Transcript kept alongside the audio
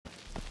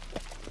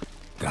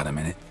Got a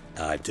minute?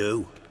 I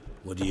do.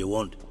 What do you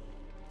want?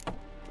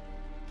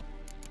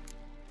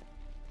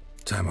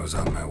 Tamo's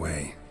on my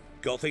way.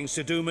 Got things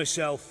to do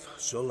myself.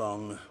 So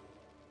long.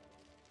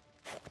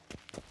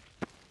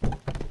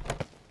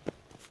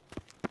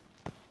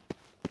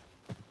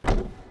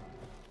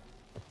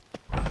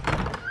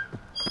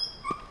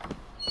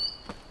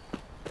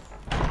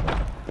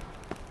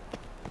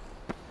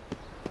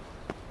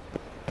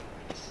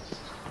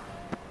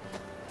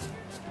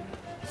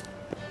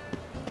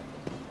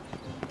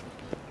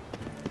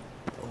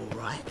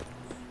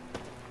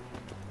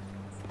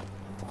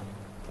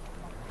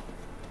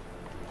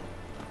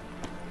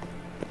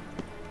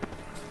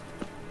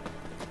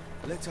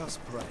 Let us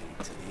pray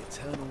to the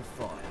eternal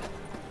fire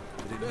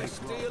that it may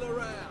Steal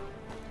around.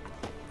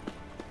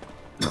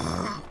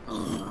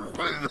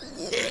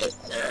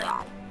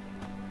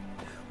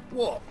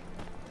 What?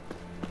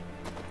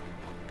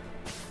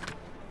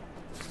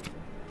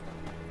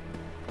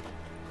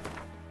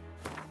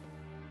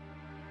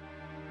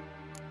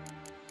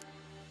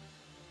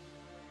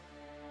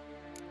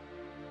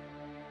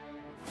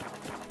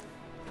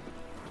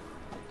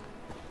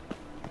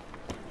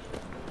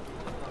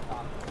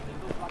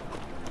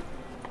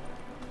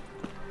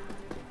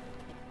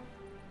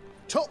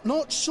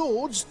 Top-notch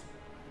swords.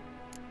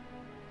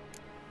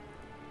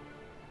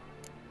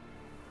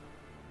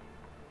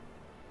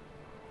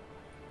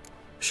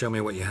 Show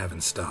me what you have in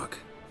stock.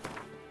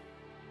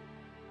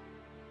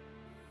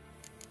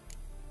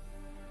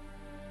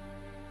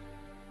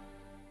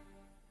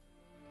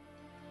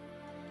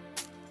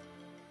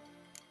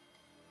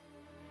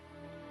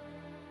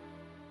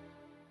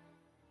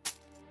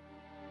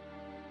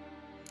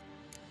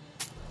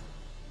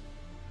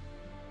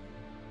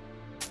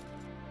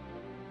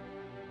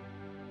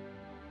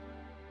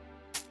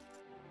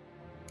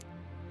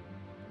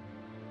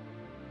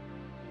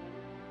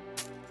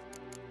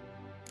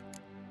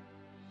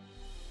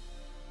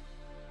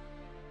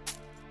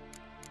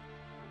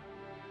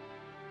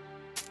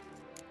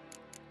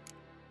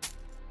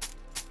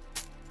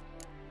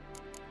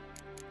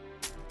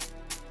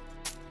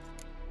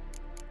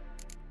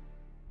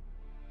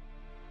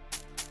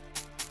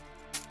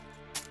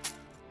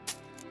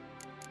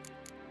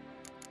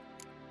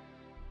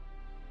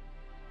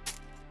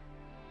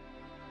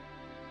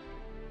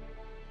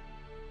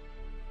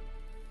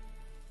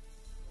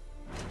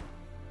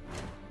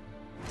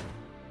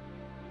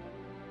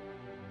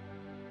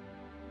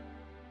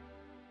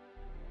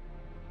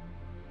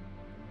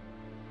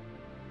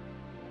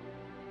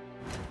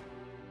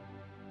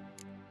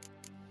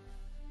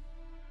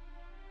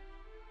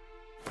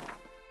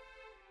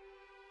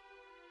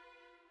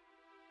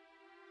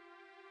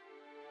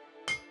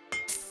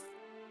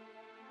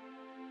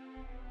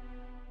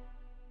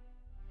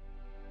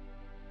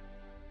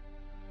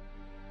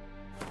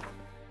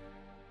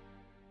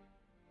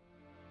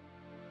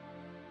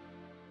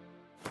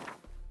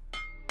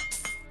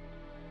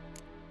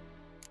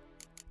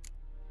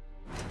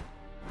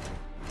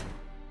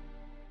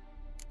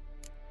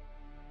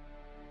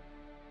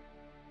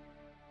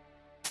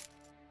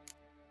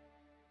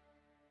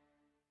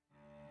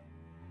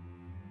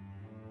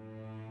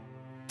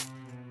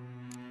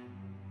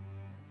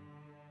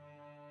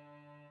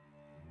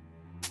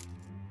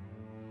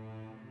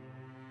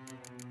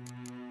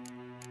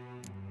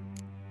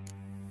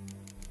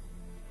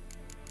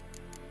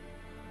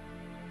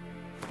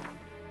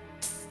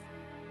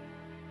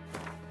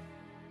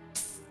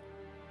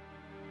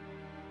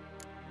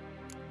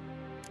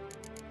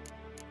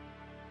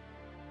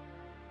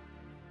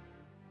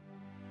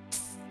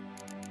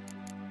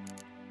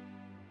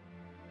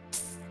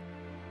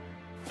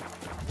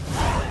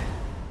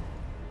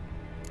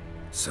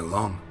 So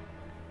long.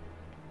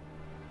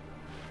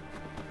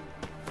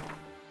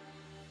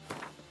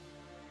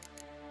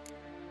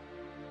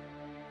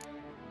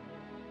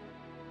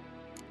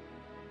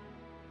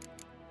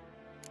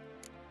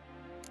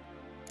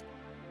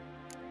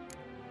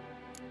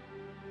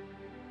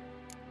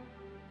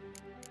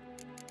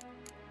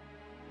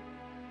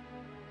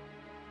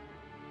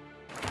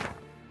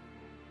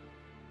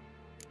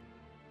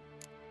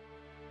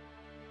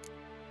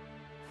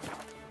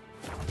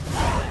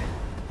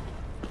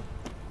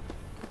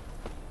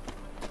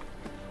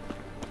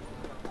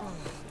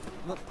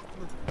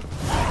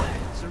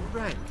 It's a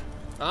rank.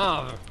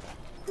 Ah.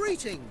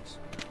 Greetings.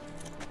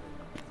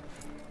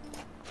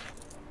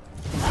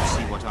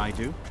 See what I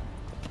do?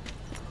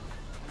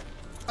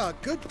 A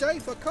good day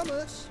for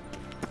commerce.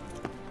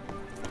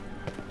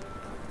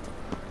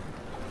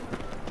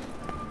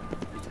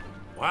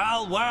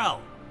 Well,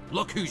 well,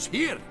 look who's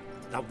here.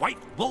 The White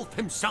Wolf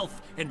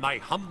himself in my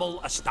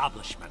humble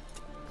establishment.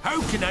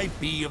 How can I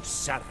be of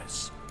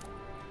service?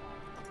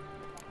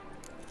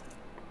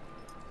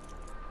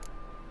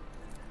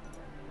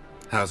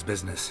 How's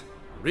business?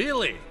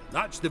 Really?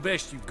 That's the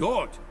best you've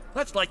got?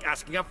 That's like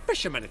asking a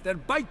fisherman if they're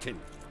biting,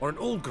 or an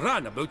old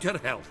gran about her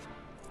health.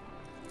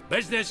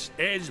 Business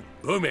is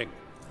booming.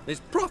 There's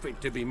profit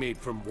to be made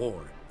from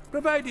war,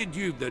 provided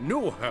you've the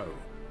know-how.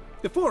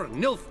 Before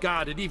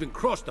Nilfgaard had even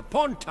crossed the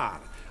Pontar,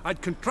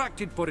 I'd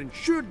contracted for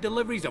insured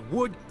deliveries of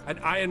wood and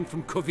iron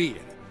from Kovir,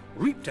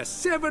 reaped a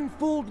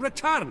 7-fold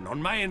return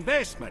on my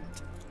investment.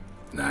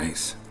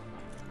 Nice.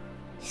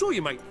 So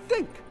you might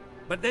think.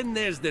 But then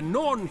there's the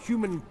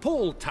non-human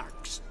poll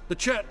tax, the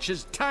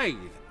church's tithe,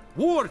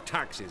 war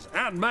taxes,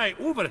 and my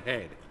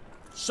overhead.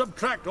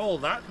 Subtract all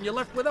that and you're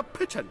left with a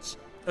pittance.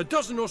 A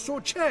dozen or so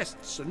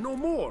chests and no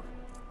more.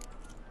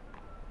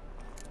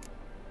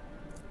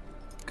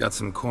 Got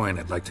some coin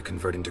I'd like to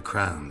convert into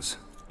crowns.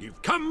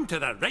 You've come to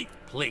the right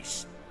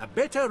place. A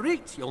better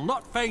rate you'll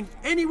not find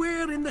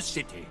anywhere in the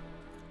city.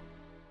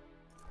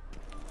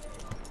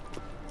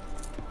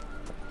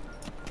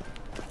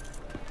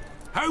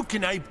 How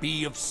can I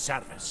be of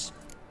service?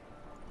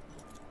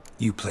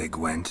 You play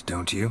Gwent,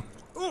 don't you?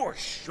 Oh,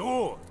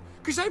 sure.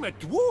 'Cause I'm a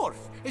dwarf.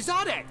 Is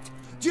that it?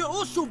 Do you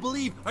also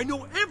believe I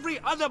know every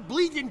other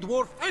bleeding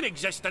dwarf in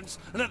existence,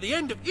 and at the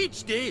end of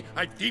each day,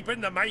 I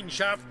deepen the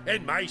mineshaft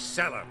in my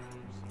cellar?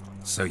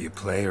 So you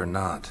play or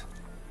not?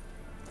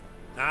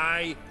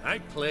 Aye, I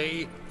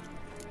play.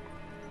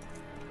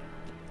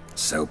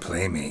 So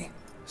play me.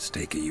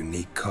 Stake a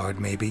unique card,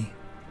 maybe?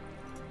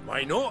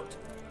 Why not?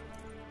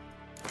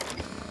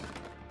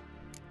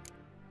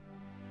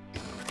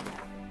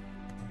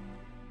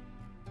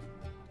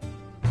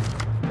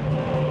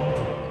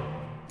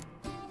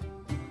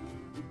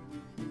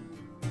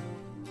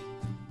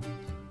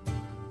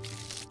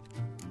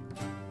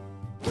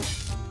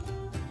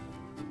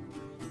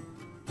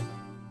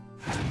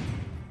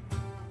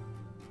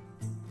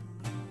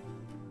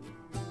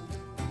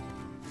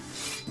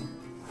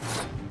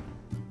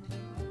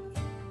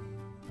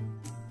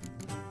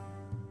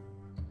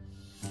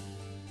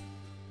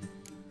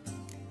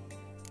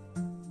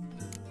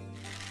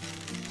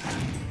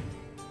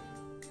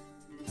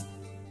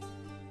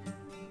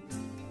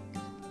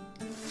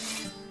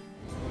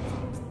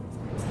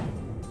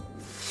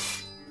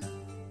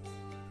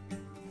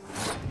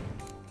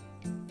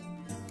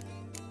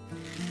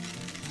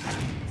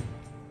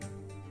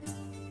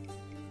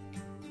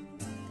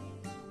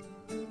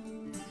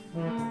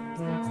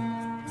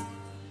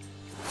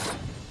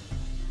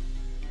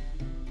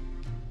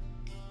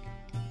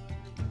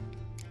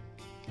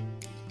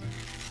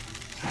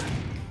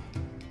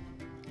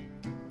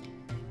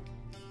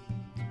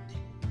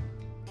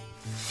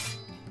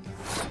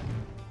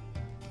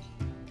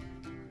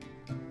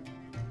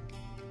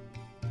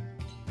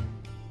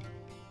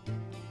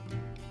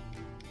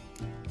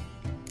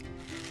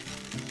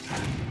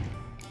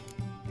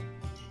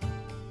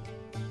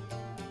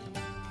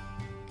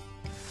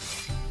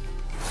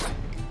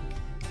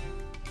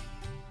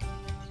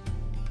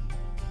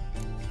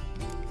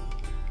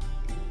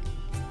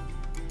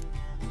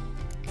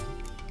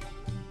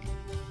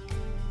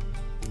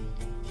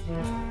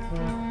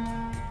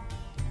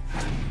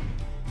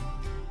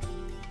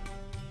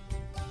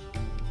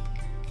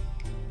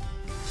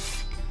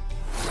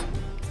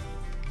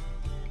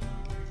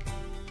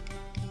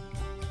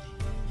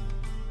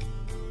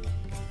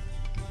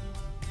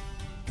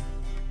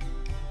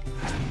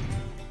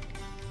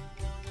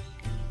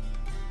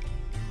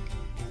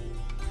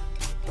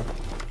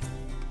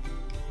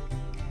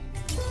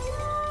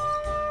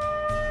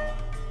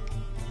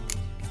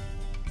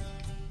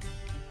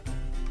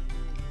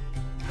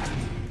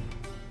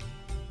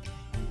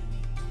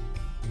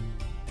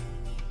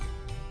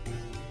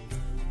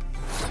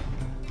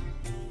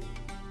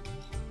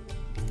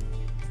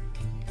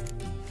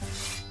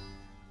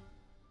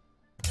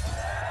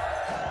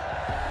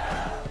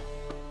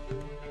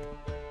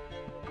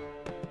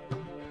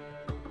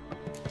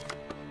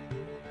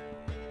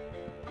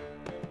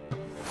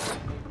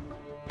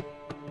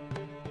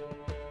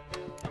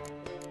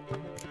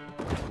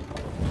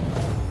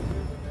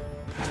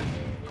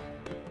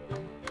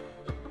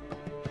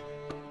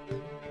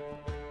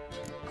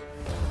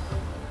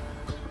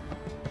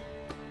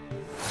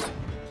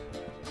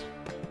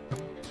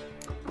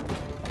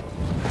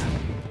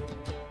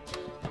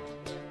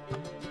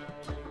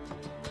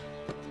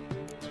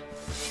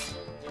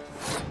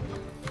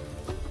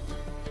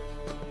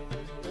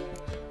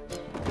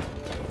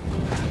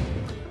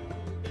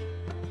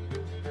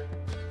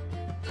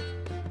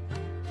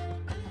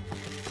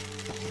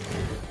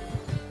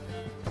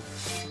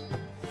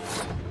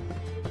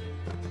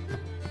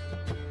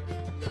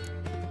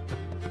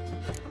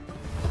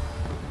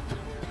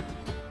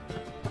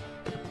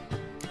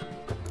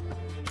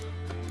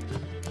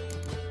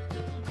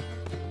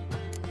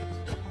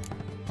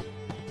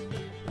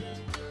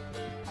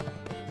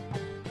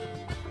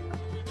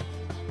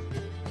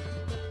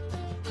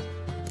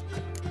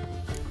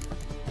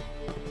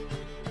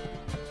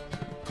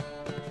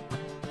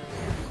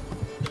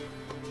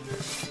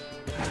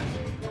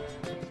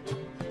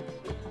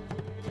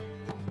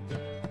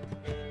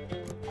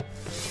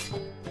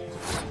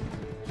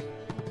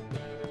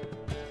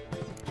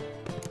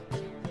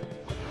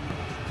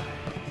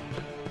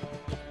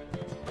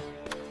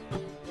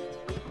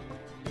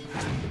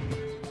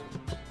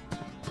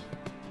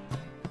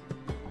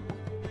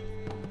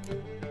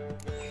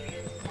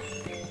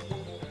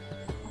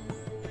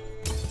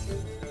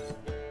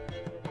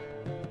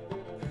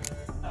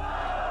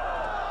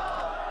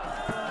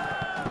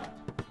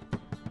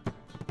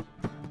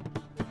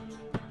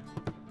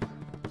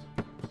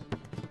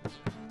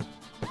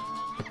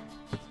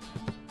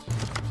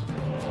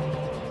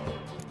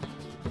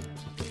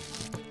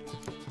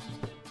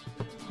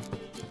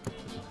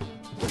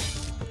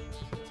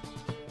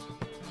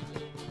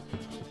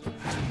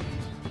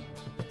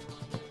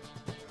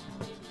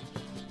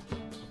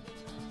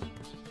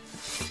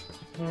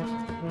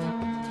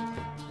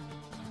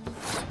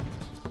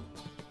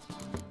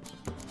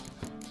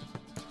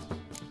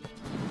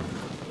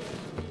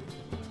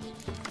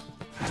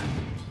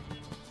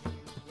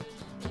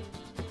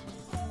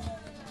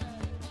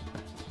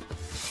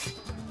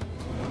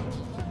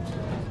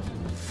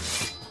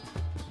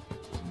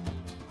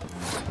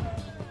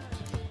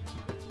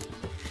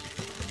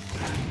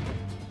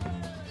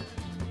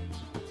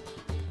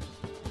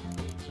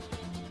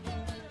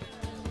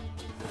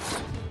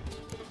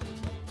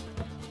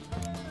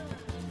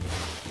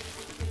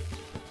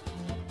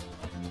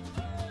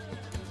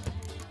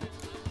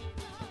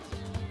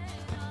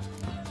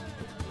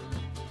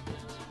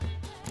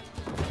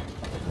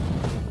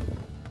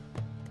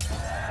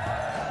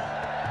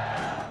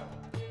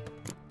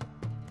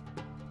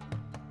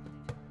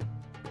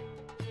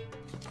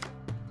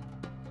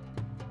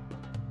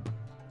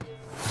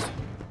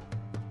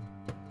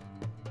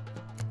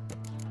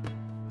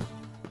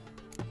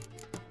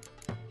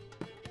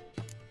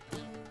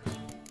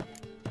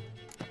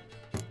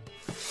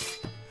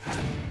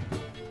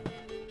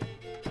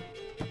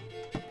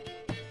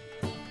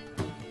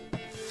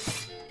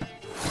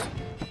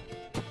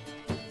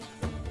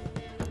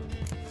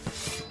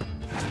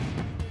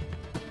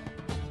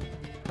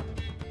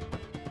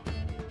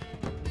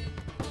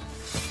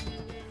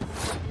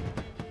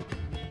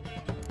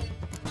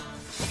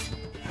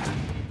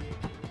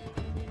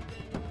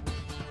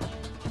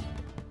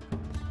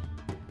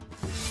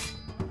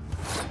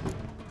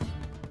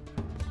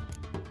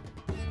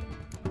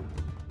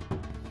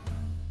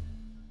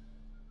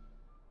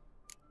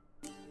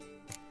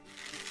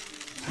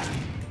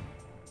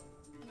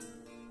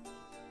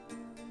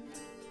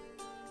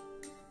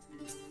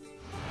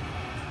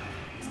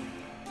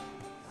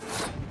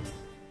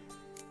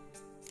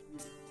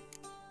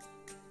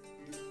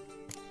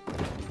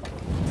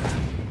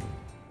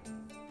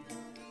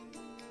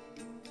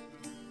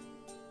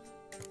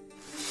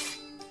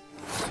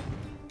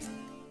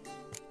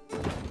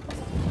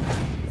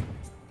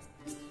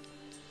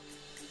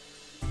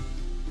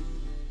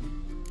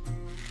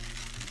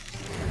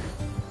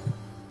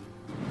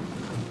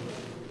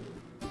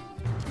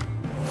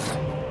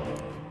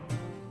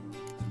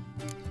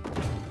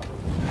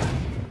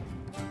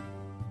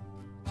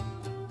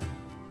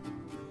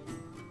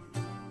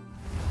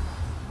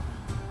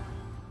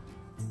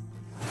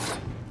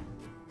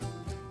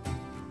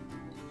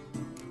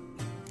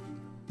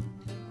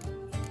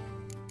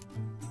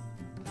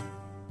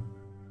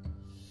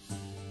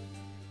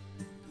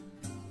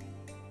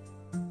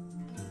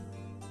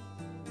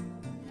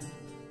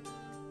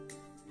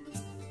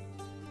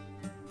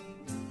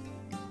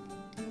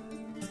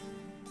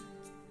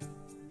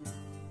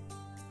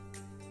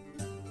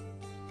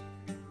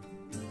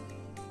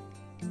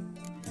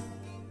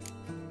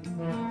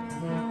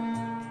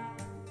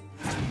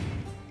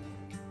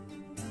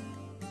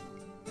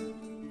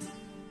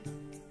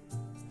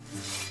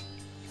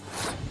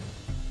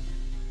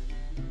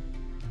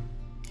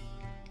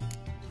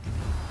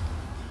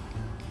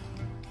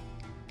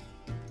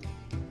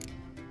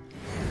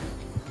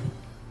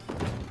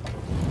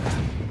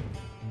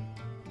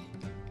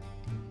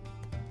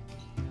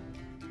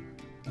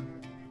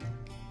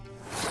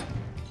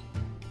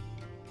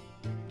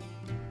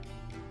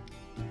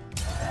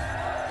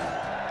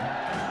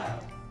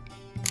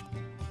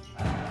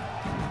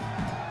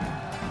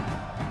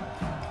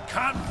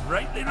 Can't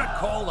rightly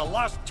recall the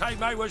last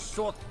time I was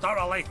so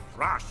thoroughly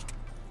thrashed.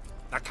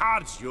 The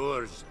card's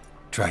yours.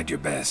 Tried your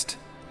best.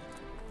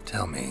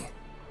 Tell me,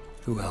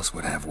 who else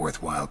would have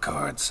worthwhile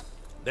cards?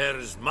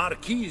 There's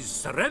Marquise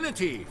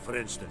Serenity, for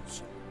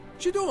instance.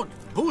 She don't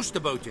boast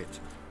about it,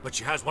 but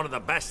she has one of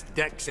the best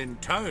decks in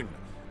town,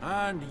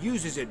 and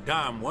uses it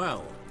damn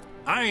well.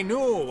 I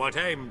know what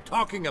I'm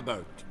talking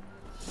about.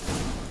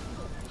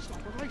 It's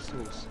like a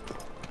racehorse.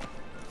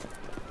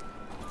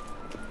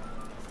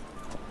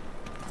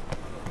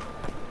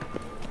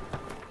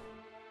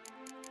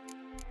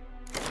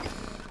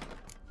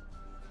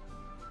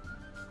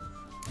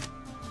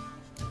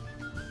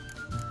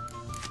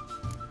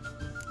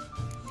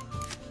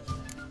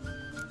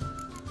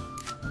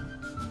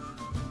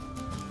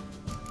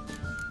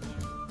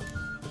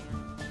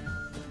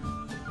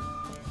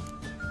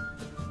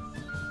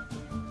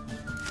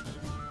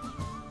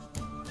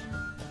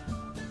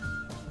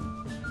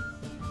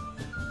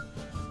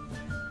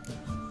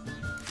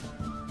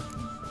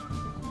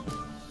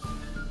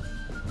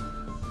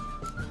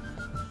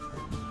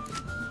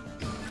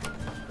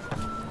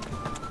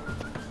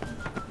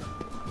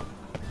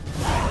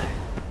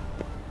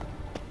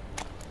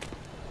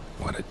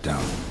 What a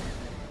dump.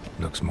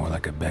 Looks more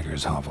like a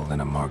beggar's hovel than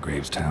a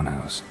Margrave's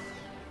townhouse.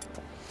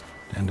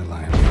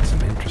 Dandelion made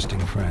some interesting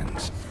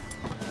friends.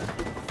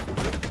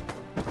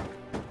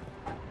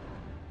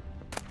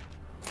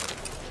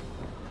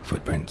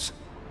 Footprints.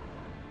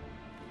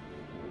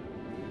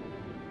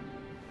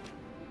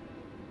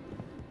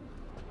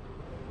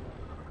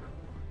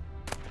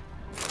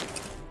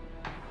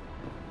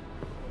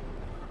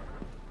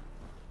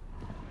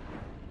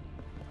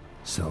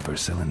 Silver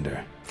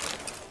cylinder.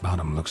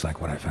 Bottom looks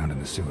like what I found in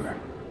the sewer.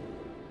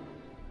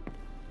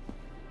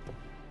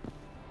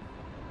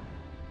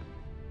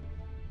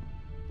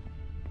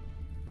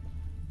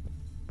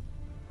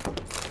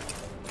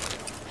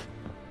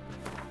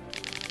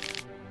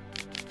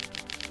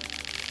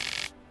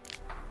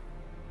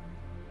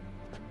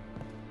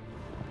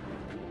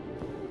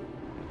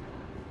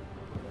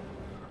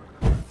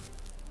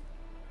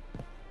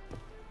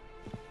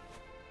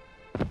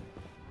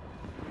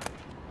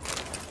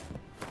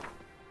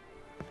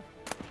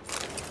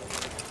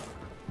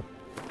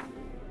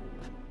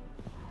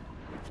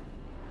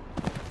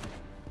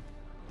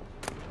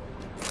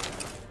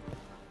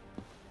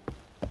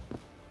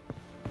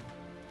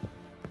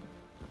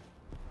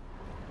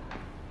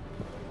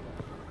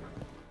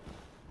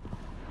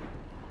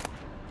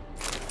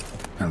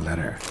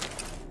 letter.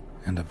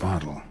 And a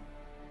bottle.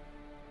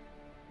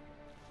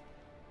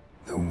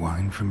 The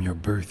wine from your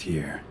birth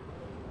year.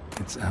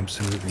 It's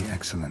absolutely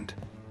excellent.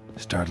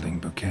 Startling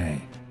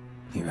bouquet.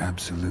 You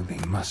absolutely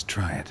must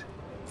try it.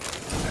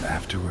 But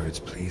afterwards,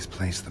 please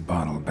place the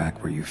bottle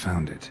back where you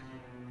found it.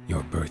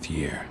 Your birth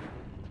year.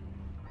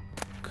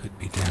 Could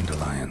be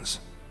dandelions.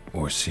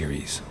 Or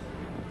Ceres.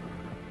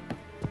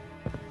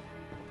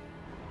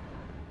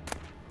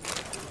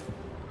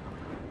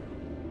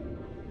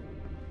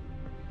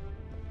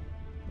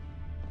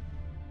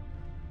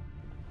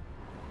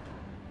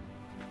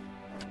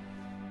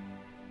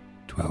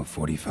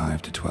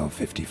 $12:45 to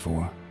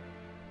 $12:54.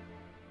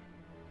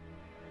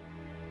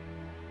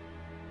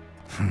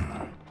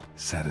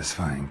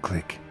 Satisfying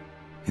click.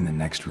 In the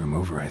next room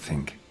over, I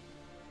think.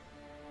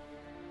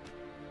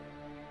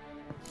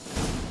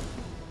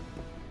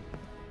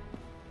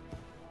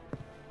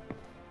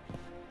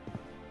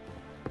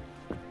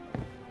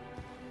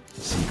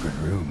 Secret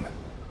room.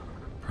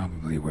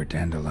 Probably where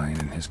Dandelion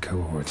and his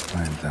cohorts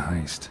planned the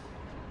heist.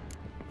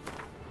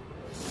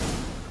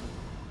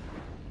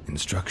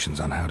 Instructions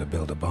on how to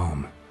build a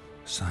bomb.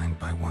 Signed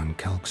by one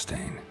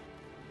Kalkstain.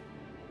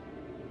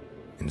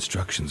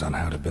 Instructions on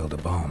how to build a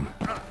bomb.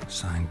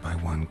 Signed by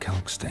one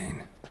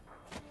Kalkstain.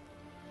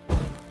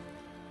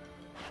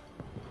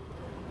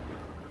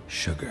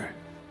 Sugar.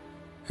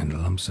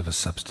 And lumps of a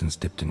substance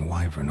dipped in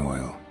wyvern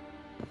oil.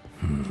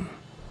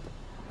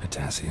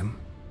 Potassium?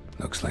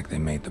 Looks like they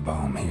made the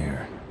bomb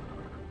here.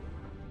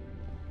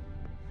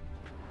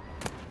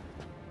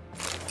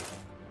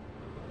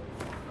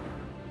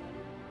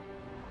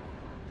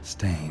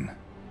 Stain.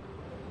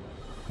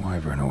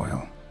 Wyvern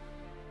oil.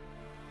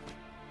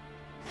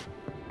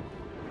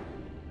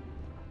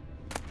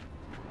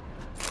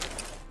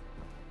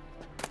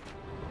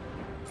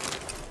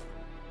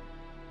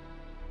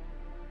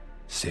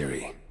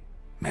 Siri,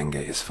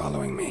 Menge is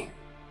following me.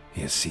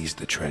 He has seized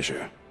the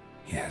treasure.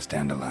 He has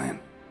Dandelion.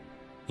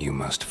 You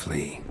must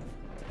flee.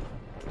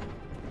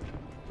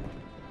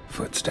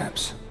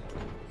 Footsteps.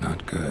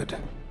 Not good.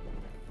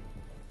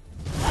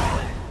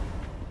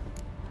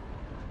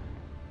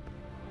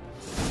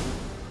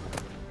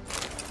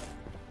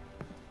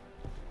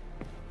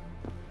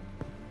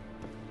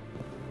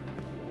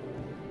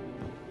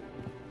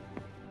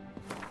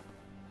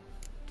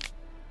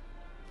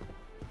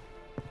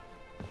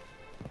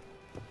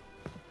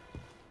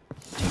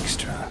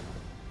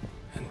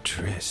 And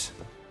Triss.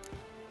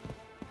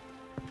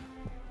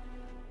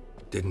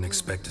 Didn't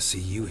expect to see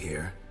you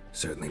here.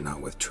 Certainly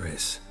not with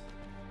Triss.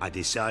 I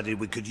decided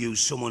we could use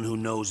someone who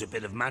knows a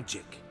bit of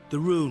magic. The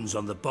runes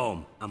on the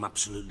bomb, I'm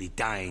absolutely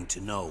dying to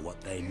know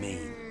what they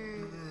mean.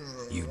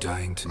 You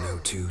dying to know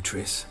too,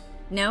 Triss?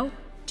 No,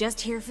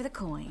 just here for the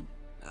coin.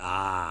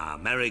 Ah,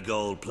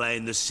 Marigold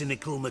playing the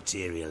cynical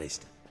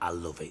materialist. I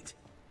love it.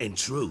 In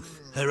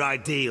truth, her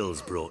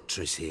ideals brought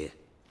Triss here.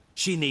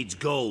 She needs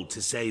gold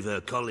to save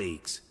her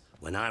colleagues.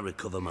 When I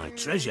recover my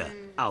treasure,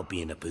 I'll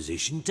be in a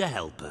position to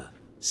help her.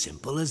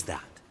 Simple as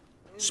that.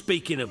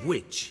 Speaking of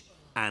which,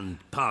 and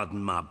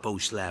pardon my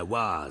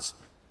Beauclervois,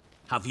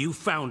 have you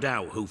found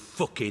out who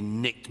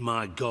fucking nicked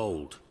my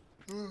gold?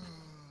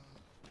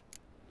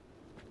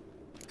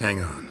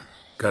 Hang on.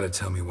 Gotta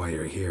tell me why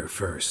you're here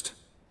first.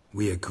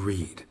 We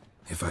agreed.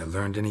 If I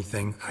learned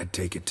anything, I'd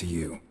take it to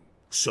you.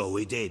 So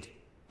we did.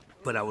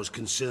 But I was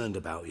concerned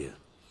about you.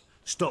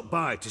 Stopped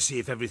by to see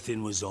if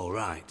everything was all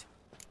right.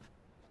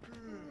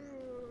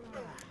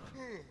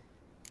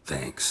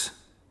 Thanks.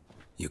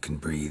 You can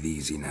breathe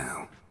easy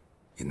now.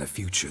 In the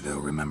future, though,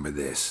 remember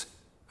this.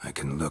 I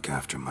can look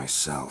after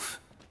myself.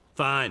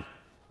 Fine.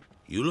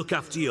 You look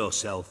after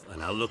yourself,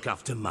 and I'll look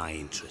after my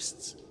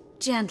interests.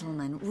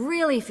 Gentlemen,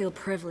 really feel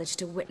privileged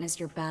to witness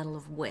your battle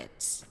of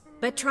wits.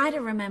 But try to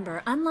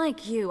remember,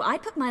 unlike you, I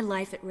put my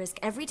life at risk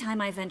every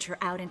time I venture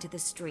out into the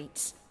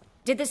streets.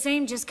 Did the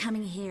same just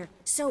coming here.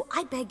 So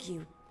I beg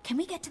you, can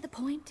we get to the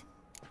point?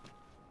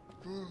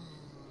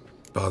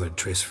 Bothered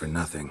Triss for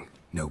nothing.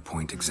 No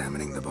point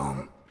examining the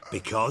bomb.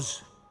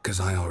 Because? 'Cause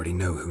I already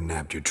know who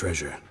nabbed your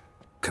treasure.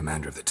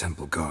 Commander of the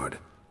Temple Guard,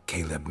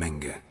 Caleb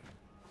Menge.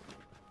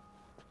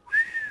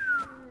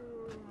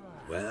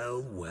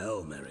 Well,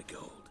 well,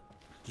 Marigold.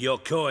 Your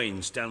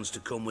coin stands to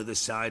come with a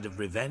side of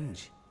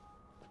revenge.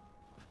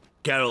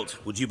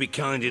 Geralt, would you be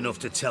kind enough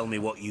to tell me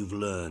what you've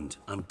learned?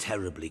 I'm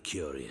terribly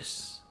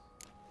curious.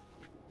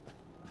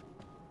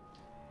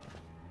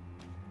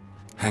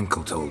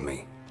 Henkel told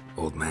me.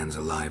 Old man's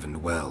alive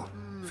and well.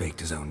 Faked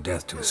his own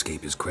death to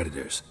escape his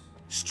creditors.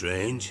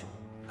 Strange.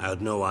 I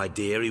had no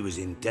idea he was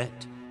in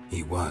debt.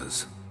 He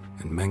was.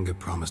 And Menge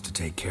promised to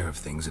take care of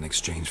things in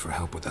exchange for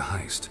help with the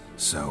heist.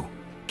 So...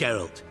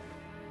 Geralt,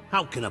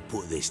 how can I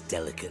put this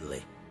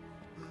delicately?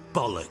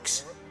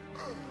 Bollocks.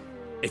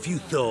 If you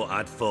thought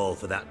I'd fall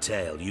for that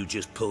tale you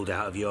just pulled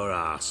out of your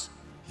arse,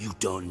 you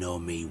don't know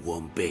me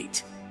one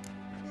bit.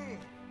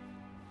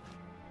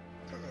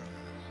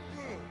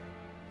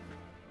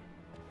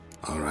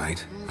 All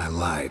right, I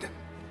lied.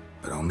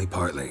 But only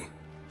partly.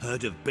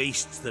 Heard of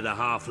beasts that are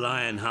half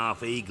lion,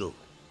 half eagle.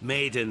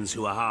 Maidens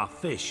who are half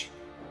fish.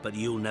 but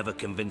you'll never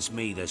convince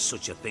me there's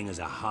such a thing as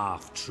a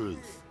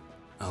half-truth.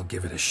 I'll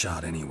give it a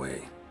shot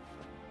anyway.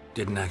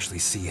 Didn't actually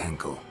see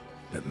Henkel,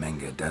 but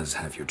Menge does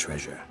have your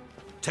treasure.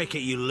 Take it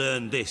you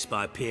learned this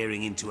by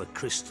peering into a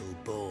crystal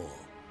ball.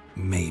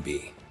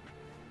 Maybe.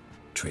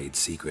 Trade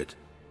secret.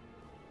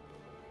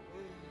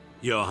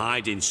 You're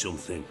hiding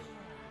something.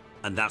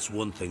 And that's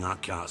one thing I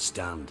can't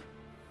stand.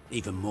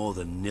 Even more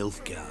than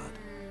Nilfgaard.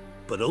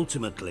 But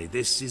ultimately,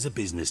 this is a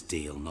business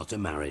deal, not a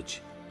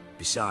marriage.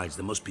 Besides,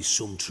 there must be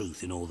some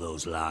truth in all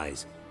those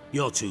lies.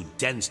 You're too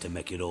dense to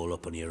make it all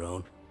up on your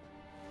own.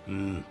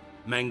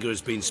 Menge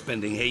has been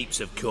spending heaps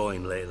of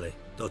coin lately.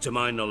 Though to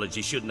my knowledge,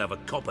 he shouldn't have a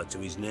copper to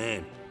his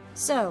name.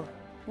 So,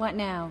 what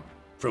now?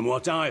 From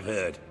what I've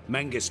heard,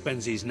 Menge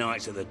spends his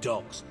nights at the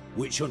docks,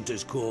 witch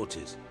hunters'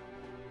 quarters.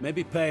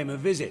 Maybe pay him a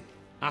visit.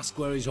 Ask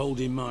where he's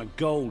holding my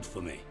gold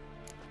for me.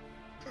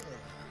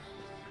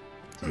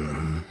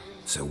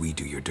 So we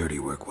do your dirty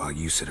work while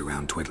you sit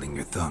around twiddling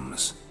your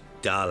thumbs.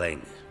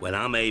 Darling, when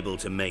I'm able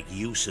to make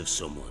use of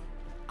someone,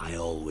 I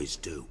always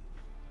do.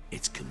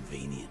 It's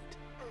convenient.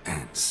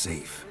 And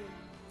safe.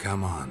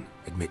 Come on,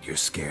 admit you're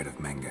scared of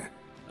Menge.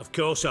 Of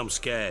course I'm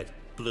scared.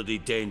 Bloody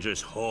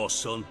dangerous horse,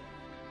 son.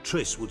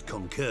 Triss would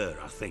concur,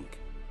 I think.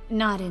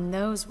 Not in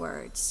those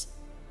words.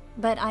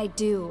 But I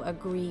do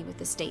agree with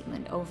the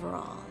statement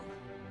overall.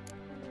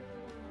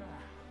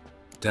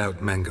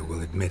 Doubt Menge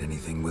will admit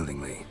anything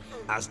willingly.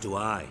 As do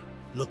I.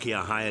 Lucky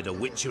I hired a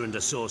witcher and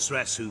a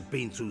sorceress who've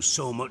been through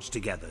so much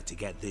together to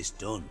get this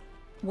done.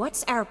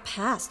 What's our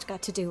past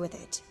got to do with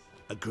it?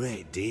 A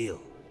great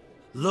deal.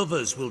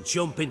 Lovers will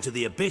jump into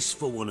the abyss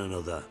for one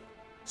another.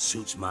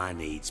 Suits my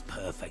needs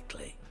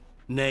perfectly.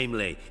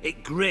 Namely,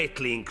 it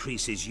greatly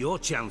increases your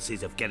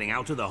chances of getting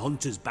out of the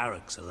hunter's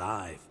barracks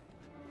alive.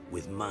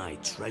 With my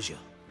treasure.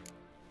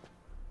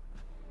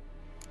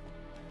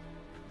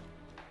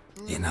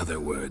 In other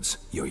words,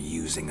 you're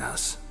using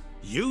us.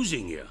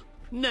 Using you?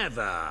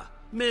 Never.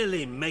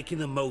 Merely making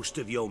the most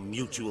of your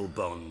mutual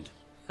bond.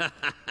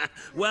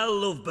 Well,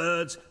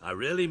 lovebirds, I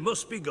really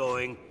must be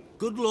going.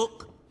 Good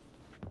luck.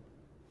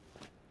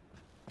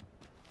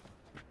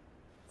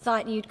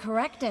 Thought you'd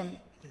correct him.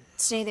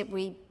 Say that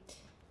we...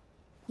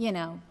 you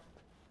know...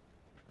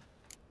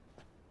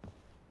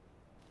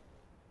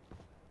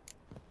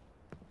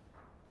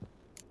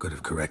 Could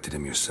have corrected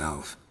him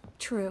yourself.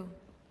 True.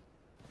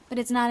 But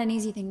it's not an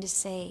easy thing to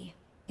say,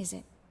 is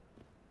it?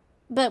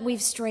 But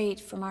we've strayed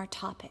from our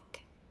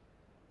topic.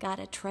 Got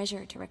a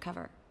treasure to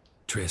recover.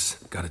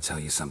 Triss, gotta tell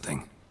you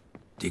something.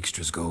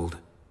 Dijkstra's gold,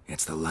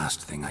 it's the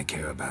last thing I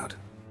care about.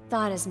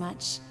 Thought as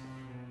much.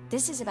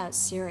 This is about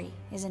Ciri,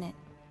 isn't it?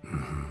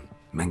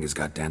 Menge's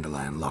got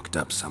Dandelion locked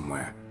up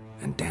somewhere,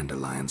 and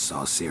Dandelion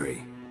saw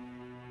Ciri.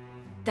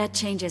 That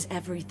changes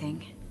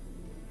everything.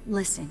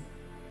 Listen,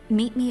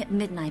 meet me at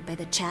midnight by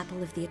the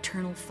Chapel of the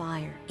Eternal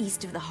Fire,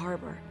 east of the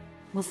harbor.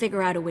 We'll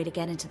figure out a way to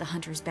get into the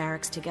Hunter's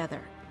barracks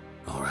together.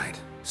 All right,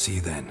 see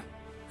you then,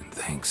 and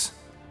thanks.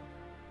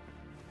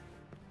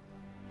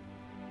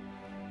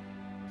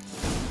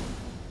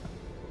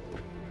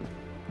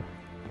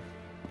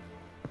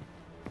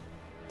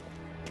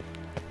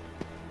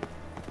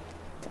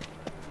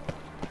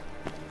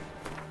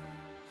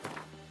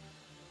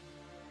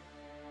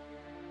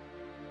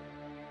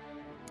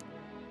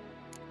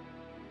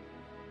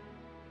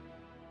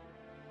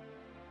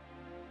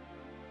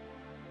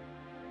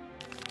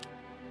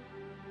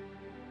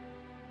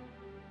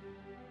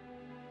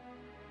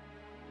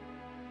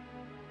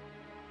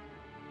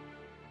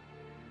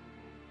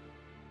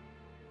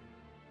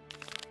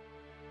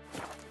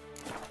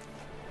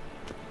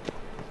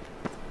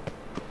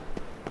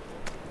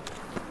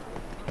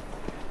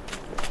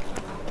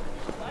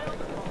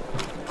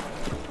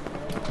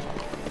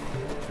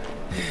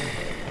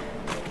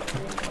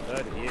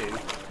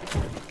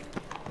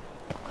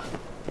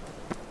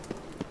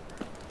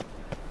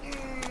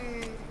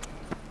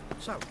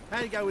 So, how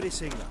you go with this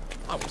thing,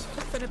 though? I was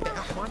flipping a bit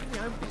up minding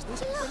my own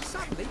business when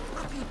suddenly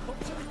up he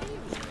pops and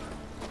heals me.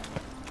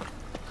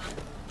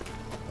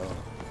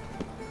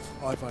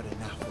 I've had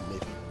enough of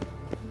living.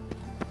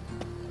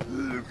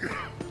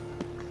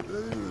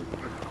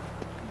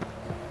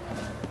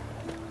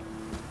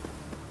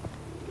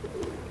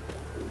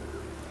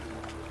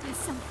 There's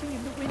something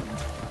in the wind.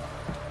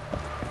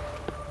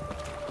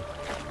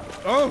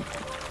 Oh!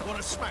 What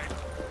a smack!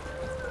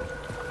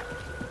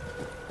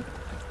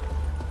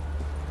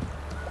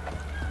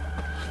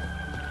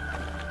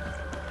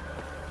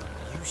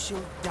 You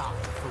shall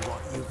die for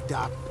what you've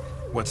done.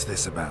 What's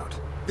this about?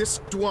 This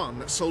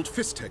Dwan sold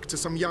Fistek to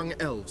some young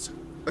elves.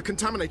 A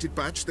contaminated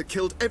batch that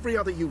killed every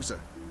other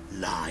user.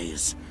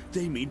 Lies.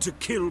 They mean to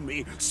kill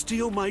me,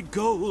 steal my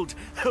gold.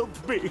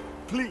 Help me,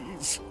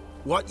 please.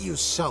 What you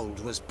sold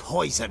was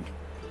poison.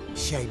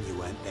 Shame you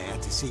weren't there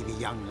to see the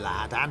young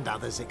lad and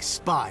others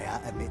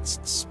expire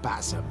amidst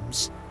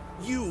spasms.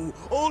 You,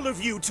 all of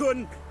you, to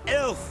an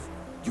elf.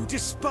 You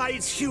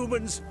despise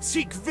humans,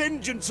 seek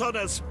vengeance on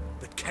us.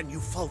 But can you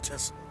fault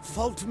us?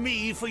 Fault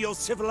me for your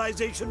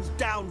civilization's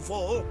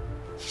downfall?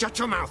 Shut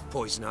your mouth,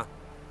 poisoner.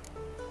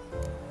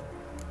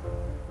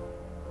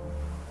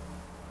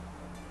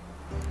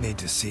 Need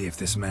to see if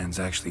this man's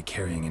actually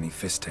carrying any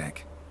fist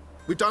tech.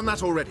 We've done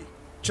that already.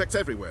 Checked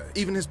everywhere,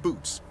 even his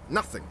boots.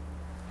 Nothing.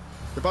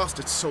 The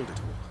bastard sold it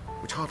all,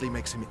 which hardly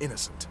makes him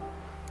innocent.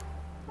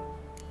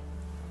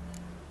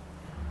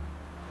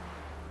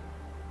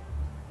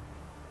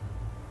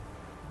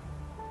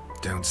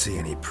 Don't see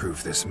any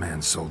proof this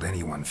man sold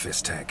anyone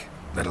fist tech,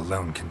 let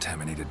alone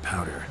contaminated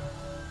powder.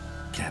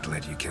 Can't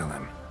let you kill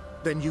him.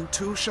 Then you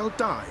too shall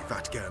die,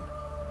 Vatgan.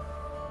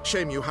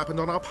 Shame you happened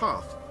on our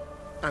path,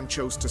 and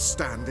chose to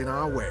stand in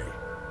our way.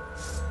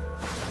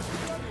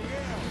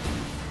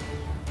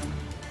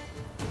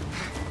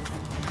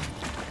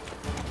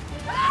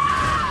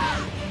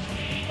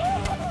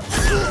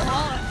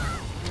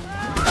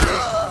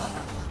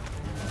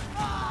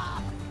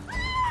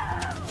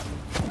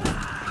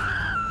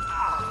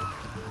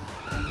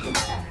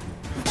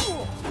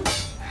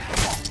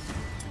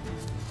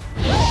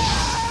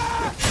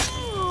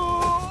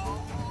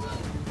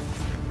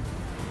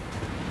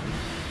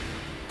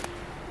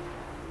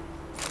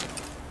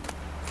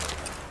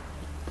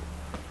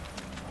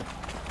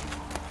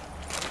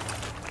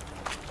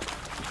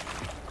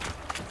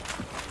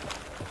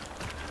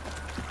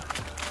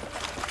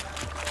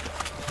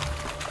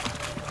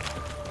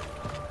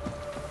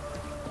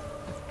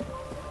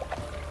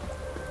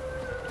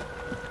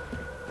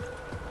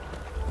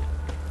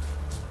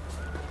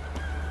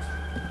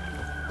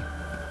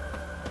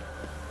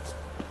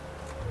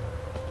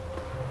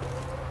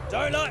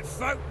 Don't like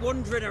folk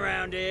wandering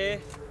around here.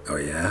 Oh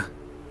yeah?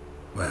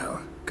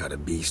 Well, got a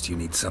beast you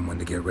need someone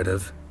to get rid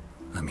of?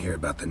 I'm here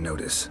about the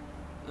notice.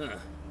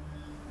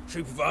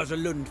 Supervisor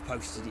Lund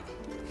posted it.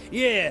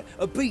 Yeah,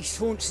 a beast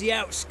haunts the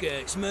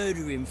outskirts,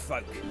 murdering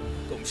folk.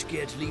 Got them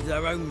scared to leave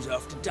their homes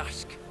after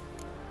dusk.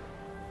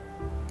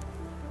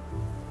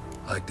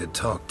 Like to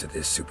talk to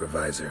this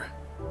supervisor.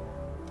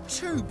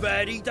 Too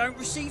bad he don't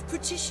receive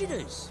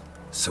petitioners.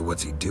 So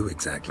what's he do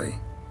exactly?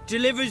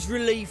 Delivers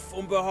relief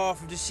on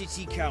behalf of the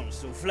city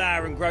council,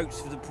 flour and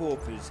groats for the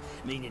paupers,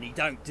 meaning he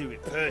don't do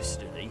it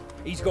personally.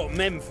 He's got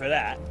men for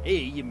that.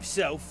 He,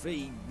 himself,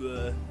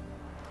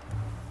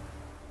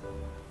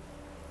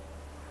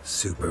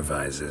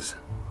 Supervises.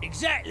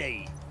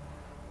 Exactly!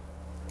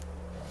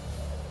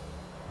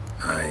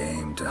 I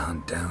aim to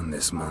hunt down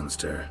this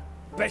monster.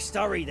 Best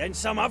hurry then,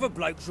 some other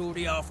bloke's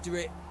already after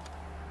it.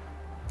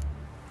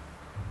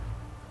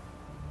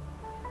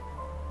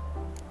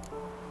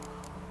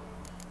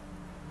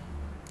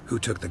 Who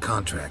took the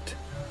contract?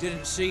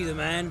 Didn't see the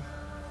man.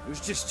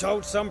 Was just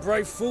told some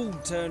brave fool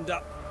turned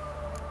up.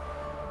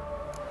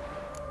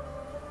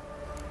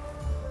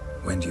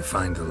 When did you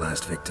find the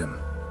last victim?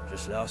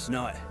 Just last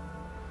night.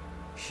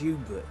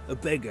 Hubert, a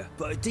beggar,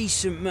 but a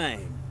decent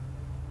man.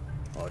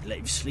 I'd let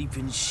him sleep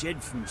in the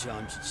shed from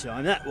time to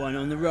time. That one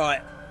on the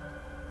right.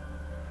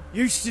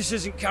 Eustace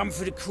hasn't come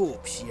for the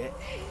corpse yet.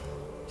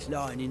 It's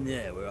lying in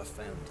there where I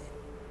found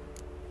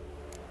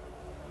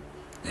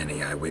it.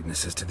 Any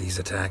eyewitnesses to these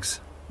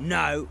attacks?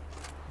 No,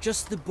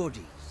 just the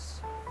bodies.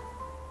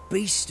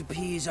 Beast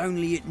appears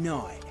only at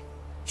night.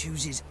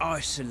 Chooses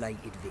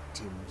isolated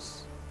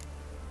victims.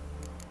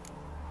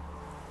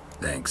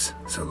 Thanks.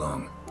 So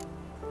long.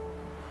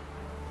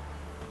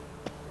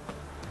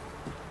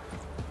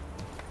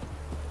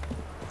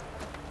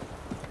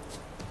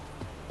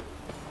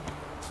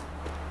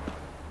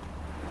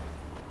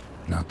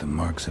 Not the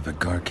marks of a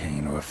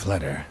Garcane or a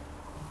Fletter.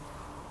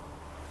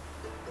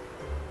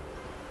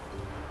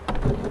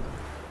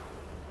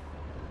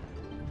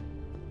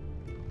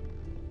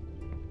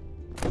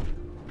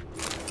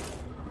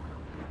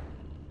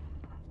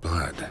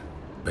 Blood,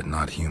 but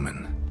not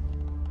human.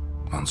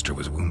 Monster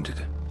was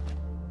wounded.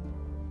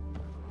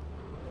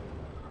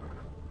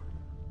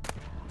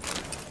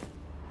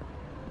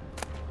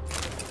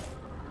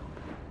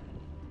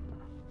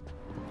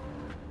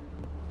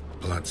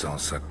 Blood's all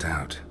sucked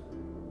out.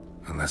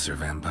 A lesser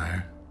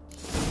vampire?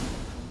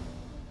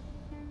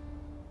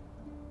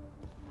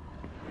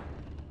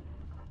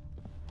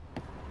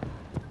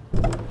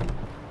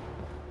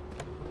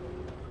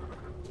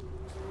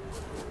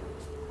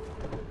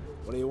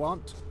 What do you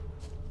want?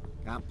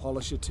 Can't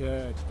polish a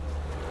turd.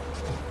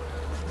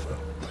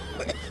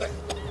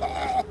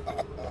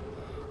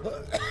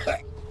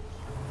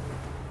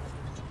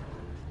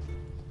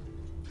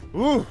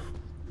 Ooh!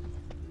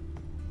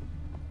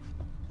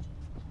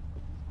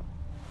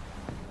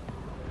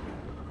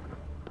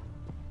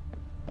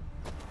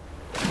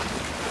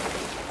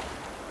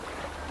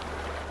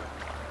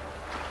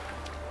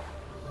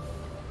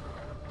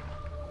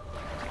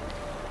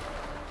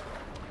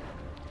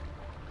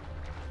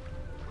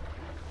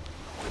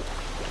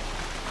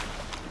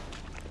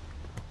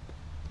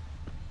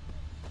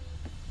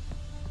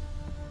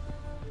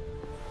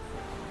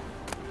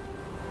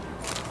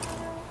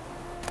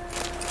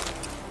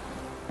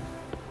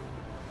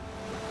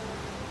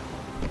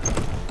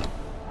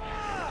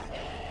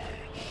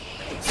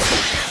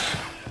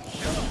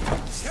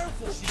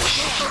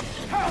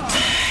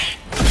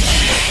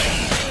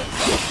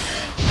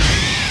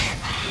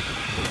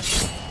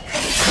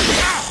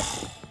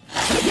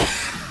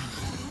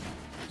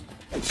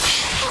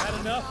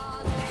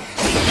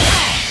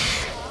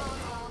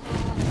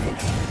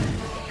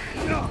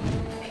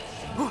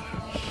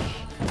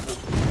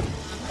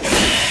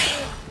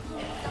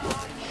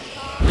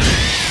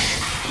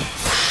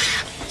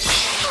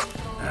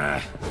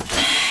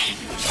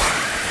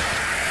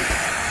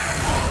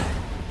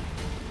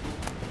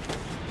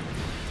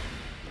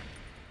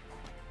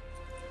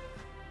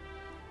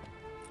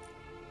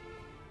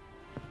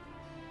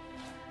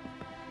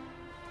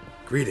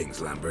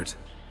 Greetings, Lambert.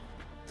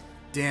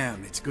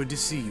 Damn, it's good to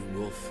see you,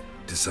 Wolf.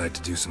 Decide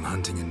to do some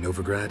hunting in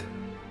Novigrad?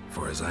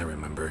 For as I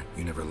remember,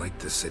 you never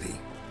liked this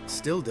city.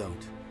 Still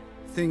don't.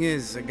 Thing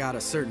is, I got a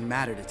certain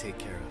matter to take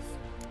care of.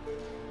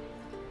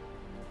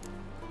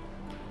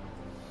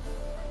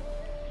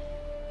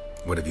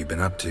 What have you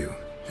been up to?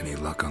 Any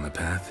luck on the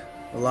path?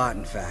 A lot,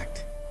 in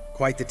fact.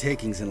 Quite the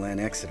takings in Lan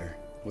Exeter.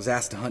 Was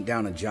asked to hunt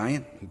down a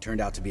giant who turned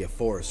out to be a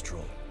forest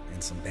troll,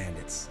 and some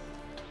bandits.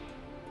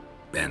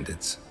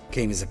 Bandits?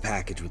 Came as a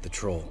package with the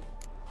troll.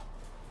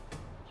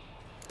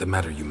 The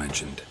matter you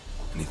mentioned.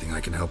 Anything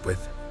I can help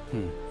with?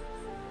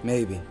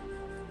 Maybe.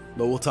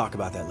 But we'll talk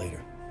about that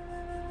later.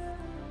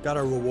 Got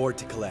a reward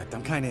to collect.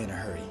 I'm kinda in a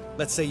hurry.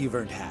 Let's say you've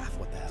earned half.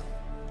 What the hell?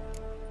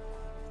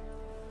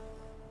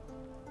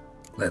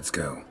 Let's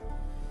go.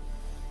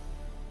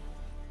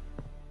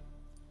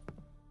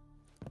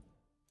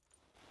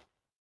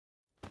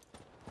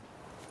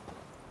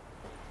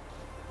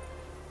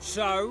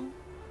 So?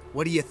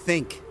 What do you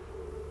think?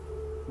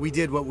 We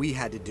did what we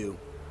had to do.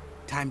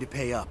 Time to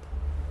pay up.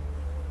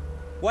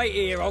 Wait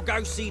here, I'll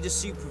go see the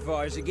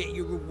supervisor, get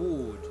your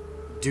reward.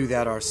 Do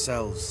that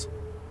ourselves.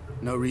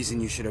 No reason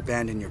you should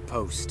abandon your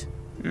post.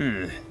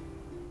 Can't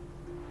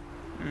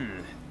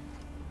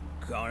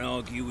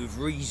argue with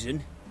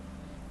reason.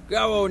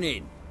 Go on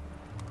in.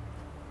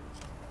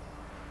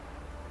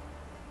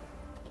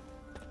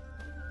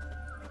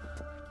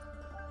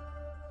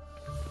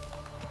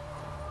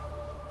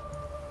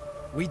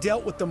 We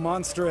dealt with the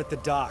monster at the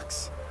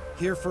docks.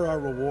 Here for our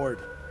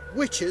reward.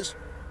 Witches?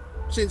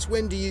 Since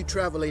when do you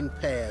travel in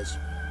pairs?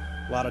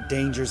 A lot of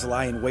dangers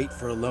lie in wait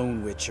for a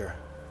lone witcher.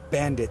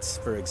 Bandits,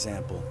 for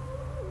example.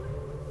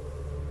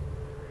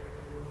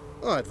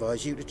 I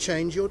advise you to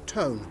change your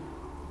tone.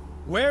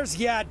 Where's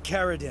Yad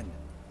Karadin?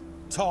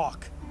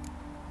 Talk.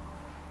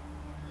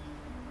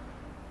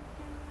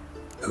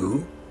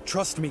 Who?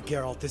 Trust me,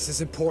 Geralt, this is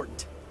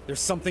important.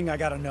 There's something I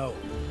gotta know.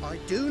 I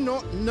do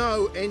not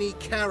know any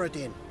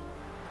Karadin.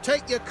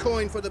 Take your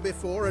coin for the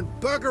before and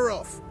bugger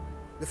off,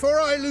 before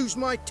I lose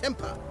my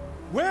temper.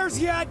 Where's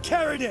Yad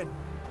Karadin?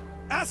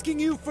 Asking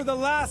you for the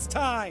last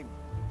time.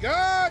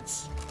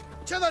 Guards!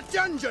 To the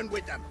dungeon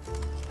with them!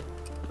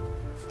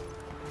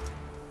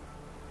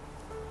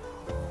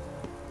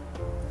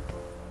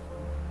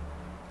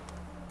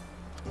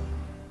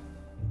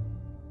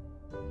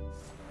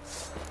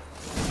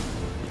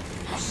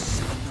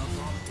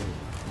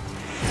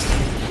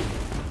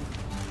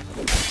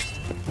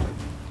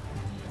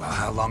 Well,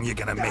 how long you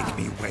gonna make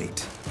me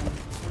wait?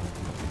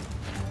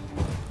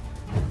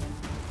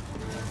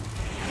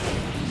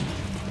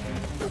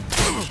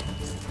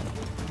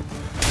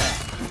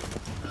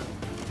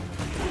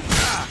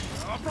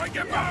 I'll break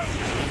your bones!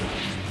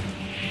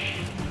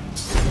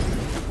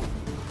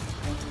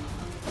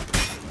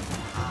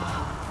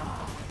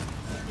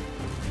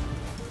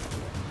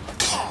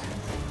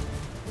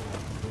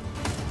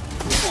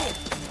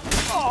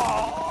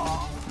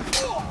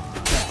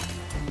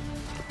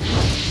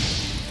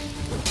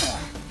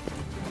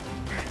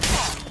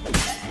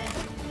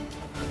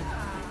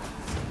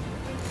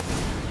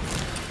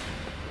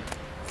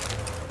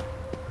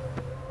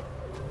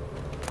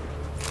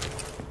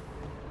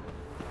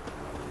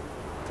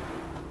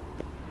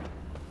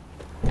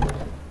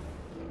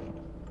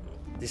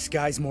 This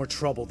guy's more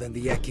trouble than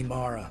the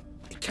Ekimara.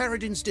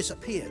 Karadin's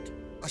disappeared,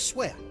 I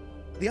swear.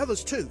 The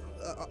others too.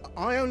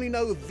 I only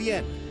know of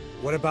Vienne.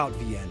 What about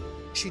Vienne?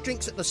 She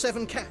drinks at the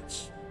Seven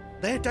Cats.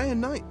 There day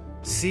and night.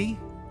 See?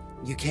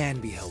 You can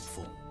be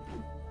helpful.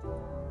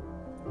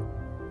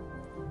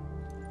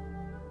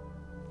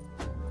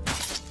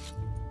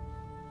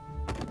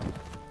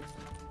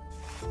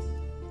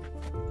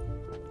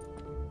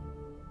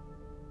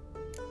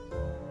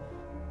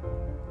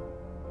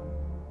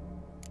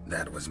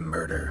 That was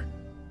murder.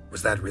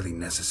 Was that really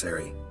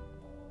necessary?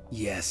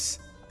 Yes.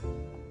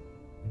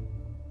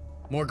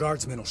 More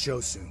guardsmen will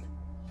show soon.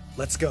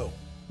 Let's go.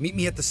 Meet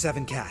me at the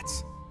Seven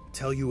Cats.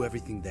 Tell you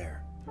everything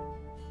there.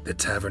 The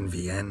Tavern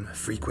Vienne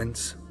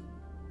frequents?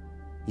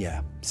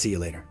 Yeah, see you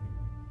later.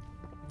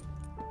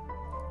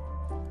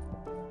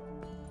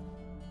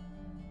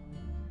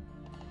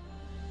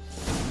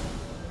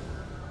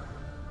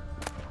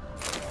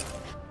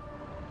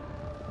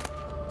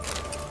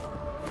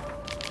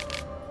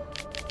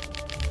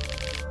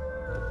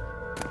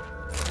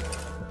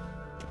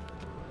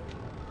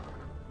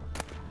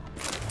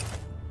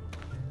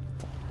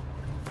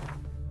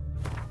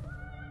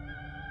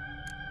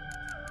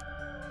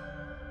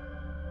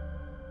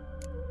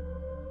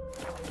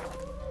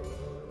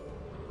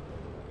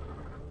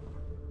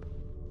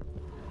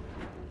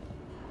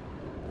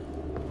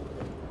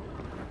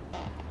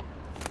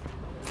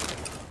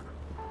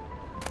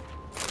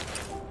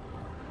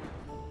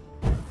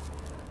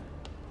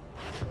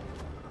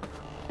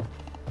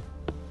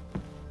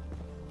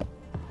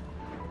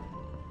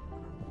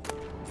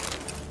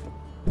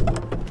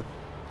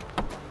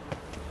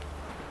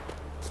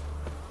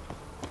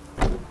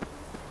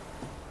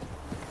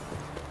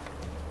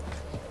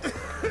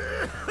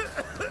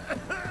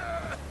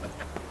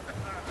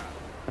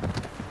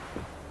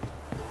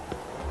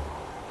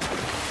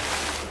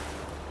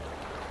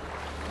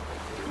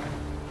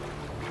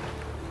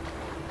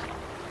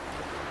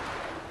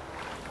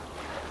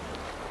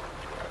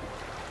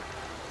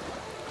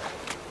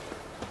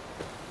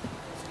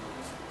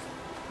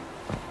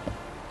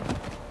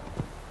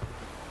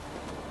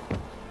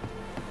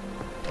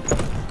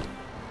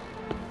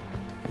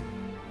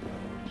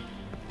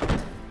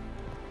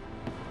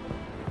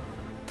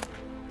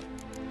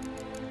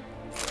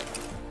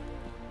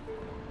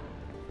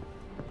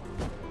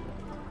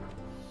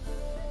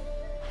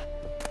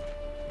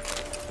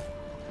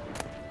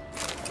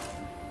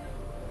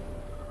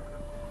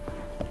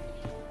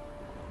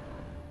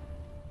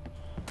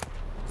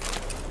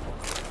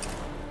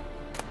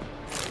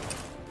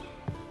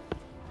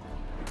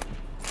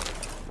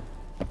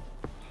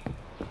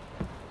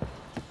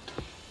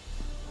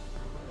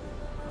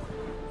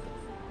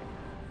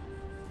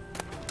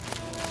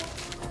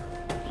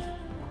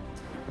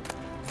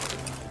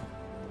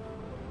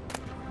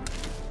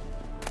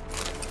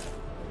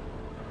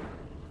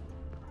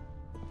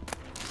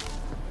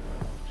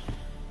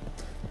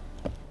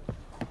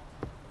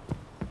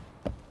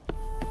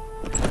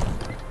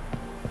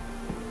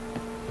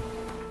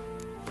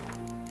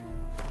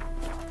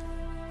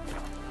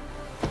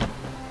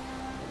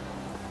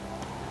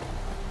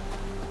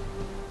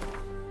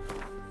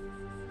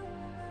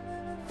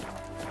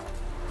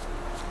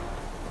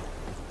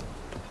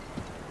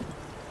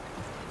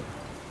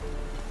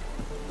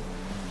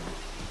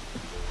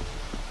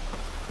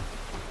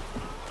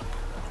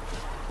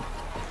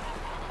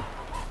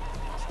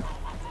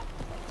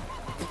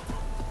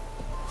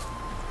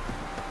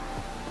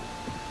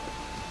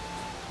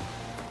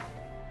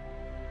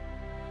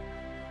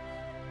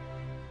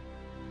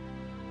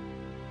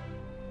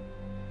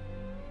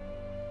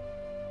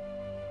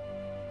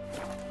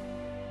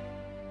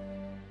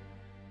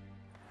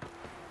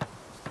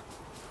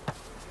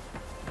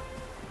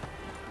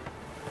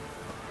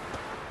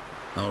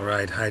 All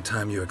right, high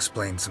time you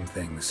explain some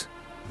things.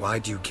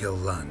 Why'd you kill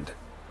Lund?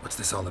 What's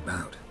this all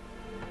about?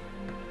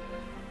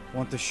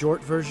 Want the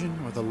short version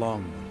or the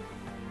long one?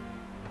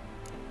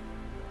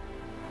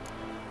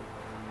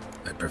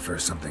 I'd prefer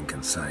something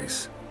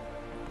concise.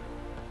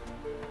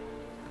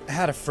 I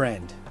had a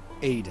friend,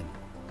 Aiden,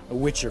 a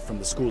witcher from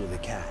the School of the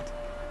Cat.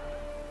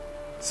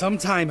 Some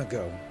time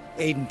ago,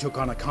 Aiden took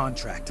on a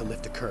contract to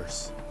lift a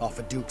curse off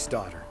a duke's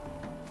daughter.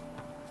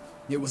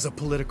 It was a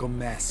political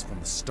mess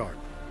from the start.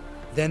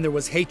 Then there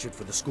was hatred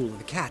for the School of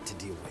the Cat to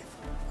deal with.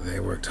 They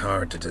worked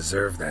hard to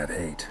deserve that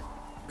hate.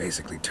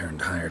 Basically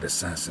turned hired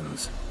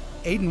assassins.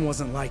 Aiden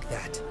wasn't like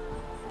that.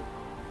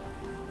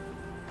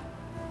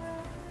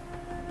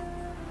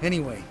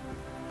 Anyway,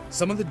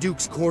 some of the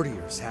Duke's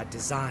courtiers had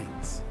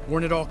designs.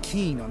 Weren't at all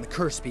keen on the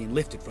curse being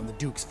lifted from the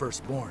Duke's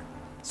firstborn.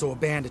 So a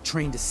band of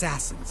trained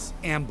assassins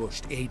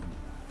ambushed Aiden.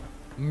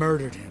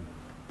 Murdered him.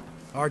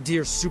 Our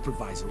dear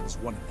supervisor was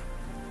one of them.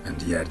 And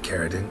Yad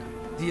Karadin?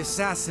 The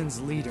assassin's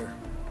leader.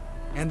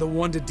 And the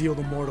one to deal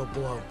the mortal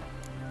blow.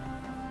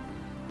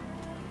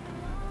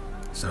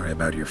 Sorry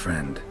about your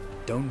friend.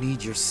 Don't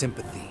need your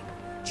sympathy.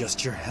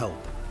 Just your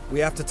help. We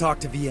have to talk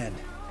to Vienne.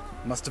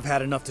 Must have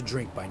had enough to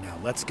drink by now.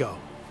 Let's go.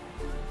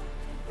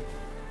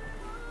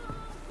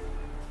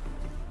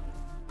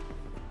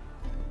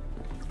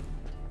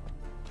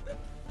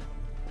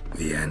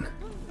 Vienne.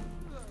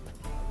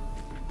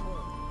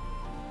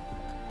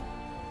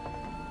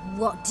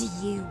 What do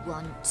you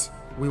want?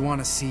 We want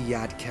to see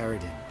Yad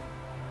Karadin.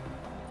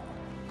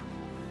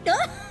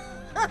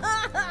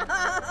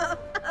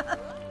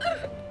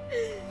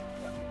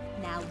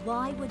 Now,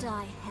 why would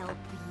I help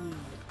you?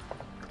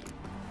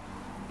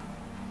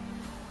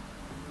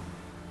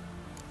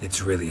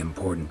 It's really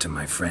important to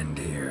my friend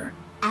here.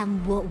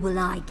 And what will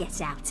I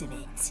get out of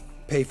it?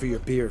 Pay for your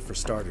beer, for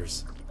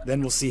starters.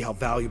 Then we'll see how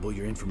valuable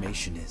your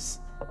information is.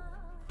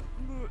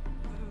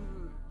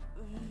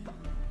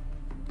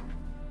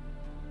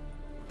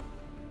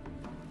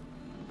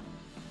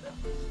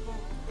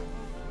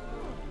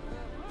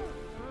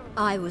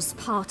 I was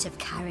part of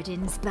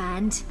Karadin's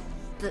band,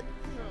 but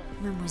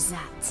when was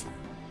that?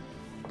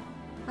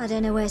 I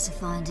don't know where to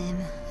find him.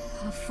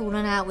 I've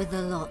fallen out with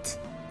a lot.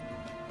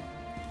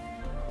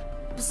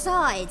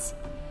 Besides,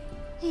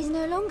 he's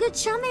no longer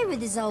chummy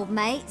with his old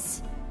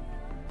mates.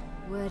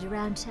 Word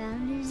around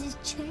town is he's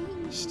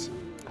changed.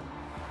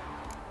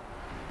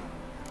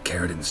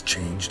 Karadin's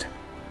changed?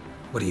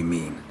 What do you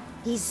mean?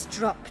 He's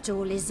dropped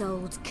all his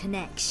old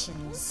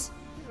connections.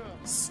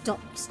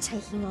 Stopped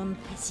taking on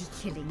petty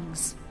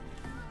killings.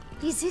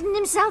 He's hidden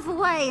himself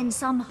away in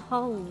some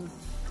hole.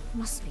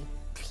 Must be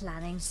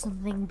planning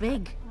something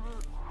big.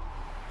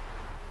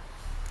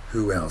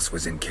 Who else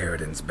was in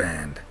Karadin's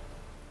band?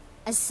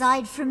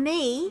 Aside from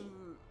me,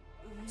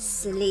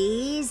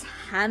 Sleaze,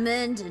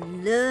 Hammond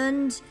and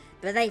Lund,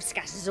 but they've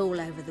scattered all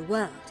over the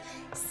world.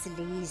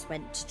 Sleaze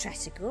went to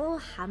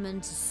Tretogor,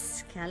 Hammond to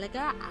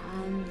Skellige,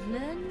 and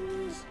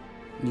Lund...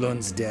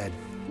 Lund's dead.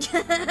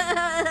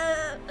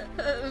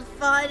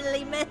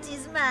 Finally met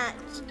his match.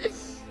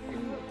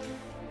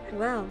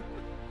 Well,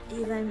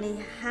 you've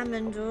only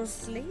Hammond or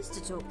Sleaze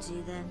to talk to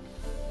then.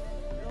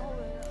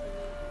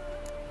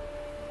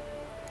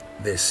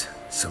 This,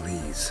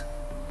 Sleaze.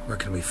 Where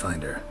can we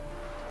find her?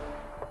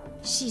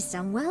 She's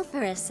done well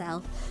for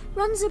herself.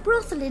 Runs a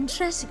brothel in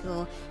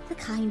Tretogor, the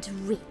kind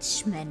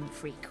rich men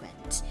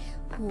frequent.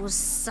 Whores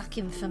suck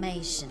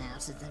information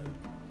out of them.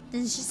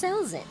 Then she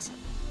sells it.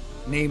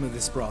 Name of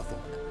this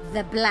brothel?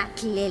 The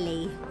Black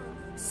Lily.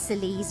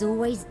 Sleaze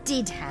always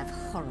did have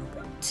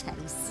horrible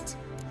taste.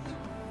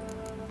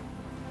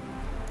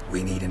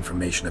 We need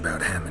information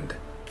about Hammond.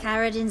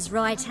 Karadin's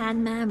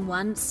right-hand man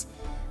once.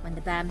 When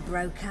the band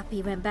broke up,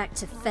 he went back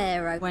to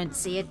Pharaoh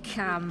whence he had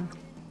come.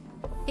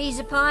 He's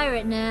a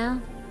pirate now.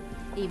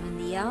 Even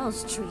the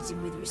Jarls treat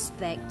him with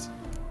respect.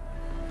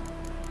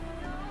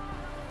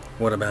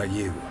 What about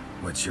you?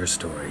 What's your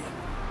story?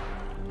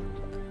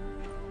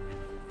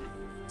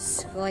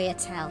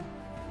 Scoia'tael.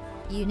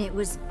 Unit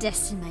was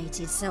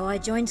decimated, so I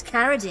joined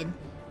Karadin.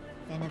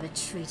 They never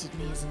treated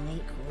me as an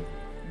equal.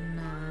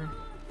 No.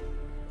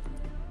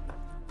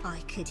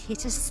 I could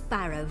hit a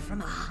sparrow from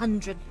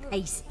 100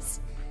 paces.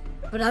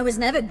 But I was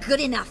never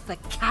good enough for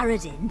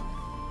Karadin.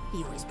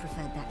 He always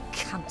preferred that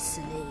cunt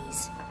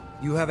Sleaze.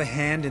 You have a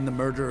hand in the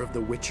murder of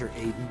the Witcher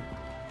Aiden?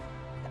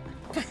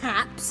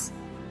 Perhaps.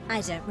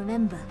 I don't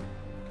remember.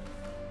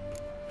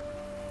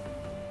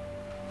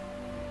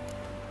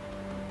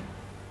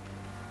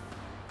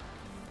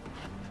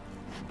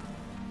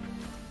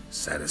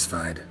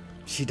 Satisfied?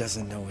 She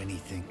doesn't know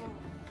anything.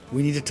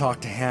 We need to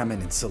talk to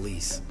Hammond and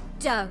Sleaze.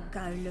 Don't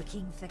go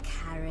looking for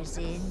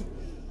Karadin.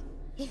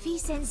 If he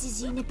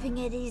senses you nipping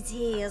at his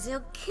heels,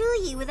 he'll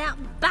kill you without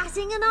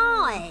batting an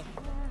eye.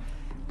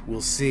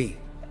 We'll see.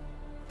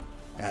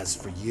 As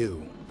for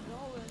you...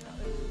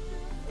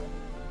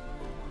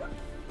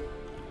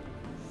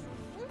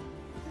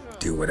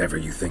 Do whatever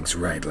you think's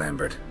right,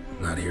 Lambert.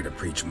 Not here to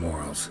preach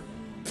morals.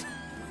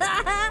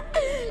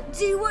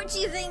 Do what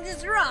you think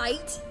is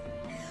right?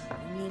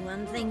 Only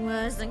one thing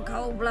worse than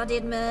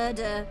cold-blooded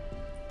murder.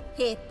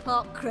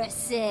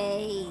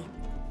 Hypocrisy.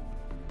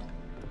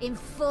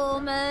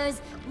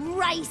 Informers,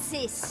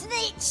 racist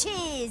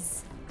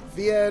snitches.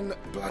 Vienne,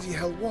 bloody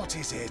hell, what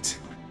is it?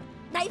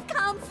 They've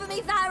come for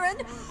me,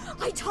 Varren.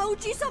 I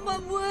told you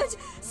someone would,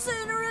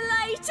 sooner or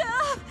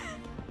later.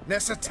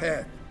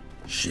 Necessaire.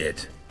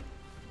 Shit.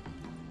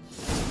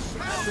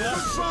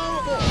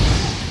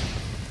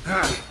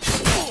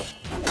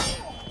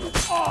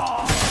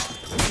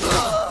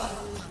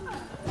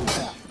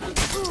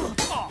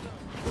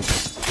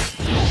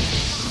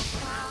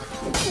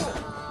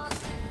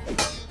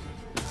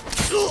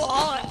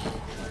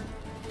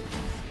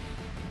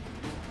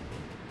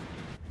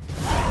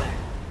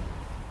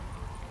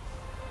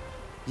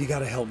 You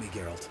gotta help me,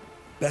 Geralt.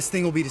 Best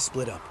thing will be to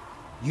split up.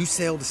 You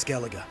sail to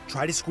Skellige,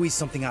 try to squeeze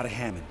something out of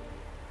Hammond.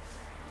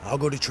 I'll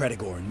go to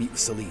Tredegor and meet with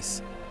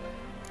Solis.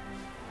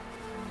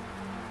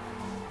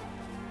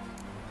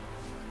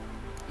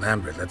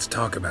 Lambert, let's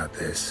talk about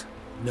this.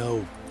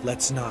 No,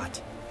 let's not.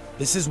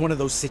 This is one of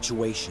those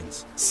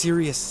situations,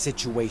 serious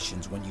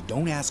situations, when you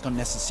don't ask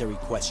unnecessary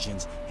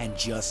questions and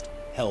just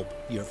help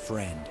your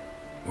friend.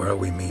 Where'll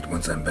we meet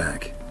once I'm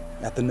back?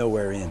 At the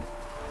Nowhere Inn.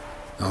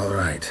 All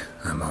right,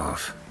 I'm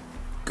off.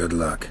 Good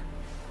luck.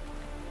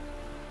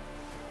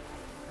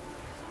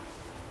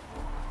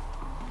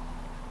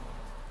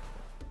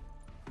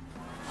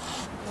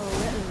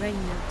 Oh, it'll ring,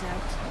 no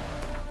doubt.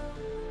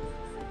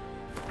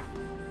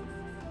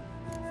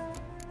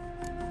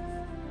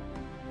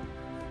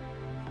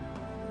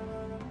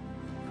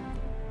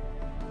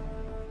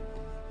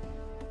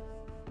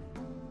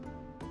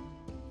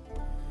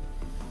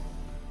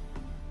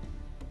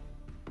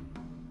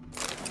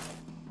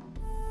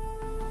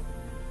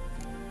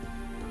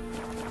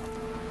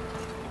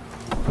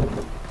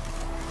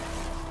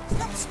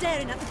 Stop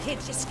staring at the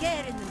kids, you're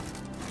scaring them.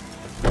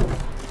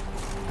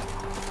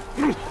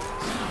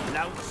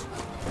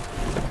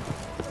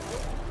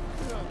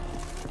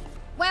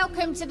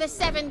 Welcome to the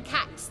Seven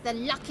Cats, the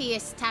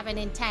luckiest tavern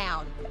in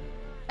town.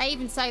 They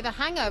even say the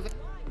hangover...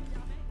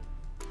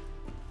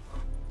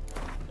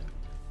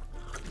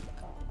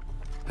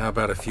 How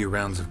about a few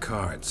rounds of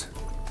cards?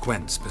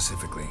 Gwent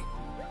specifically.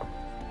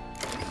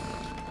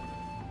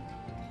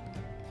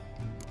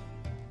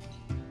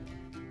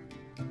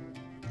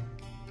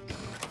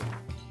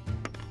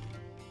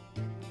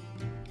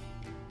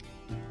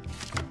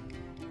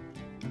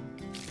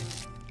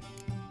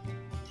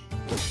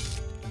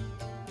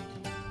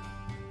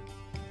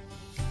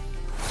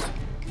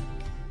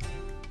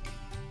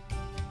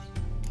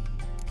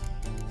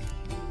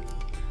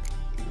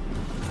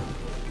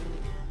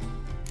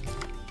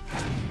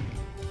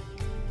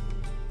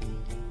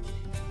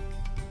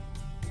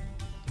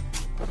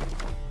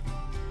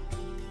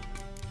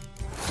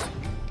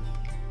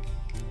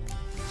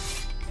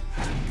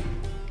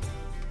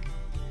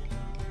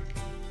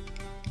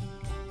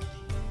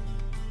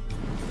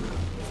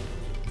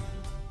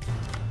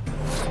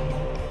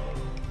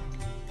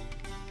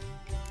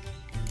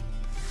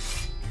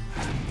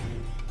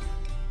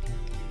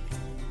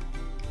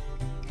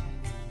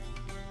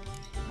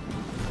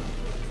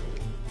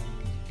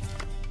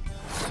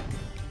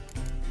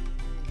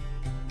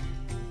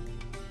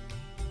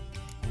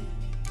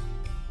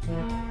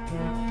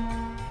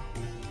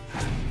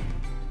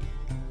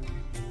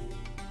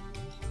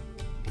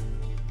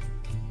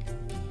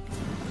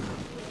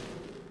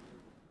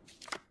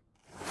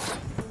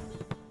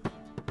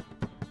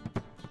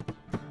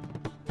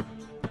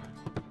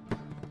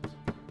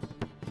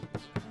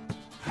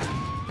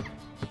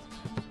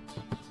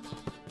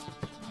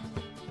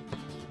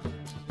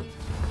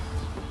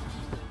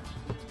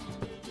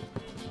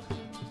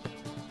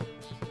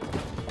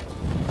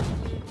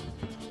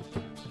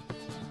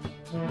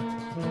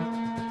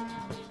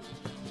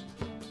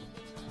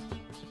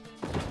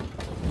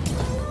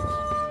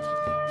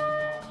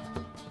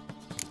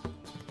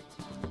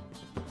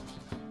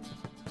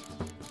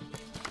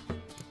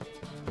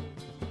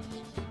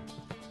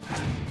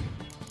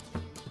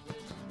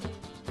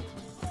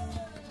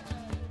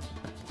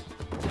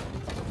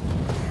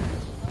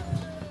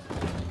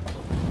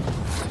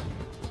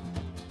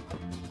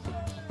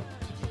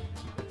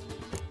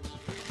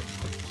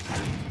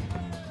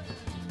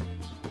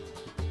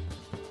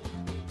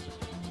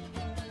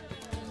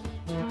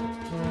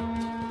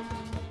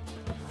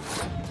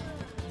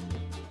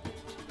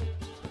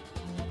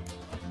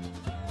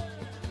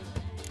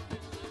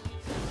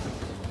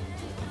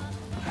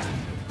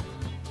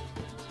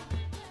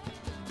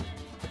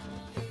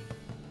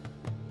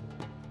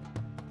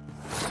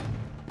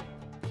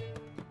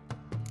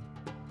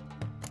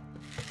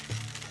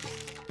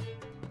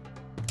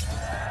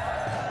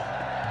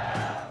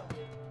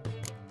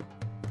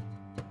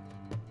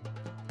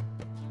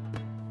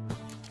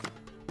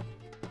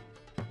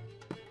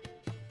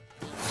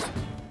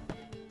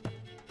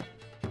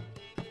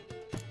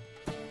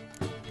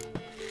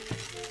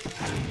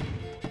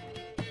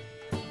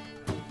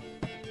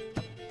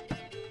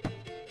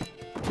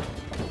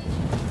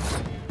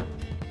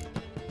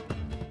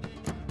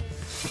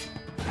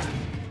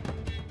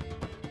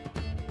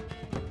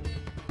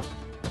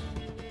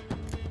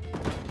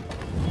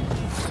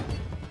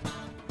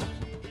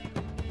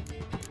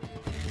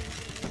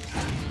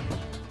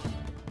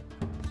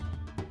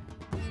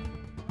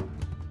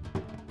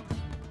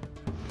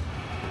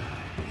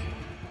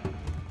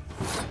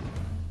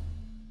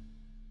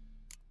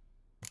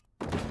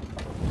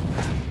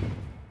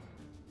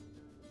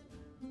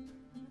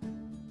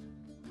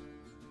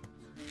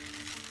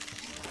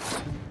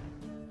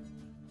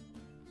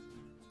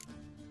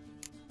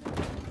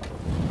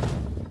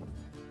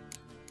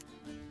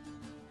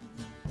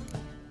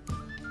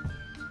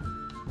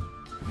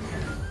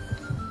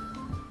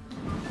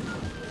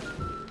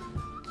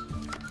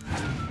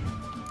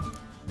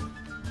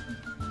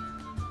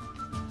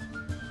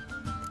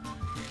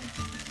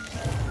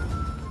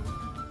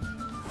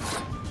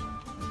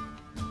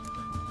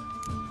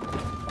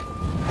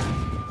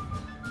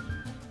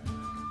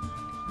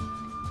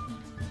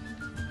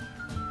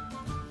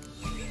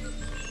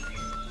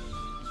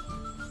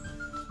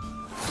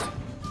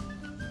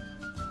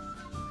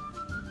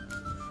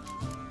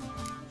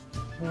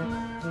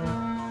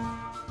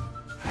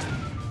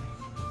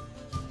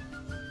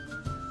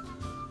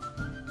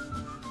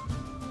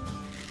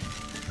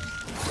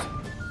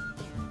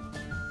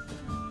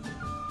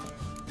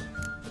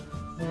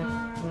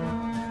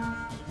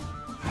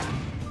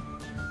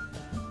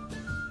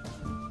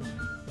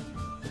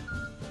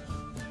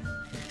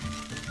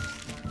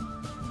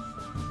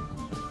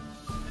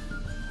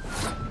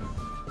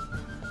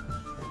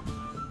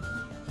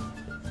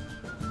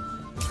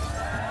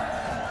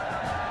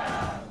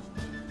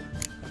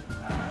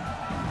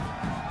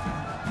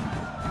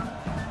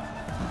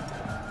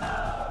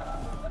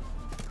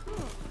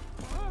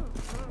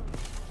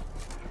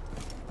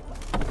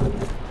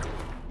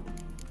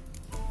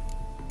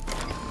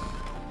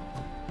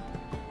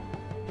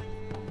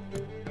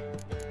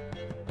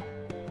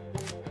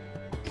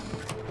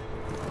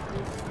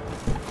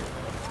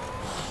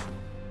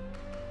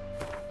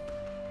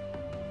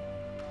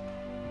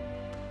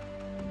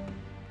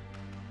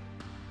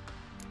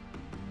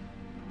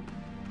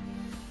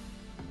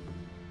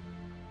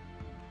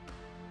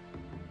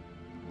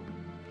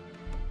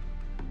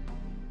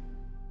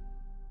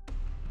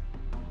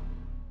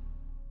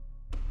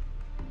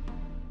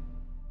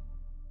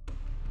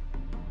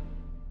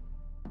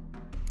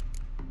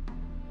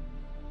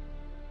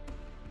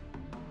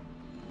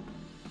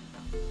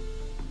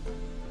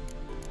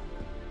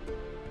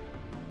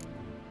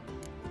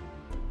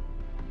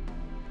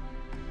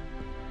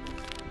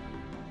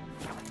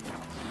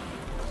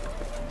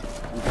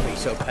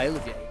 So pale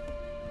of you.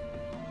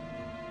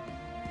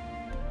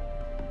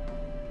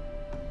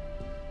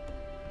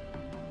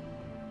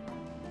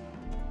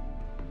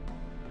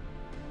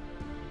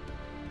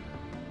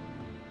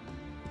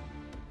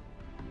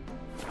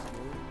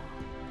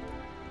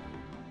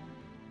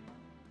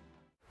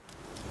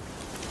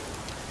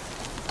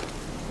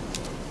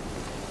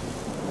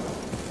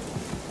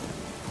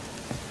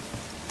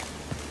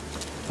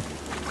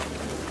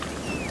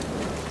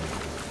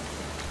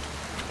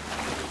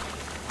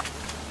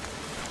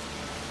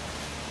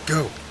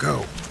 Go,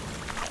 go.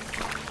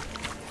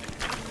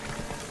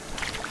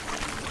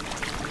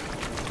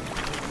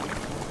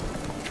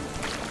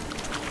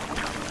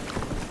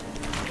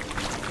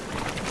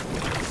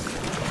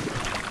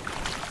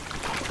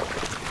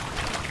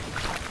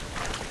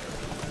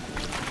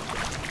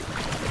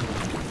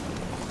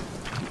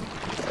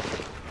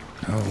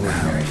 Oh,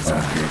 now I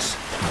focus.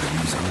 What a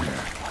use order.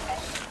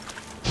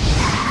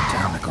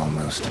 Metallic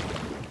almost.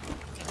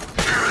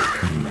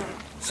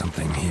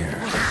 Something here.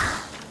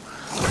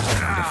 Where's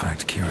that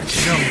artifact Kieran?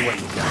 Show me what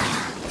you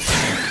got.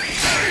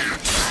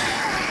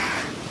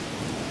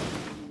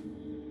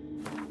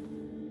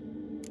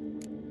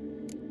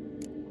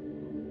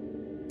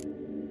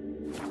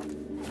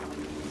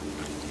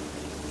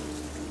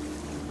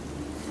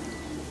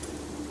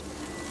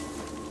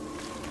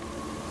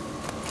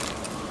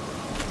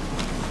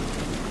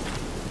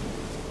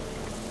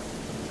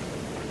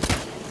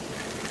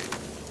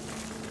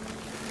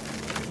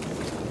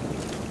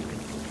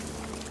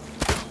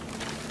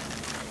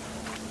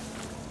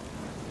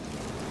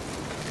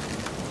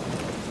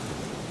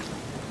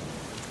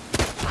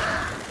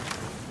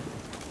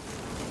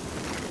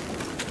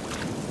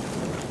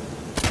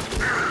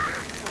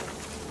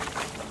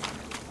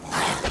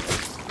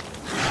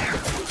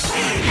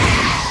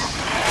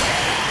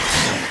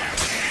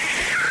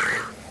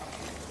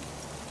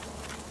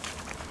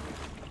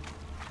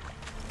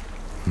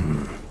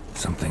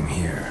 Something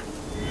here.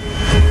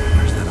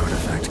 Where's that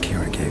artifact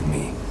Kira gave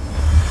me?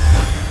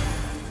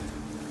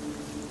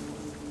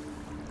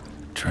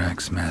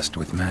 Tracks masked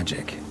with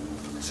magic.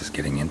 This is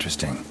getting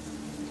interesting.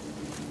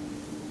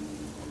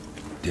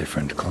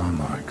 Different claw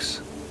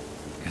marks.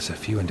 Guess a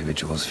few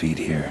individuals feed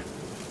here.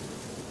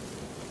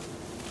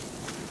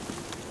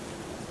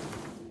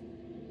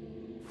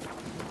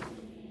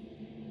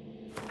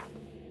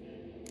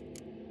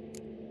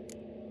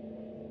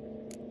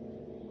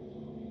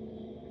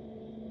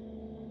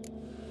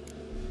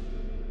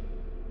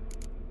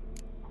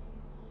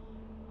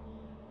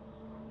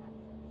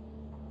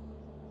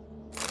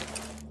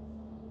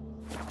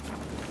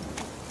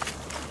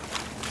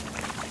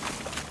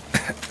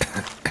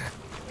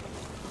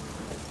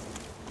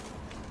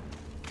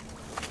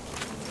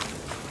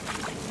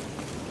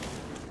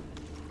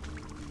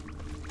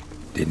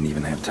 Didn't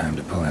even have time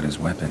to pull out his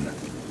weapon.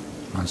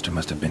 Monster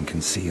must have been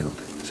concealed.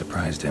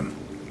 Surprised him.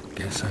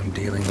 Guess I'm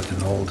dealing with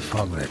an old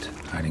foglet,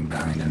 hiding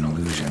behind an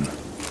illusion.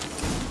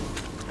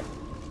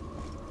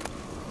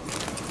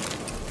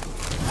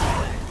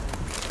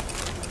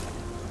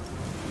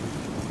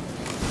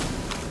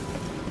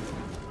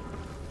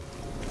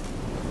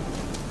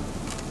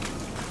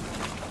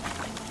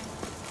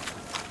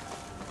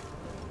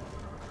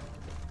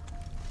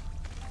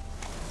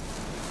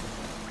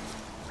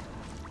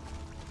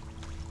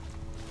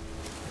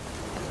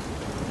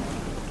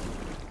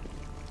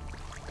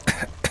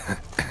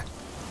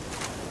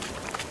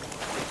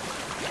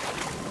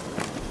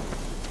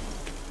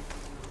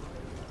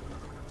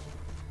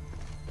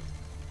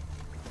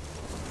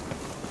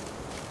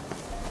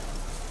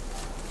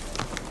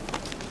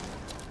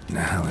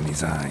 Now in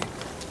his eye.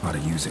 Ought to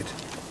use it.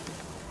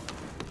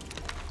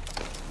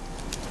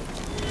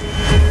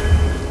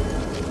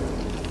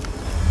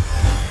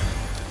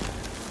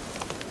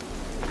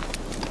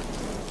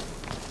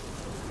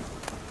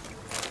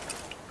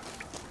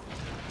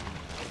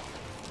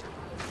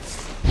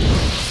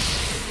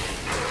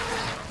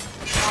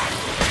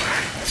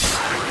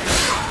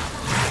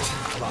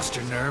 Lost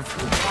your nerve?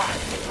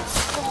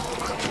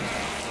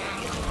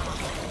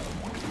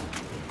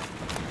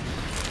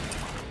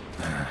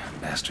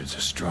 Bastards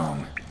are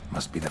strong.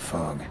 Must be the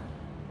fog.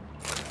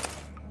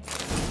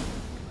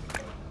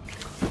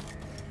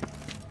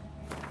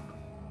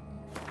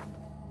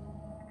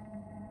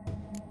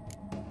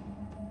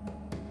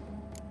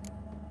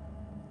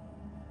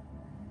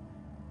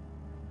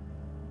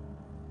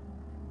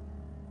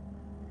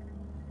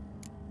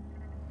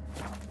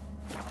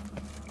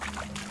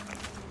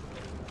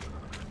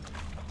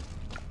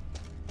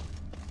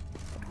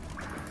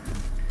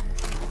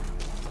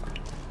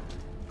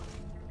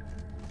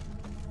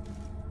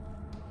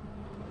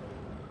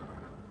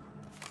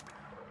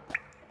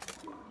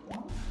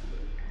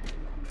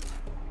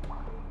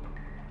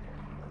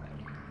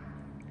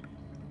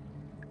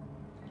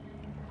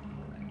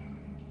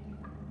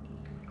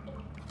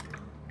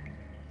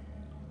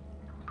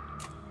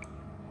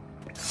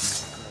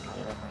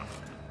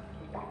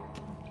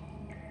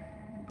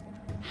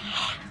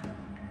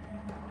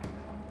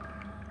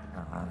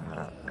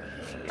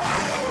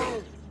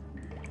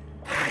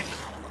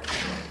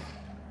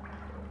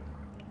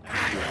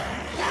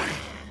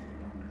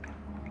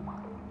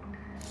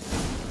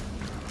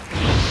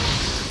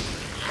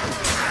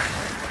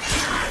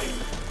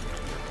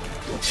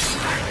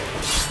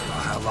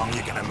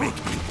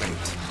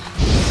 bait.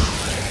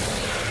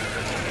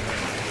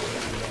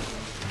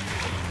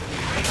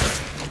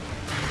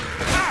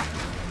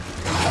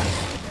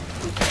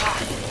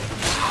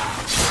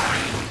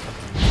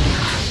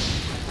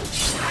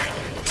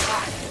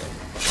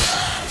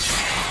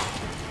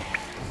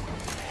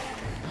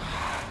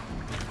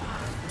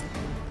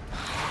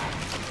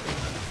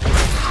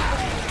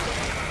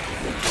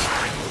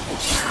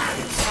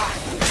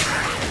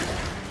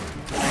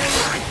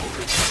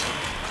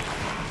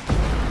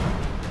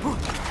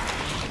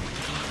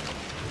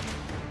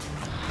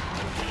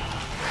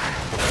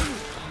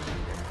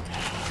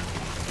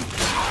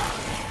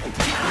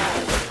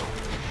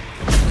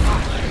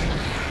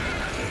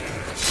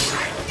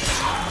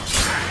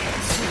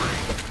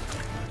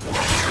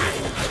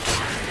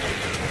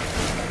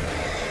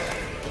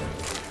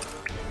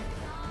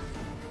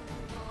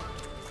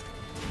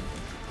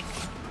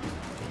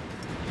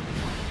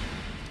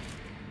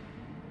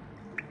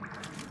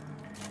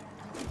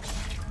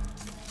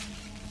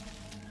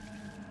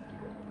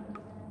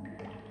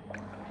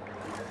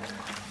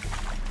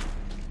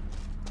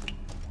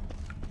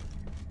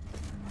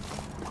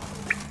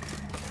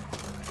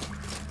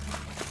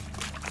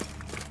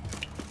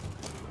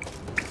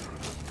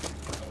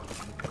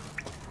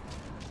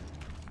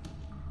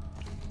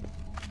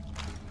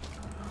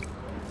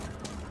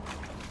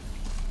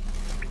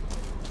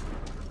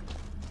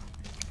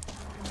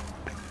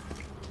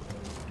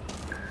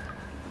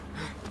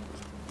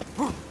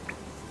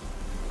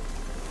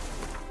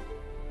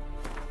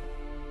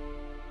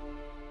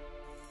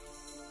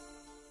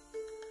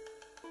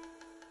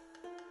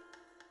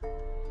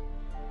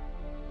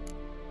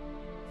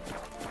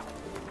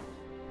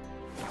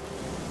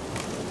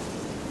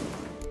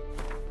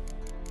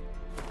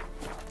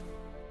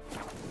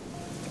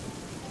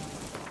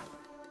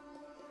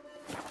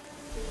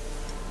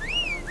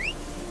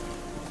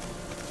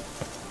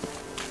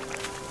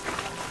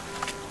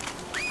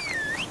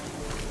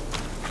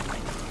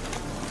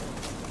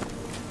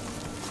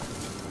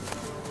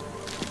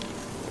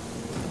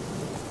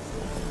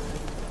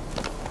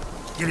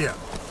 Giddy up.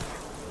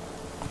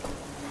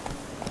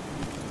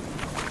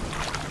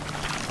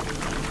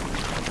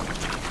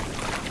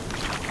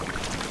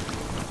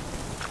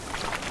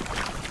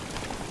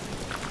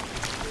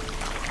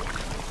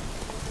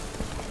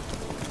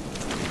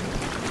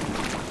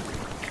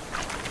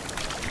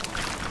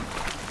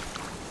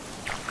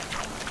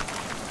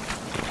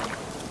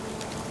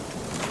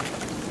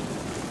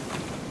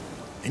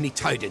 Any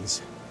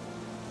tidings?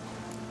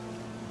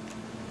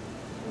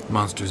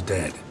 Monster's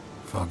dead.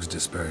 Fog's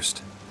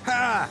dispersed.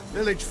 Ha!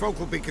 Village folk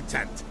will be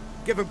content.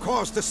 Give 'em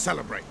cause to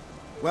celebrate.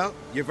 Well,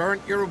 you've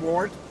earned your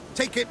reward.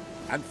 Take it,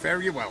 and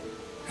fare you well.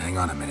 Hang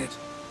on a minute.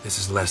 This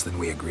is less than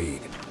we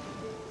agreed.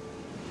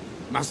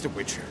 Master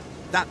Witcher,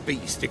 that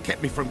beast, it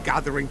kept me from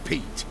gathering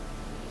peat.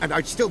 And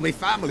I'd still me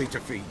family to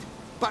feed.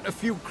 But a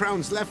few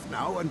crowns left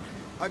now, and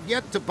I've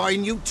yet to buy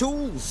new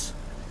tools.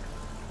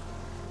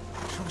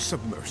 Show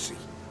some mercy.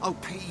 I'll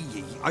pay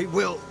ye. I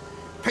will.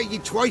 Pay ye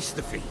twice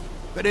the fee.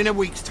 But in a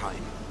week's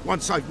time,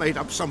 once I've made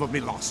up some of me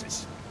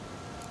losses.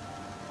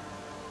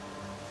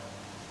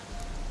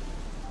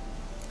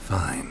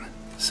 Fine.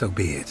 So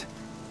be it.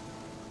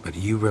 But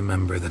you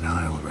remember that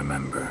I'll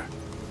remember.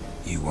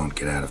 You won't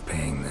get out of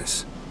paying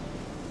this.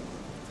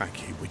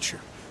 Thank ye, Witcher.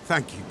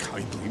 Thank ye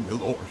kindly, my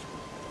lord.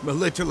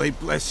 Melitele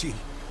bless ye.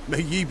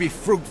 May ye be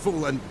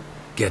fruitful and...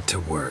 Get to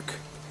work.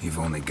 You've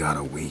only got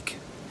a week.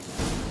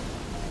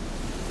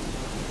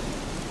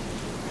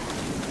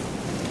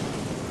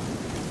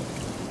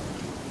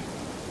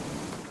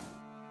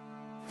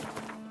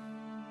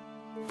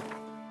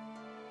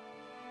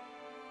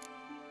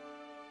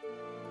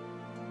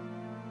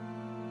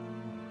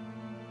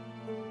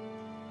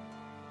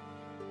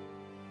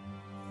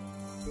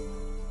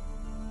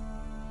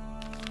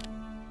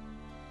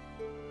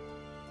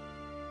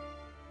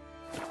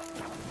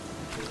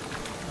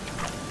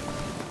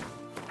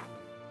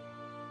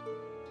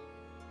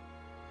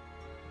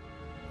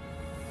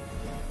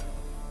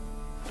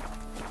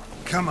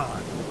 Come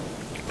on.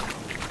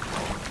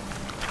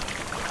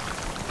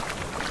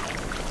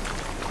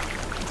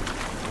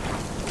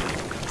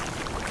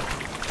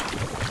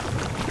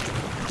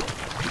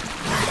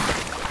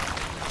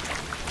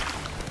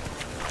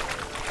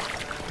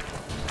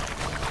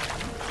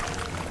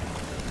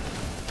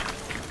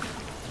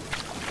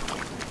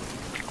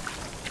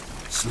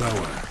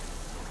 Slower.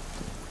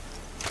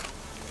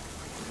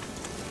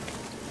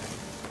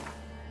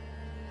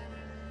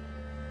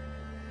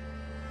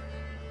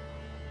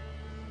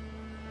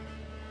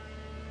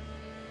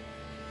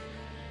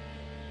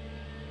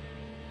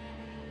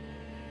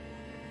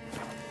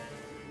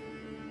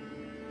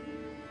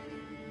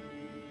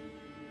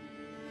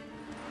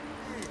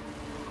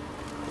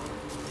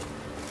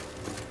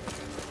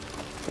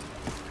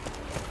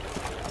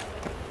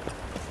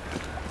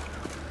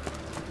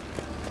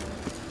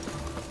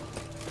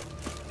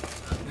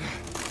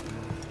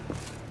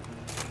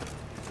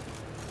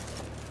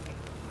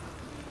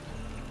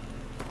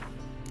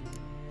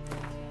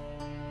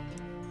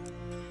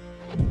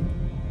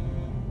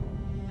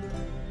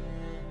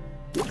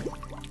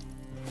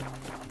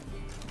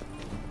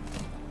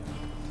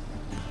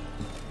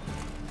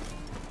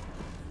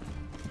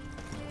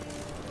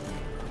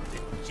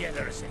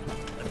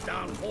 democracy, the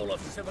downfall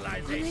of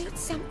civilization.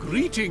 Some...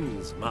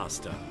 Greetings,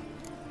 Master.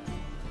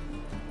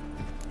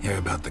 Hear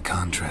about the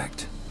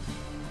contract?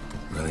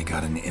 Really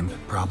got an imp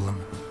problem?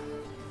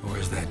 Or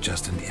is that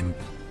just an imp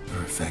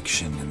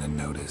perfection in the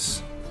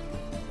notice?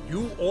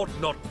 You ought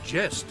not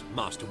jest,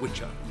 Master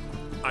Witcher.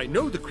 I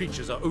know the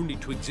creatures are only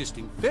to exist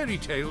in fairy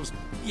tales,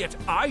 yet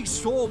I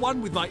saw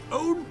one with my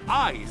own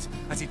eyes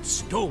as it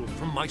stole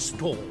from my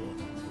stall.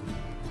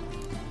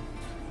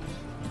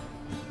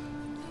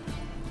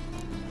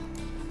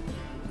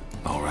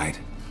 All right,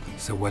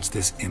 so what's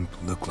this imp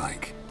look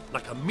like?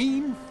 Like a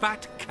mean,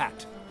 fat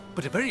cat,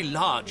 but a very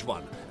large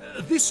one.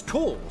 This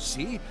tall,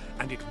 see?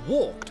 And it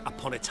walked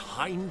upon its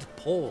hind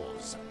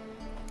paws.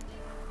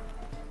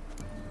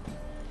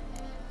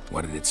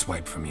 What did it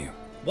swipe from you?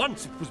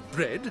 Once it was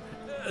bread,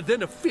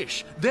 then a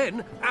fish,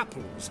 then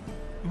apples.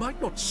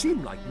 Might not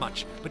seem like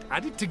much, but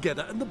added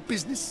together and the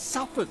business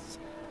suffers.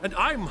 And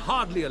I'm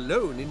hardly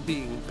alone in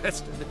being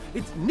pestered.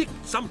 It's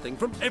nicked something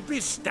from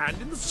every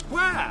stand in the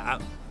square.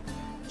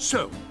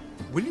 So,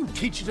 will you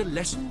teach it a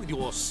lesson with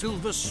your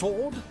silver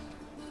sword?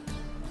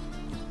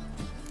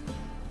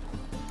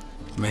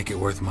 Make it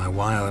worth my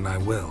while and I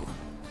will.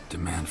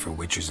 Demand for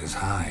witches is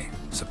high,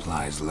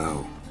 supplies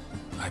low.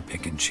 I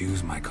pick and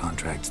choose my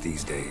contracts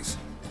these days.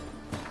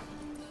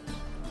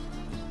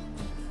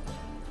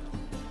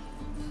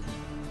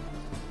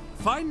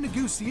 Fine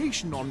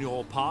negotiation on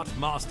your part,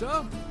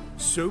 Master.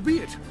 So be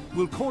it.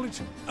 We'll call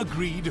it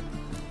agreed.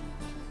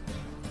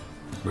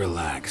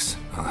 Relax,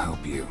 I'll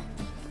help you.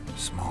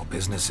 Small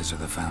businesses are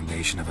the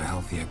foundation of a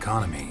healthy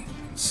economy,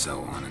 and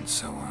so on and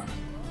so on.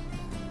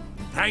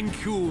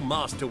 Thank you,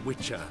 Master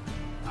Witcher.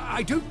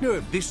 I don't know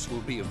if this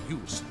will be of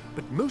use,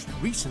 but most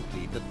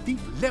recently the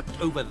thief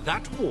leapt over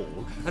that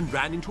wall and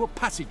ran into a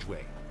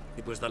passageway.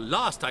 It was the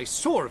last I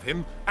saw of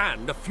him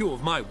and a few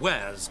of my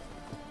wares.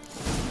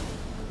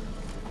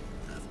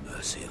 Have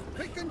mercy on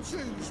me. Pick and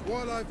choose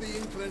while I've the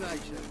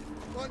inclination.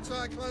 Once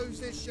I close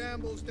this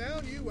shambles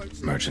down, you won't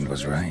see... Merchant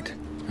was right.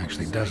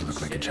 Actually does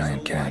look like a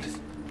giant cat.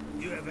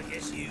 You ever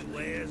guess who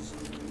wears?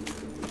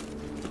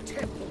 The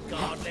temple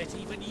guard let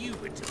even you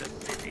into the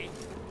city.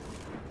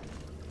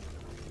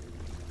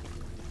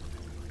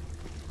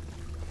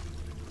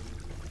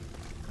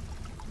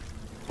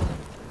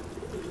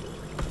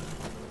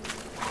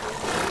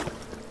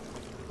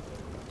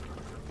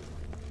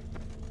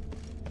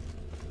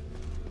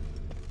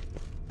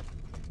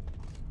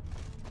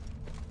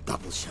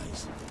 Double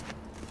shows.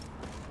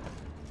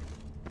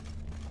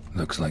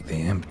 Looks like the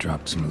imp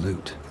dropped some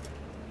loot.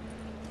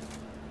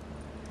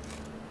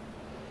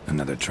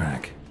 Another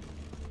track.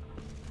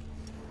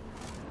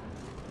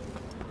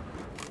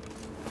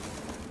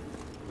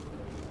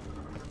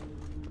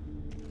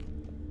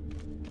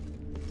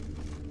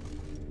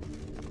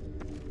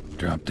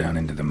 Drop down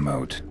into the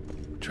moat.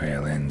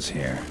 Trail ends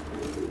here.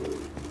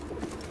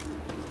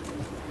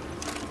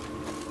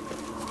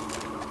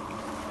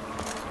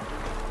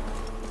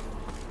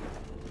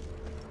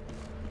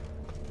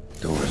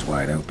 Door's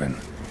wide open.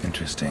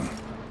 Interesting.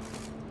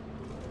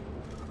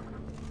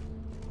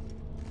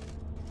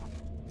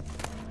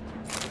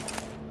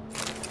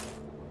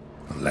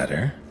 A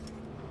letter?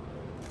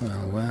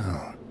 Well,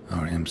 well.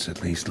 Our imp's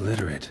at least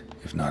literate,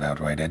 if not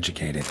outright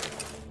educated.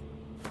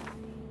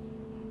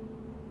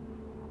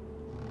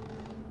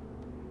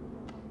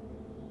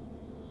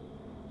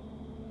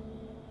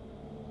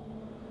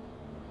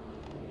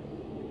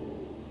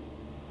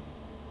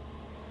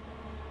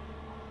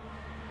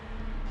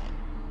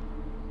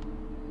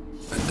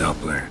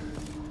 Doppler.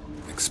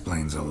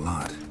 Explains a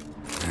lot,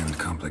 and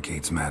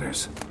complicates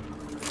matters.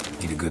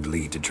 Need a good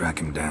lead to track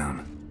him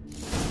down.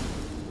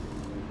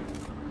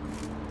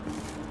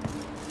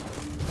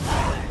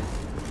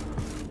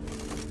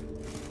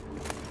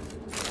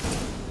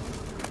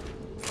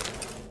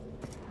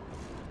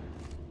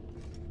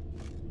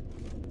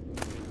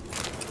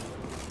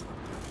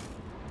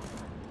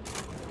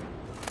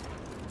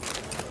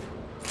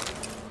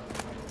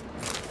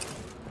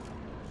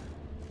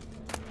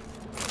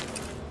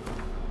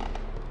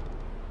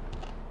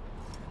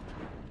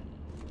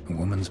 A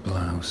woman's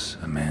blouse,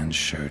 a man's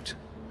shirt,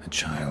 a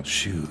child's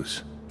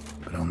shoes,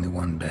 but only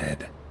one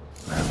bed.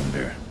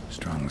 Lavender,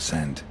 strong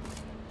scent.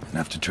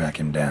 Enough to track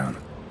him down.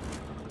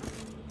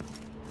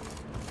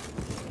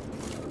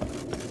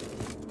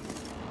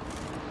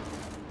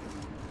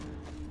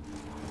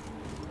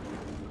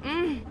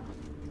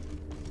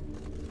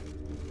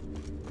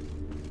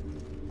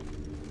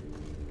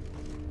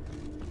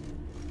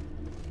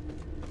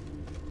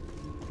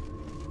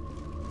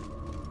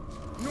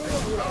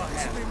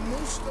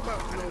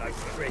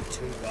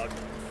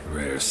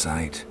 Rare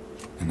sight.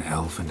 An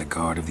elf and a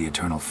guard of the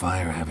Eternal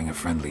Fire having a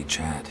friendly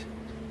chat.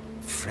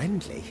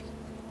 Friendly?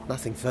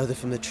 Nothing further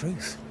from the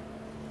truth.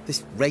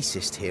 This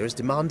racist here has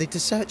demanded to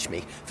search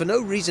me, for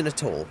no reason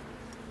at all.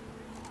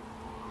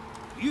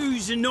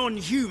 You's a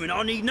non-human,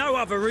 I need no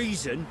other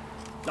reason.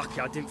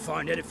 Lucky I didn't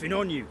find anything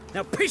on you.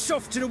 Now piss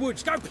off to the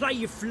woods, go play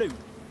your flute.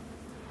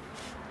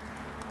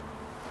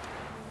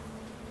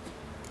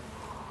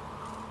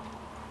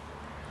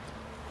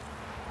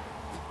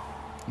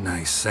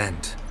 Nice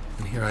scent.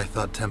 And here I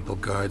thought temple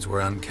guards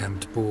were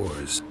unkempt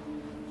boors.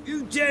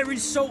 You dare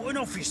insult an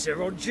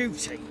officer on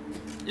duty?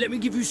 Let me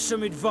give you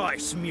some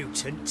advice,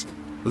 mutant.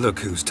 Look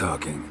who's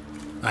talking.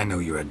 I know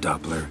you're a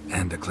Doppler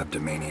and a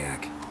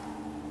kleptomaniac.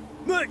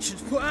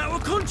 Merchants put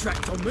out a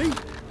contract on me.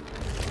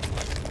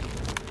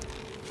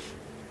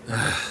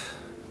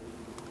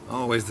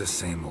 Always the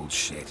same old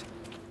shit.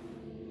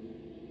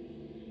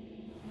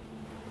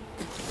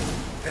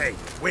 Hey,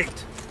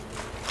 wait!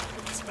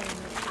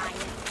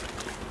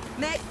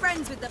 Make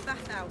friends with the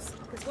bathhouse,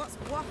 because what's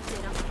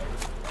wafting up here?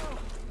 Oh.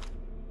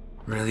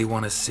 Really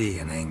want to see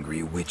an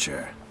angry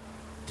witcher.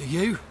 Do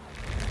you?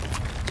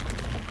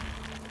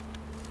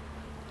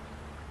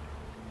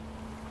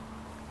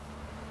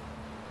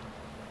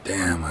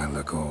 Damn, I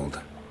look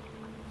old.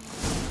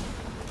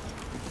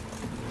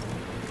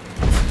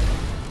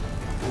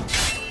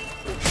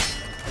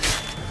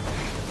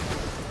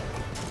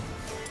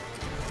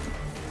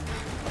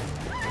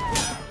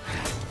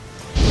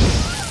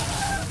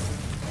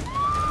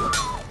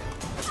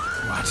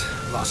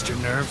 What? Lost your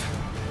nerve?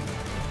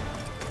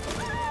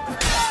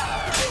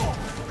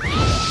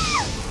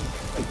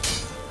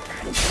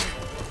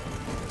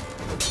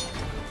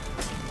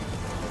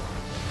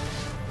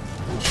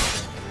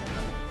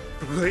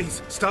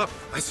 Please, stop.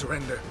 I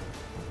surrender.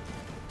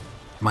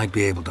 Might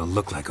be able to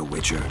look like a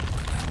witcher,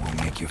 but that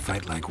won't make you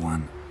fight like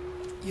one.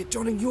 You're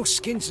donning your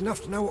skins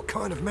enough to know what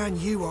kind of man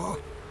you are,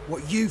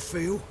 what you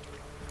feel.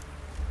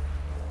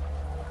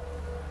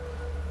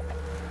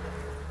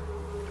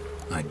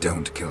 I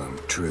don't kill him,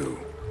 true.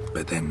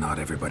 But then not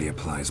everybody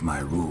applies my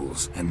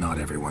rules, and not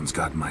everyone's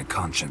got my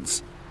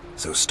conscience.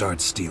 So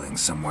start stealing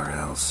somewhere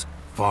else.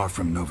 Far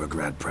from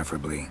Novigrad,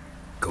 preferably.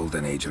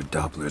 Golden age of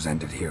Dopplers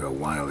ended here a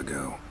while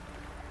ago.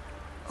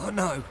 I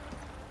know,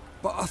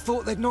 but I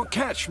thought they'd not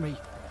catch me.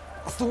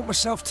 I thought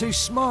myself too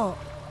smart.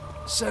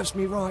 Serves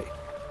me right.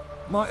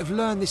 Might have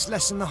learned this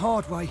lesson the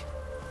hard way.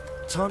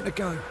 Time to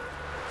go.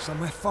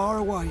 Somewhere far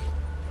away.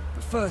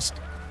 But first,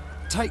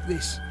 take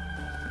this.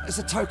 As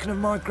a token of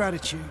my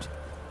gratitude.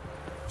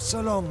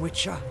 So long,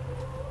 Witcher.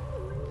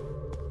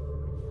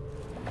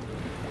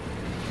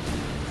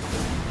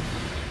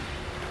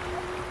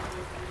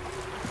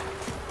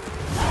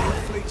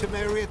 Fleet to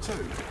Maria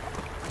too.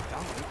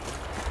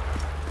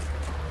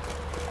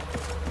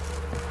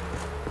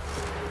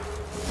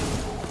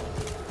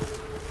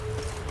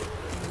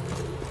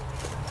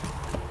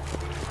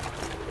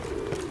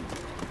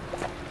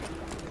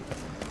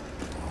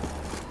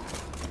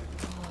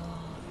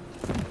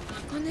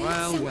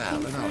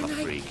 Well, another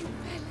freak.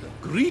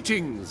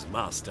 Greetings,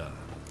 Master.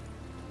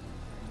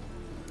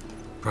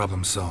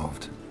 Problem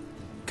solved.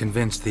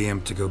 Convinced the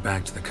imp to go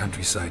back to the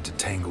countryside to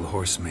tangle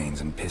horse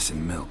manes and piss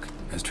in milk,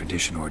 as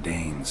tradition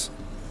ordains.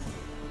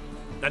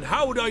 And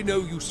how would I know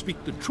you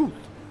speak the truth?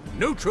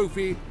 No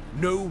trophy,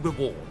 no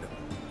reward.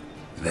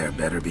 There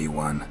better be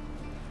one.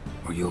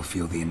 Or you'll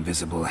feel the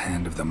invisible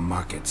hand of the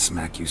market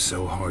smack you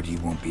so hard you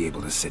won't be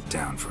able to sit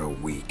down for a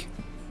week.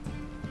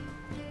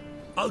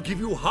 I'll give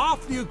you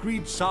half the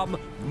agreed sum,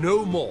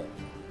 no more.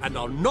 And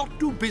I'll not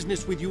do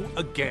business with you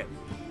again.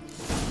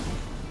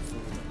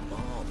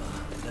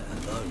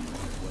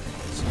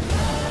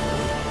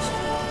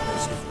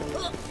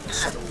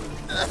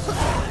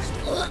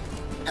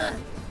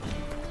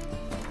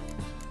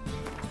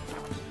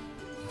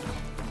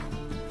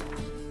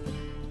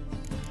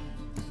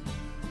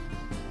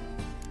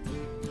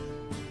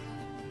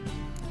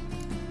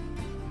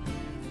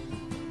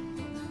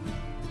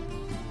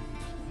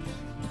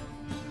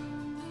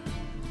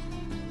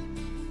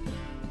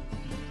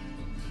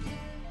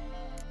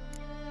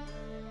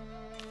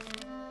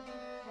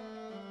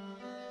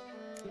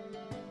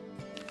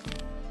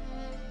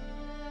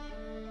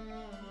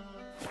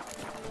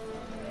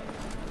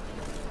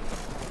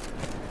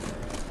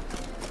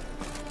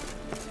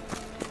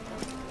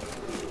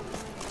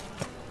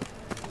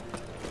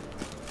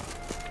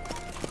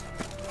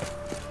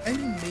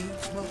 Any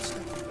needs,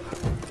 Master?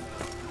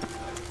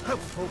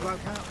 Helpful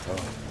broke out.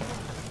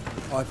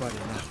 I've had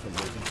enough of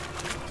living.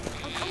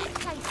 Of all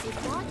places,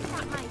 why did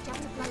that mage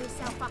have to blow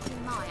himself up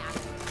in my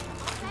house?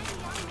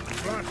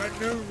 Like a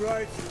new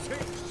right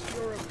thinks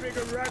you're a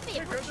bigger rat Be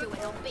a picker butcher,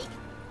 will be.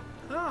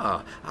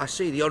 Ah, I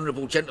see the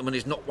honourable gentleman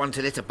is not one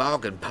to let a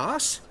bargain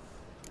pass.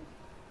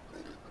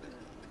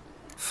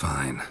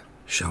 Fine.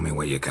 Show me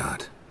what you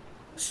got.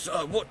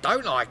 So, what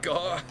don't I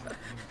got?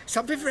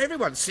 Something for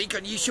everyone. Seek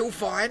and ye shall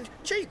find.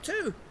 Cheap,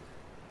 too.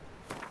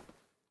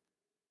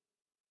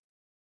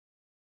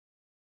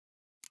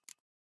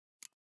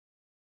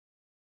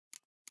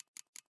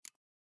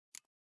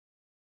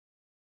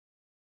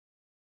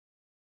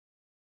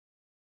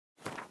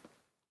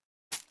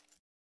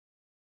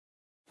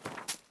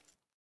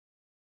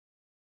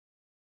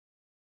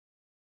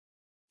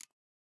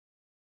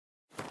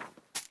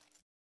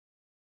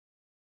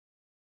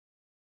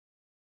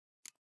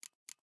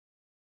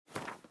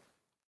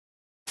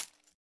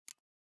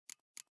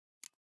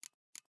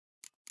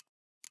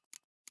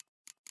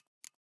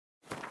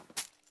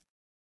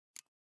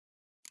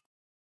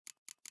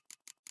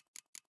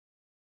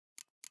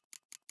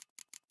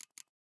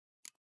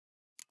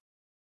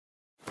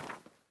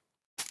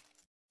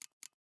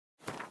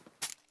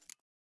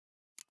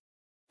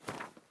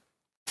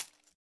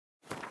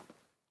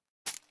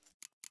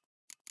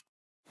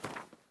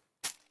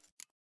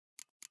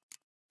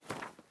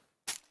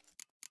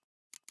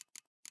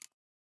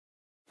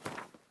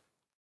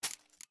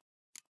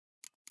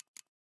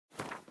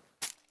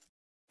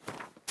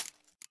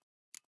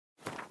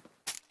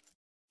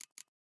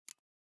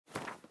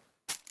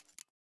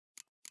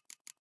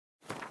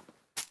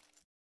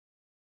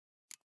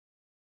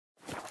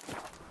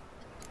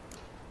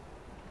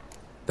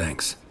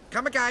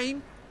 Come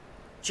again.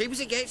 Cheap as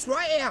it gets,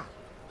 right here.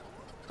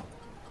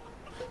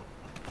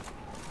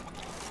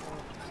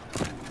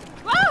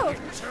 Whoa!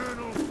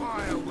 Eternal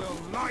fire will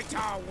light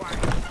our way.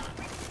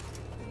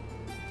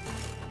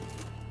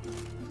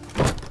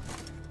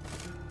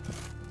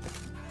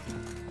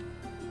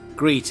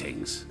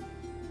 Greetings.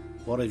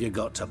 What have you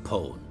got to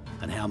pawn,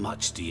 and how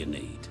much do you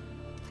need?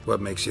 What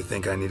makes you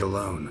think I need a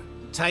loan?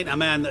 Tain't a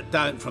man that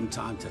don't from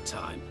time to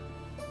time.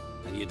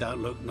 And you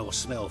don't look nor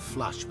smell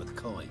flush with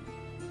coin.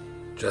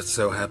 Just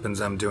so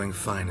happens I'm doing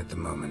fine at the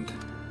moment.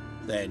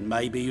 Then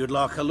maybe you'd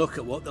like a look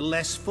at what the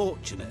less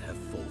fortunate have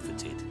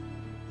forfeited.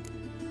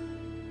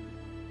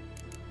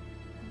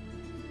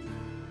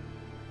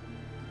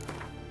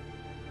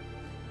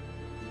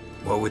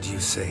 What would you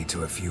say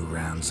to a few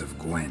rounds of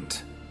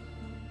Gwent?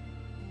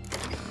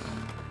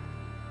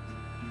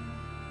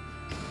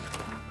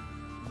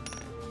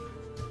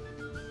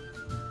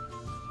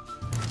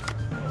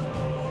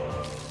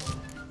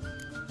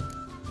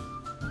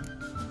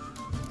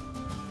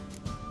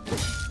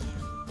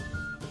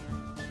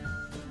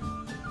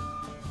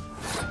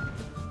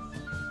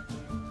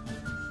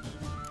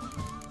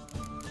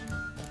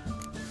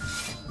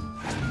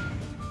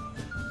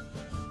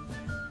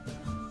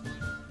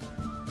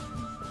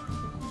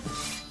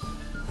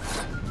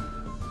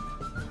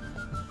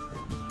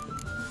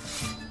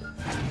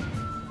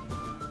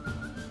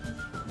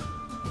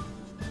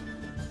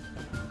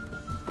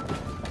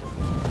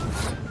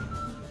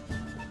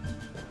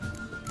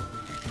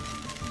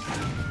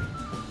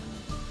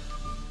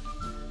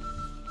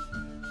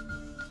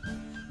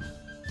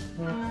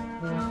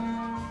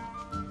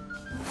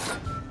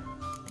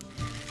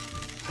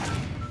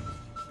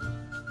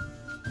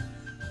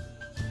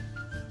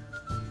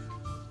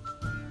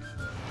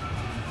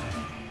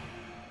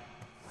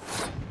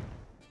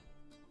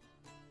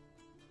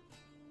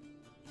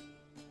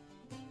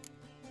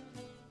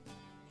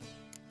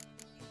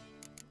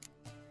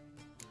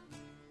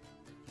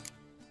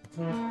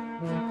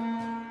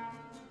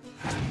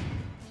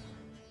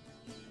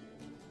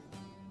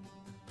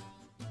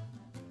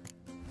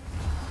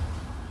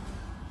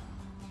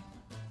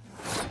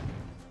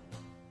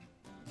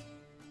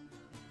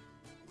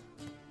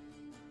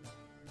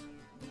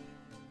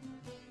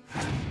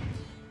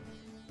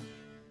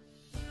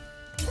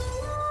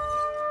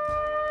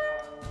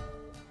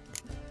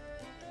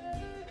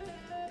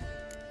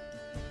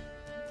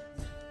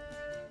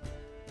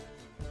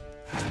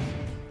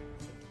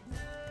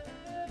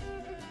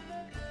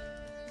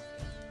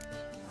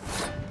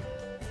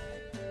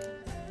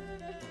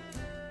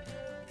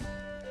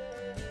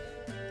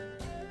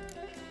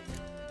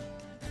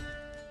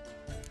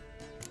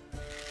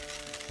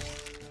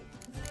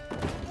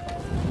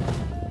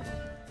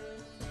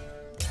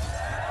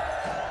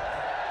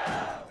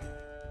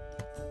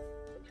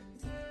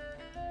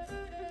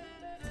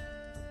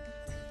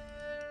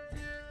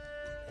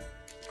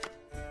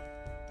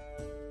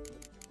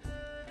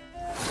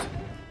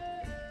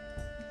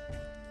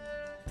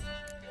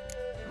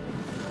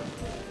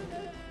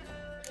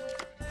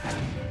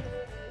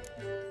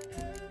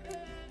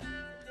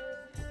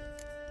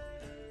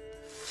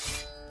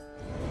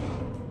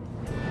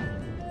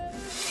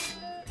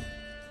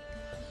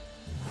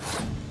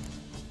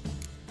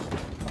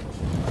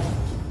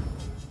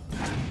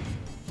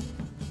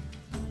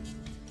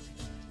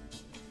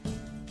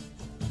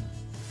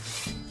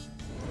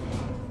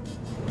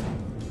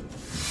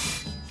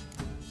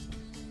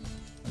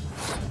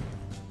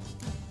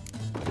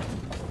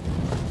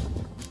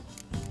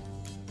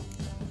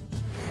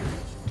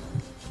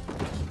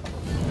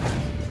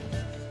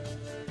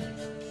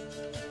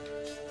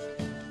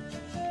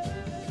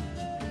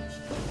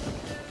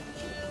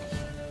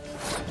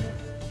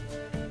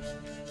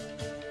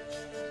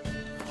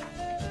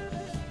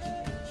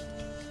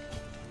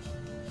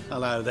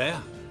 Hello there.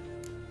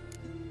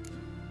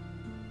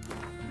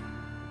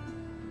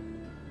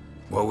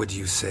 What would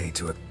you say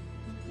to a...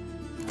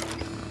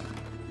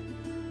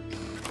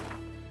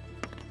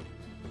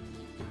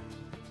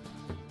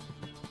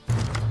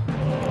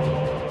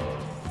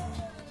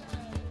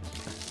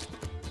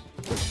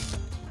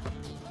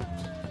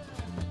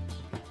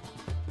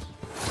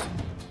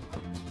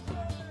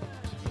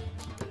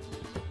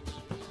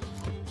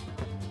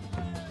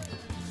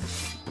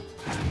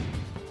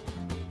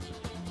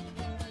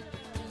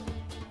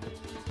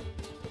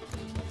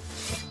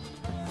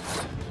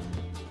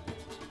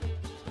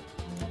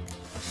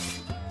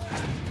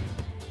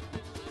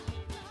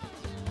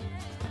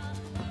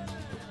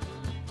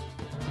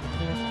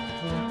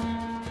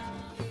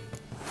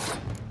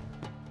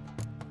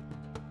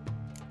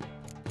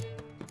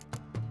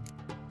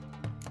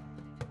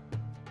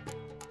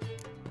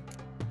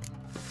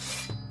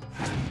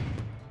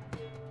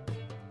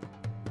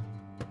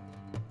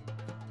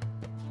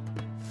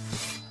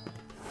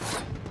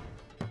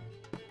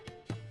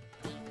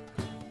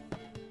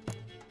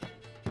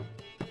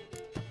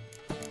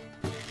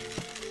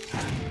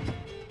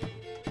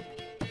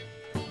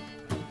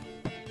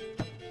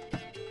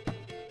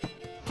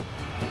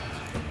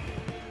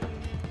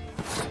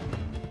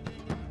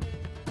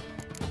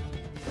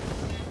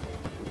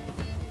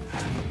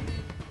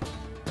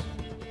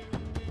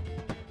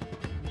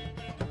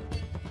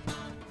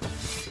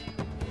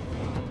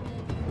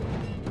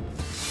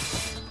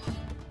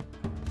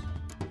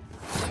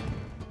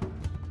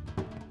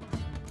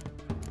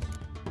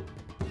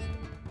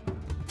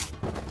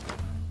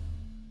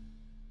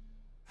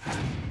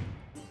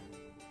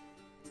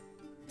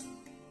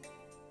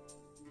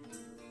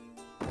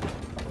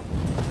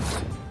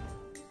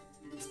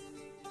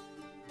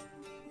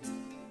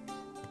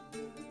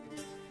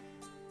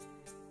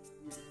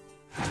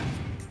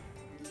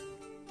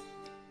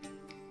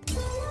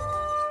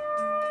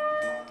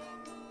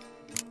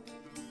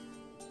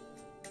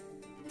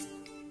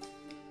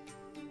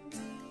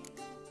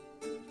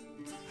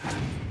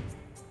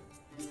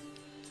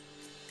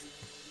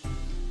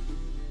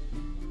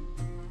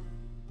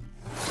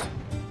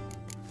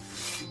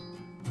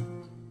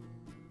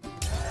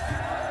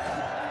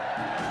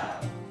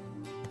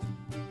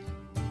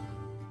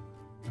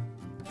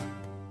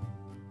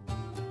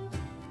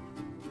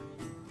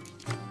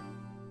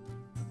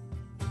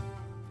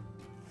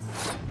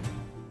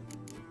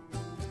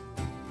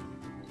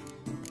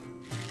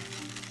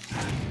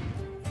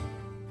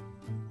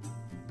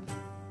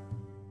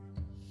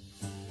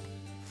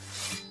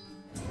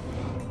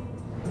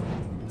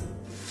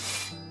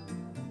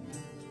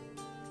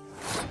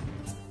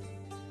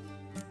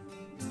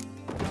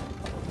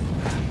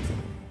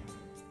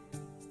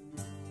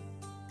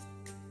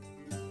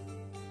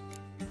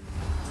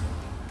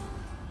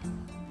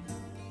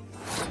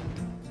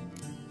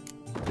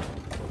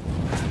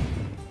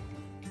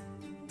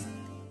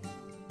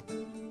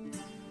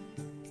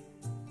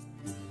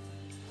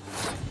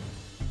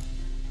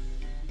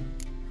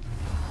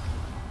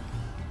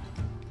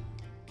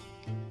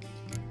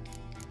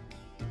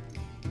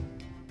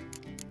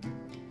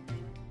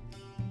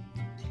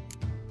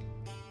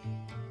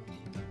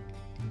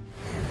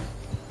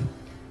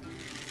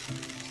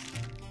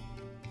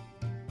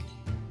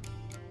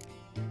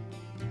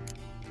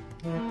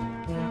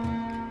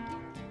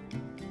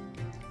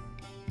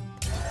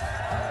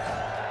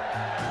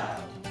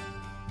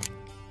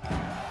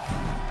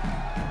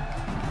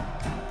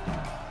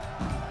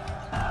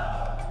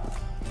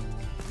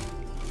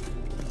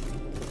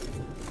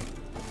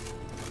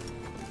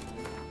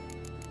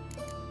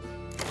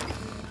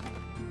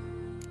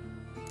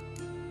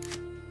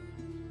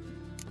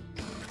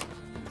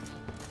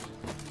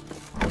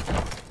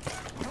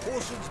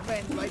 Orson's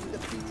men raided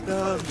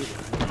the beach.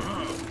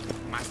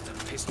 Must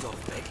have pissed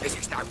off me. This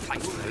is no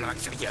place for the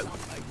likes of you.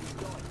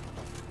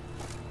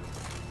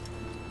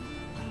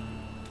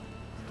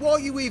 Why are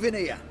you even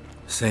here?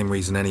 Same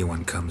reason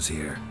anyone comes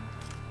here.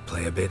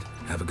 Play a bit,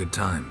 have a good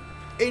time.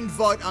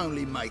 Invite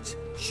only, mate.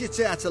 Shit's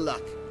out of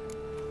luck.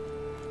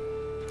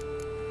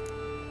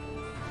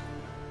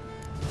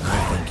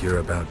 I think you're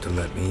about to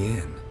let me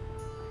in.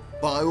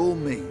 By all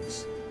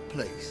means,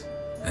 please.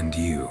 And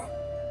you,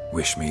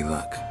 wish me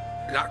luck.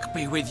 Luck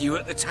be with you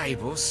at the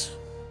tables.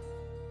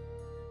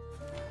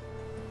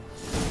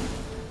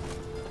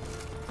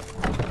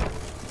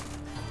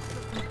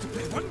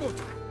 One more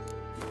time.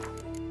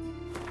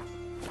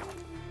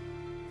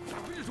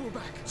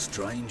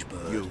 Strange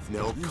bird. You've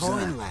no Who's coin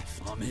that?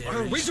 left. I'm here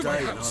Oh, each where's day my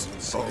and I house?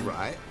 haven't seen All him.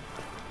 right.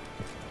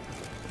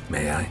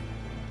 May I?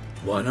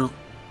 Why not?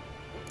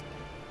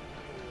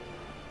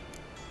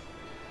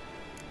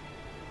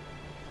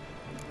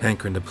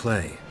 Hankering to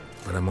play,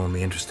 but I'm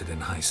only interested in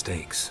high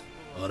stakes.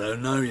 I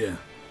don't know you.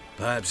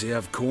 Perhaps you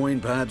have coin,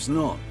 perhaps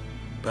not.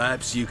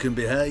 Perhaps you can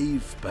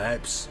behave,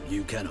 perhaps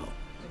you cannot.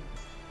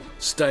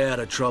 Stay out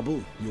of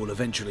trouble, you'll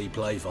eventually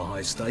play for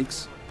high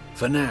stakes.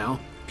 For now,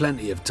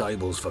 plenty of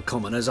tables for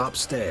commoners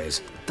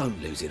upstairs. Don't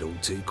lose it all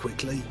too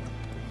quickly.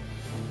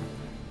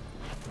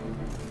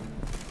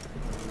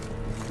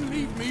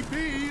 Leave me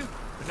be!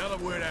 Another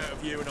word out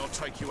of you and I'll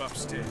take you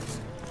upstairs.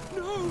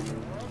 No!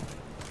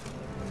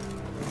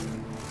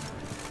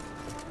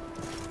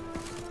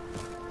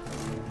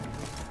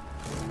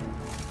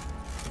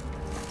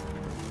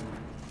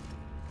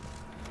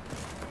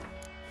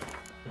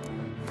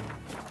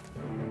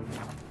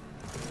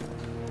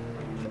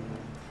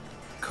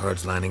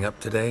 Cards lining up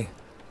today?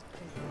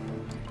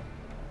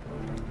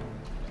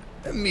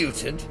 A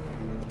mutant?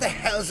 What the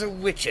hell's a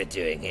witcher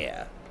doing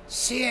here?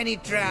 See any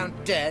drowned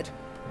dead?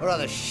 Or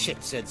other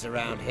shitsuds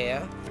around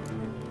here?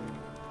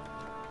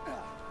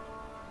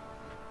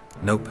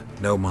 Nope,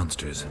 no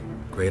monsters.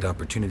 Great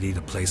opportunity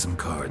to play some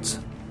cards.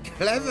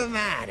 Clever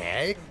man,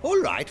 eh?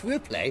 All right, we'll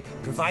play,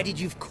 provided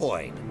you've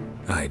coin.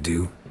 I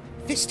do.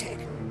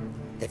 Fistech.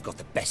 They've got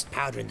the best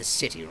powder in the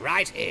city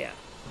right here.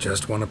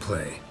 Just want to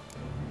play.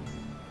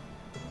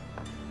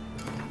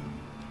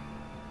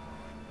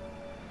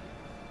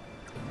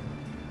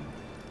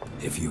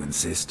 If you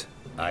insist.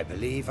 I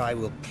believe I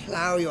will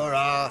plow your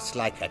ass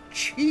like a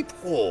cheap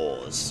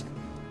horse.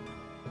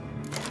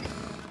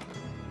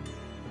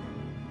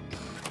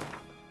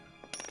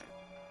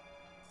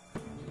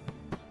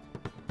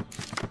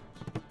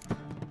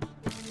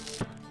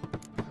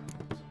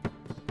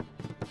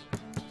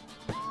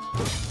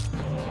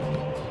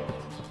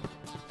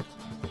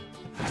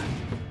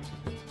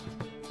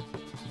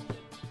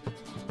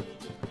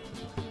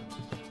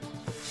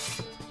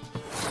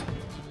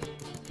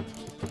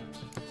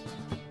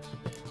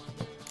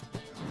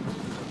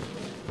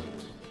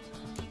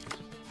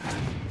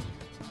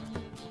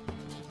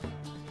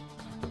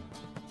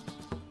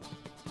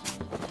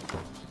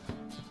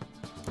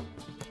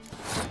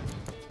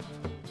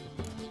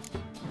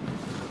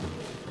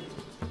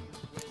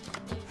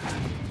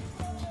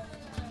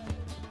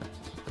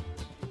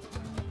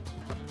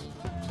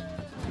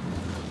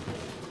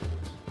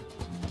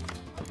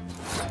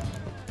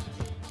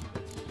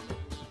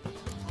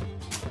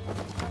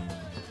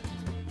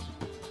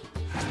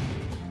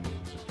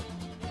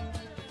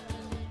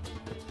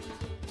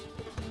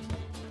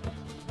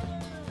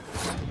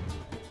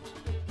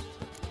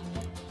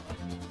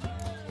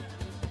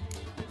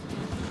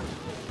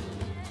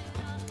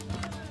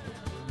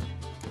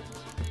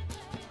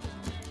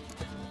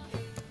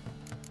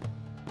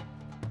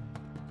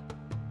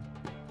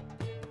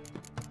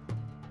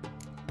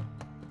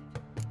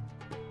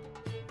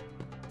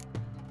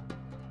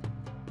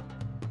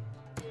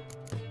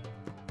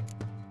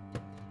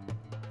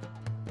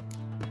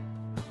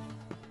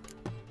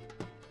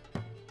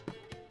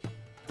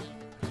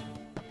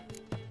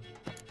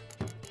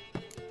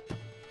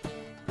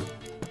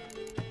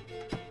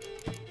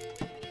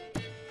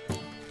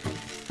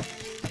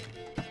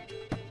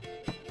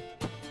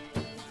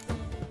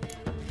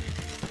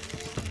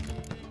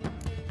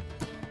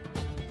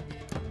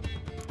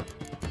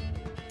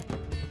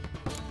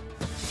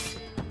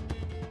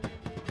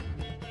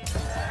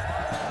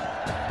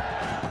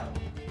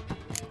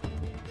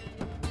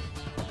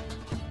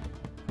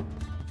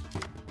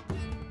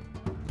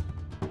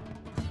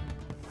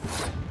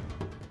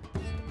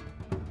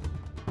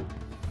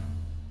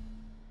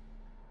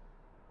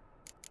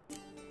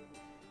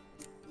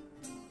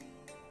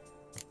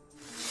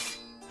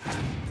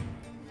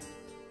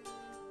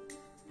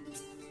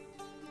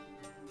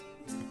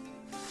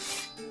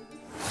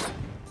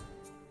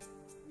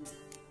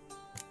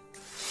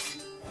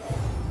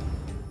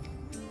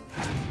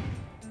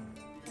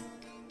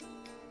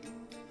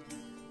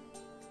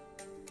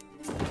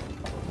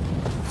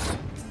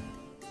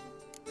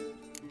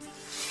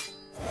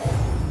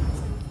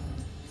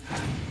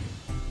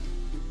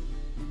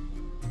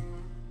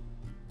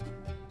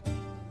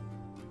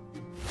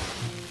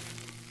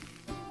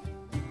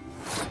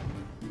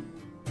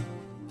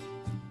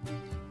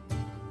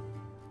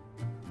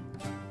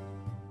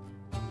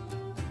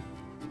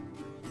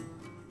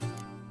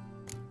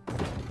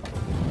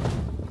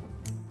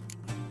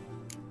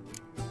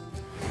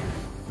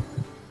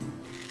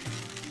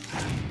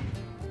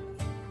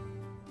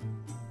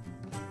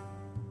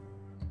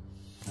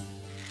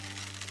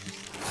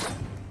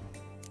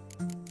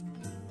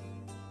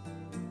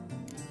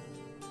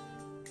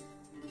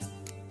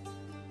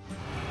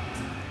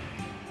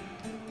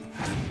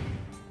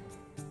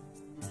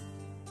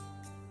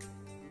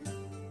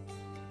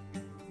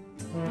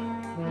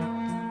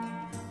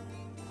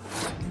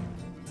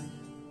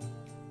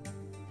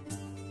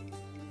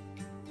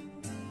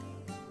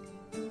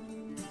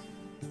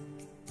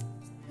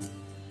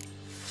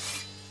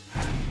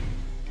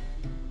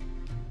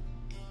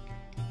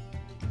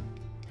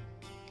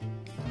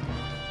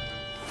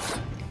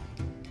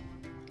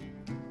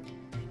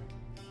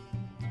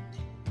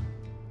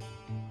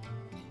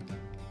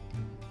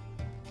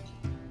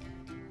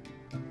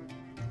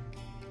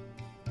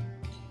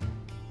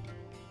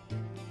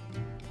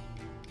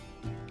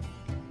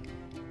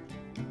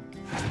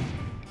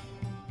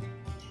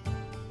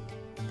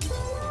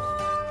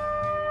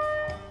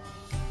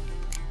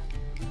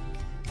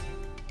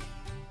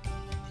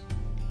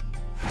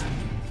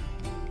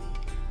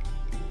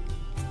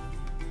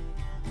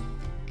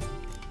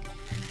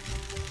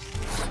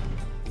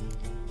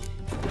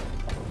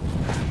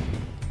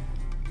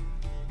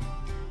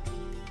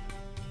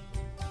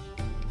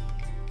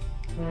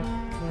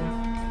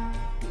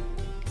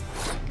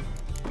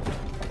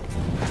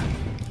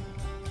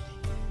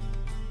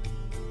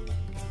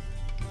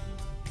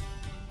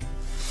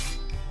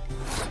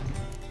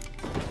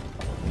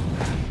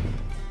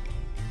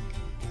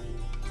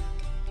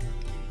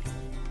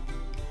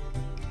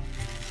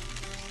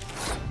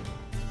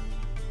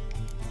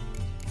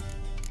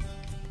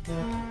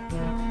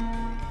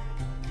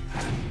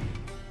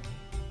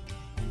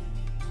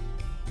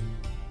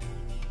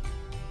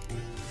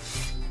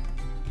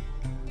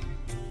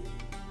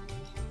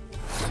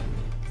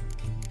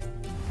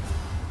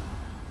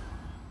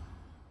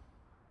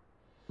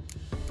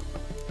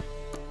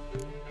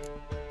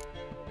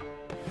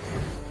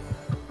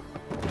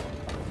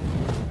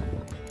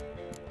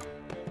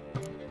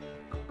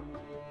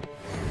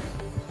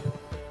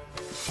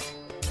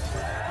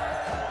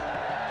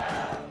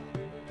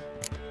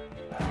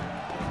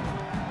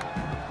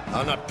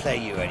 I'll not play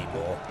you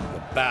anymore.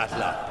 You're bad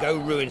luck. Go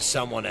ruin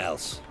someone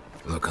else.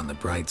 Look on the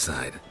bright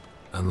side.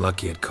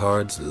 Unlucky at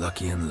cards,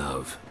 lucky in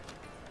love.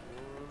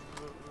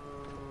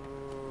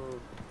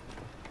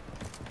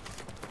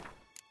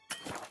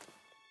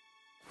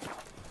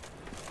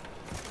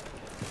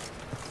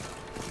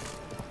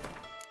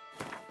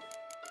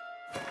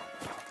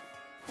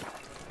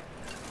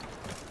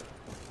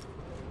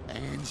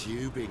 And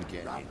you've been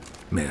getting.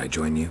 May I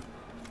join you?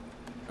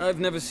 I've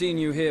never seen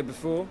you here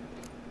before.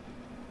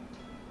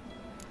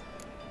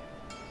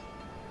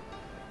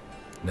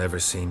 Never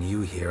seen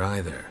you here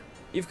either.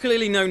 You've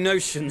clearly no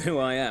notion who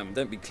I am.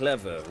 Don't be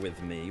clever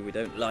with me. We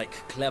don't like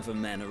clever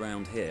men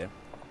around here.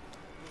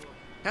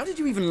 How did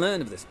you even learn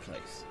of this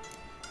place?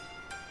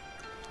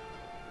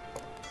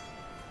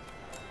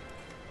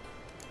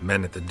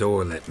 Men at the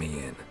door let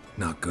me in.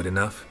 Not good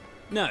enough?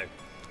 No.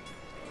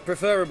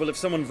 Preferable if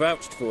someone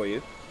vouched for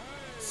you.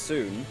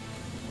 Soon.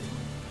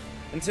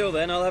 Until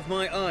then, I'll have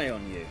my eye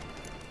on you.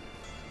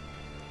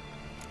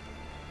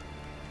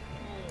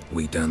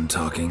 We done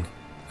talking?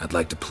 I'd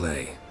like to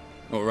play.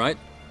 All right.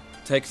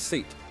 Take a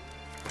seat.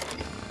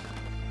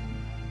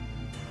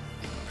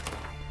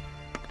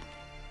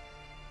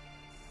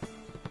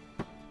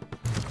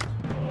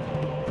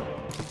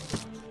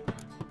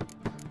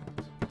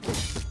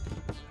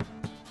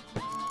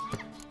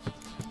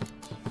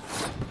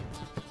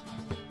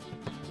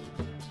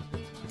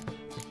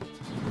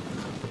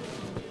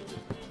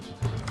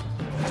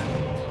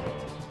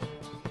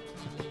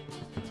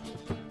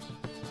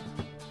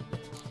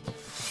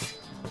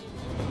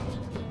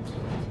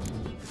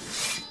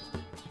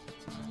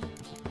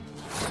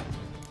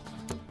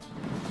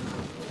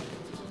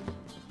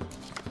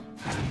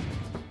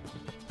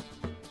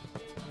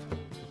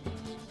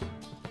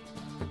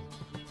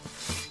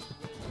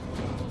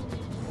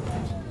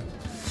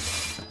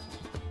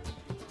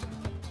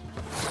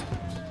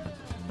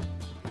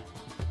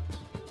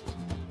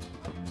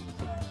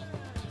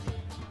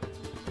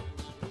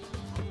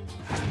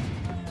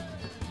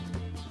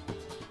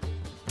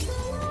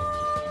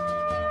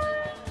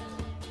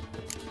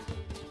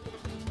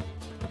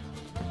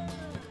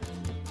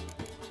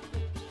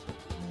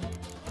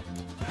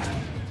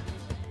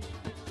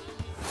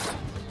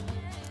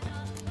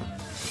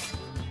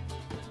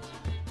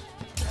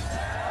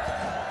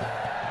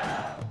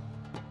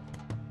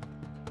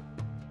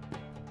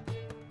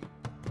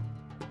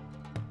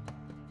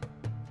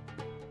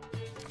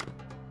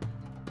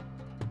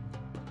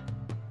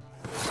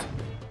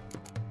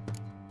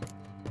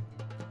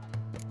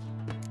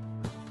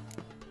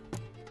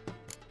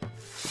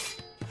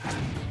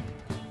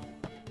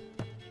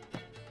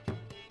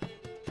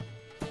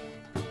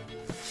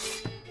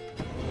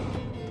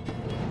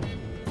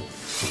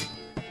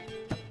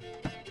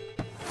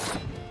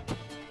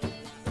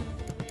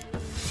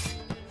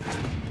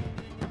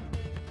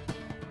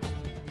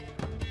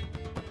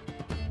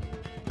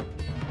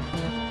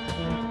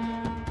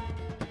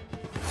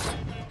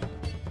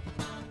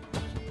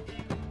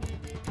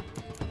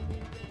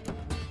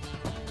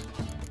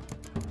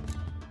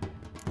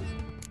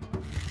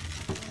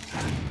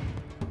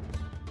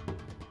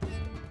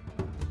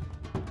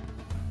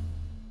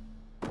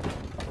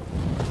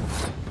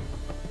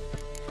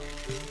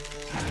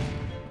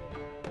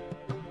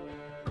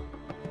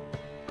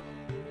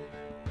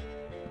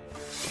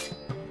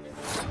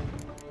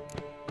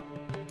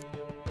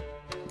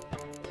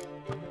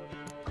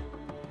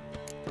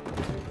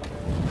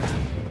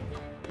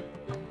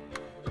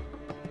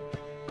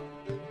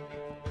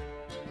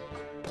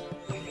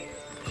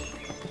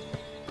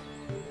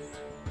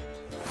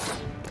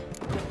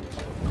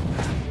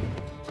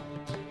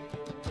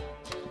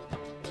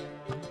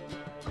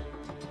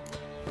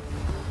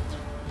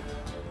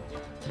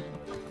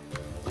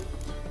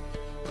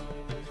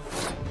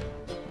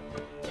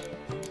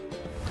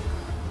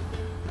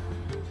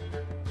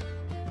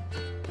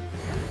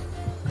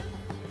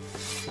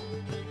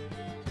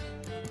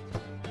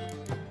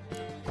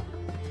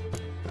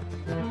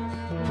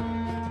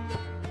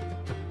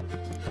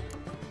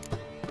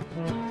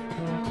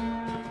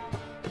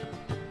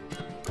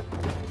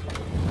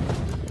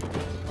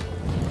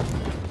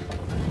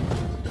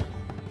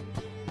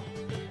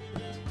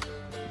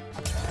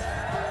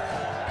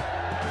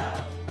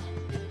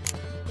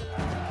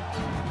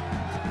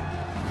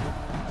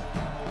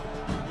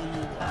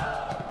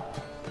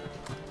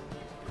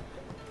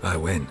 I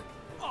win.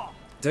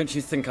 Don't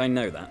you think I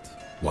know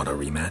that? Want a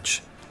rematch?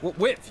 What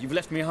with? You've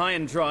left me high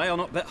and dry. I'll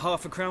not bet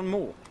half a crown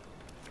more.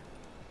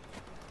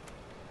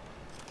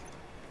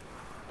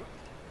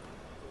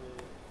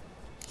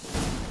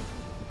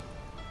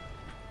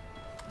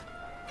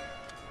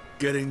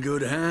 Get in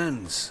good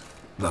hands.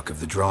 Luck of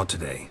the draw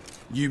today.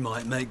 You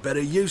might make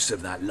better use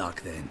of that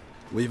luck then.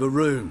 We've a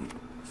room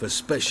for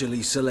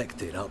specially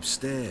selected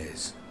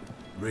upstairs.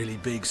 Really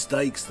big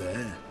stakes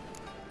there.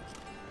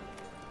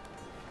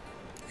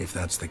 If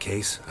that's the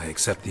case, I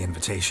accept the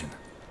invitation.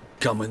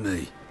 Come with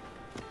me.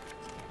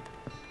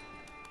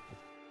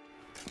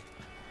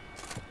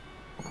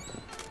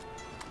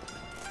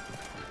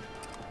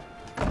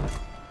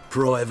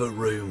 Private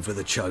room for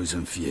the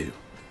chosen few.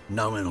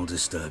 No one will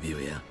disturb you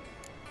here.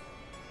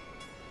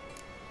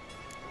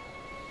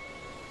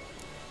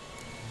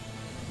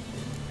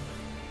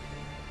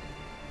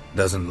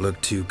 Doesn't look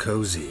too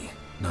cozy.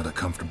 Not a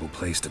comfortable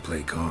place to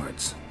play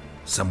cards.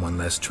 Someone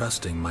less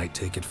trusting might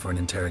take it for an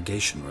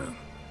interrogation room.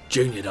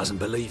 Junior doesn't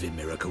believe in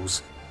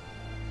miracles.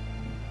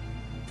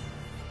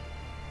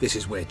 This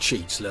is where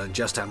cheats learn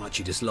just how much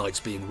he dislikes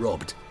being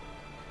robbed.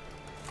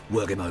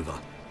 Work him over.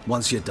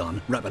 Once you're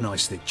done, wrap a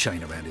nice thick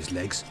chain around his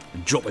legs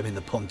and drop him in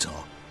the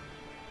pontar.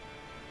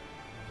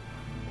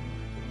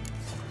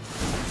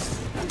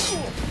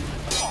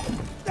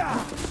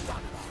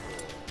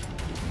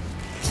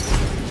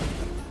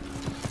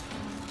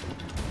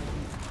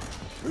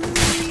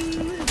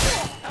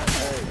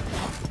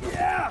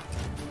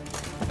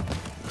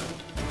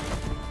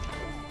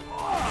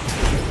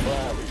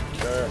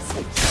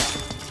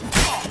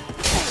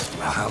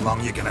 Well, how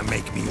long you gonna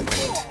make me wait?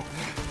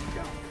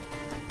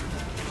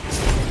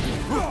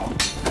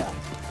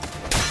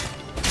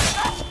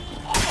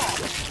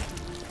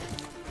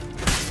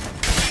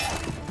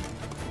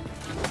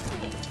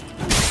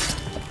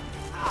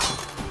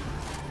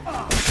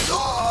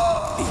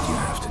 Beat you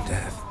half to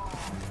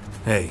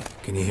death. Hey,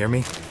 can you hear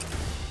me?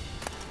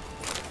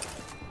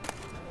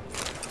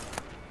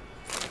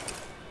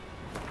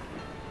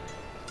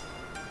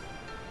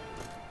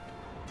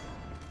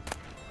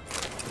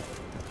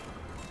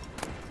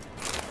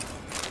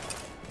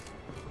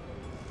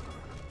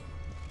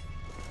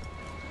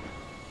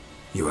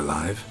 You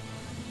alive?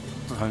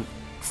 Don't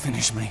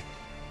finish me.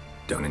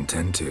 Don't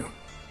intend to.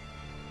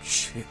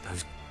 Shit,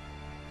 those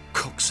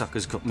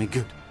cocksuckers got me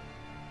good.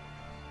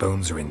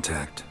 Bones are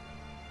intact.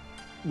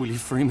 Will you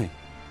free me?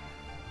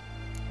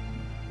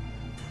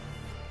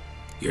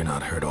 You're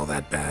not hurt all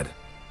that bad.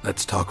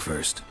 Let's talk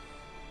first.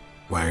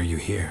 Why are you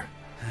here?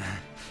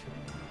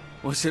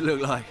 What's it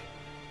look like?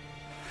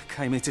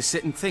 Came here to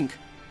sit and think.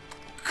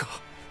 God.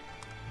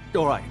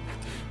 All right.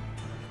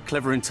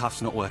 Clever and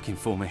tough's not working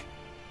for me.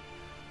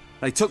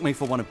 They took me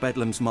for one of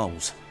Bedlam's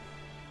moles.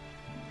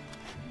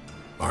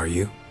 Are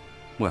you?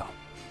 Well,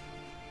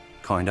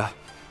 kinda.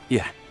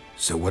 Yeah.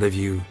 So what have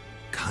you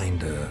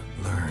kinda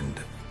learned?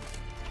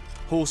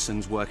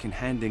 Horson's working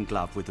hand in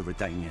glove with the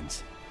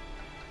Redanians.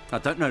 I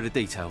don't know the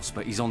details,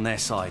 but he's on their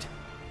side.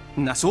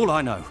 And that's all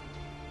I know.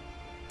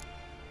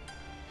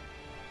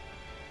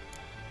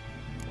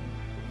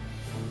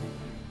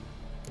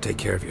 Take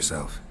care of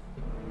yourself.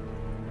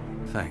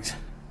 Thanks.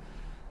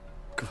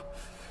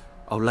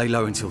 I'll lay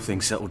low until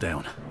things settle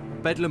down.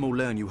 Bedlam will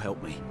learn you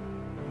helped me.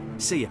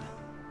 See him.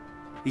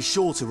 He's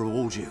sure to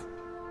reward you.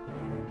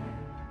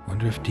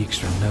 Wonder if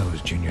Dijkstra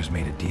knows Junior's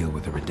made a deal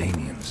with the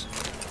Redanians.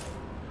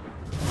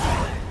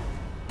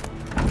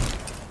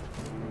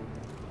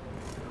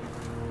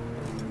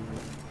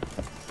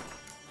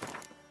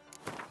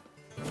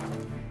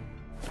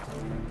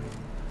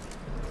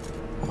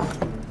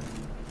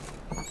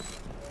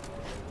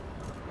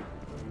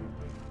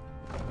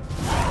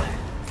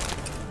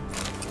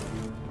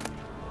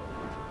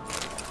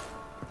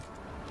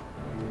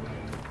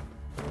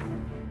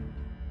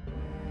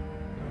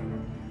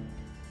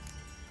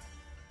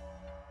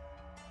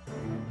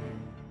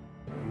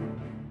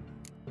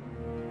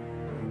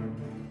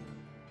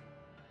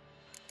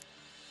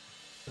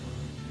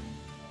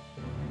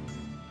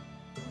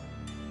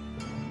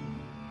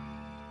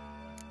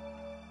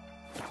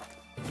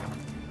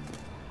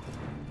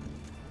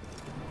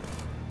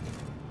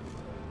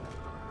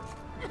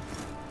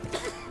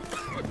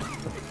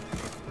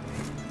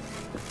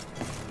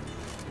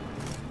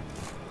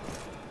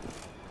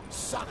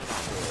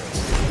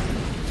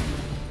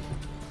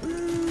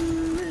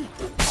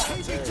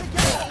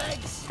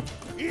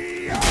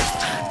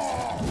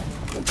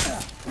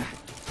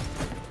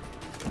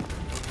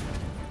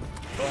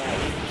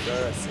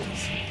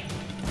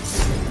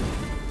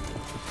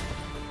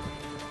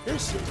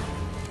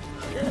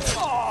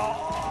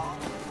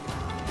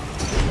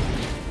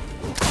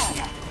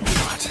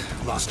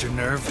 What? Lost your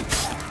nerve?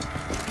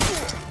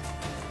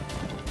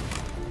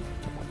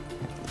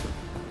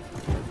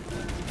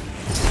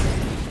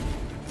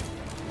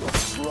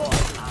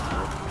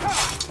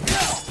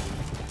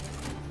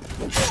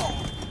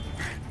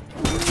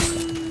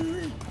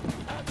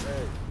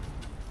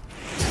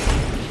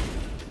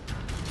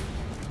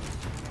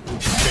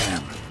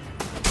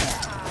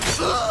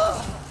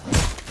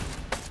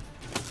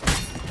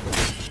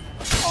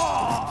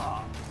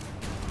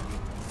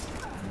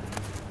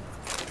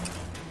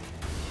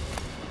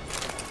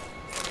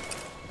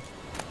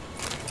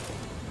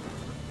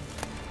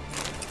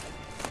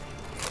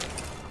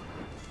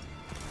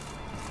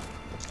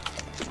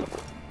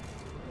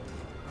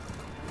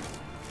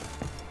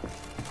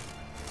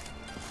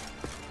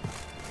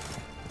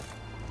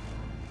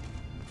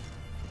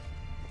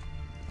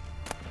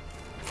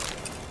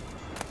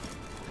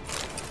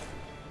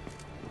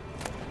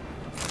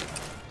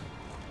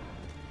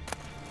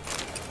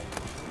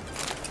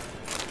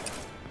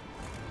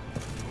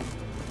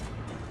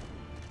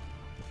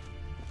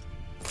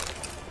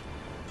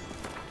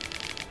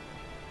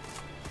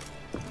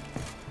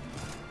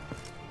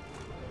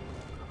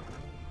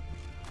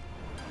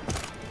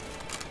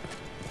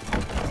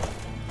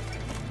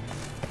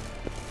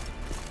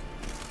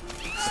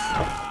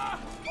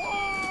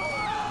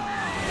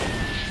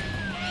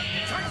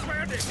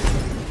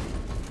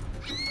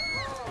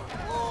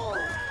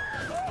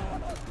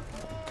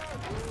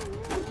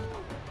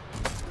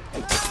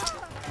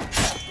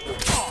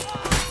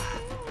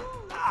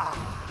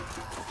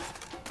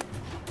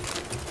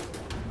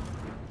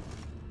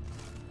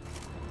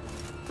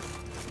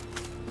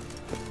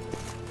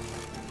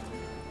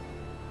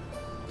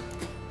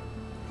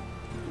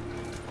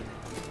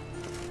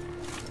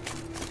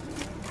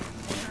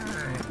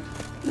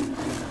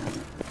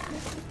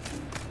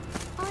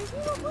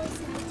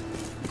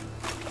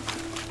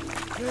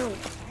 Help!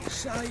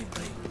 Save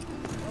me!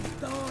 I'm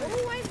dying!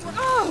 Always.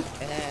 Oh!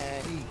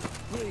 Hey,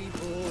 pretty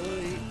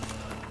boy.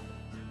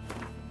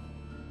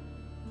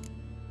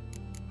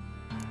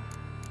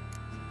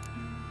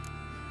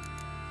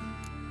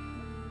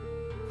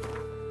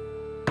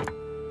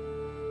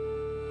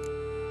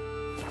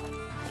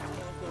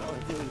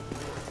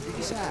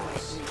 This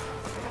house.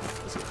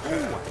 Has it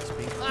always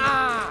been?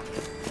 Ah!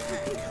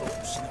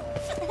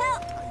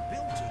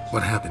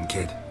 What happened,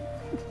 kid?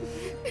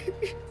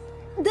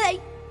 They...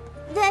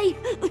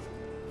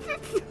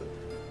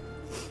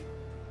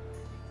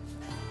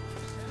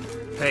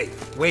 Hey,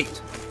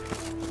 wait!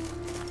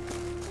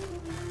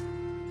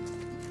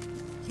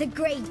 The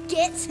Grey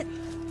Git.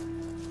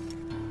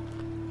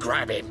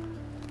 Grab him.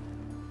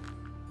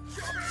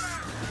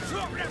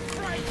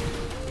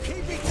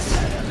 Keep it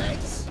together,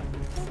 legs.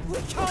 We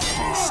can't.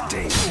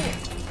 Mistake.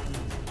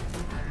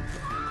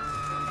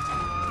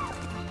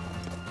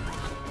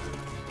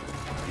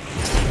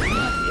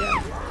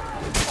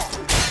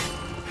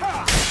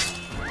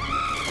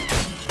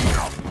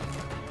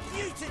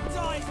 Mutant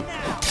dies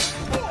now.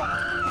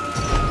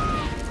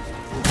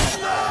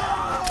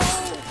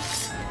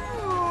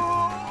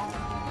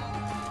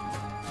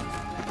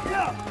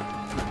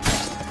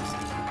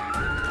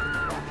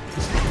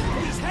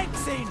 He's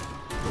hexing.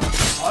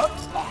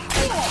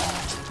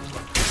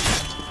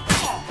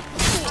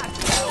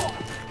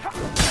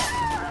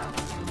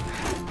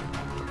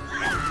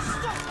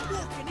 Stop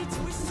walking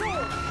into his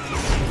sword.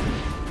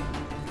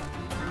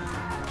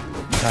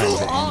 Time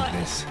to end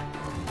this.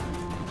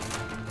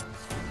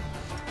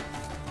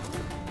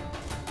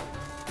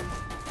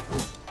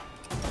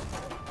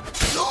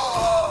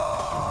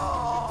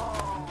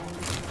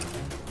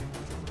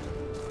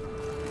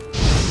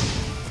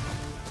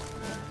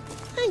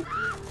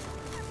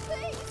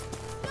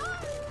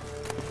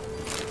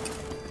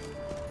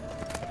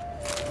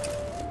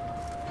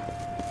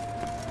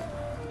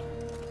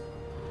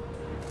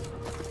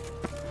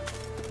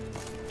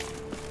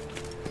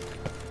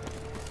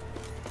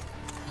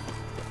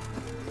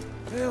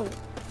 Help!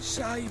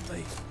 Save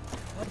me!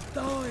 I'm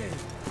dying of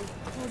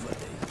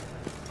poverty.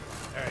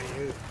 Hey,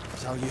 you.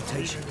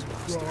 Salutations,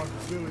 Master. Right,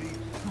 Billy.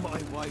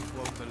 My wife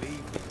won't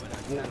believe me when I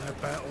Walking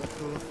about all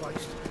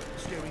door-faced,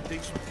 scaring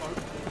decent folk.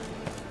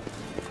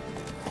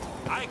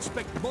 I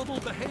expect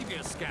model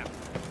behavior, Scamp.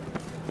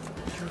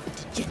 You're a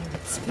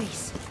degenerate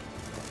space.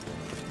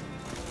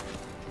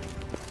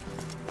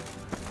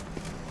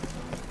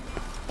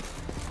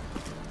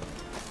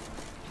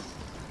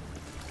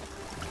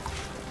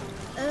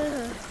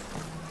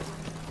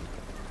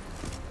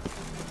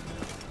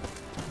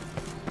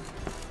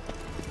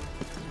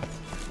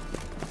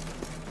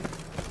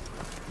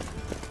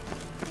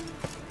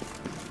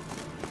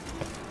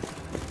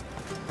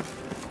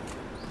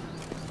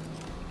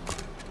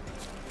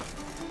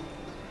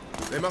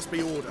 There must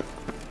be order.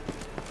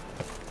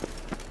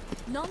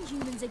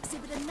 Non-humans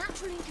exhibit a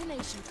natural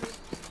inclination to it.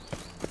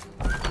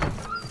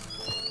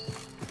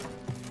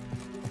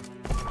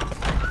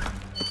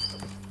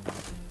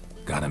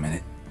 Got a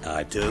minute?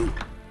 I do.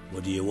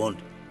 What do you want?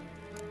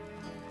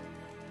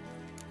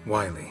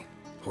 Wiley,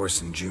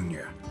 Horson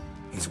Jr.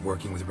 He's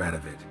working with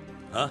Radovid.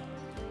 Huh?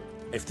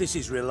 If this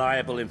is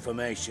reliable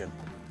information,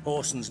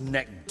 Horson's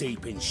neck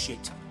deep in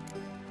shit.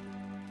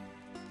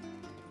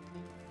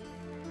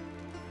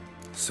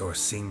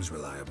 Source seems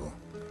reliable.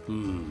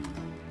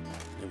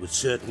 It would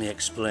certainly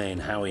explain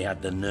how he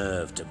had the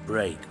nerve to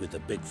break with the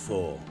Big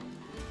Four.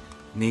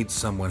 Need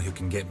someone who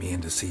can get me in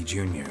to see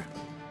Junior.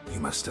 You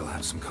must still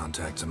have some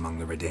contacts among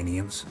the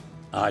Redanians?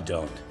 I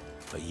don't,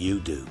 but you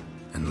do.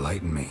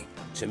 Enlighten me.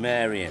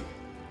 Temerian,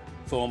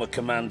 former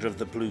commander of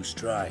the Blue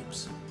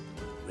Stripes.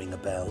 Ring a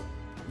bell?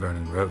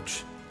 Vernon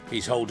Roach.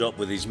 He's holed up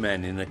with his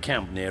men in a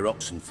camp near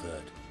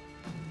Oxenford.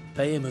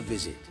 Pay him a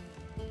visit.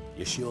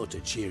 You're sure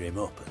to cheer him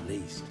up, at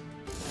least.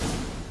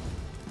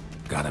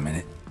 Got a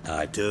minute?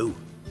 I do.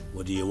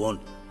 What do you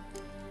want?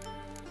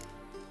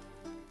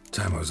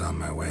 Tamo's on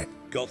my way.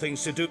 Got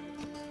things to do?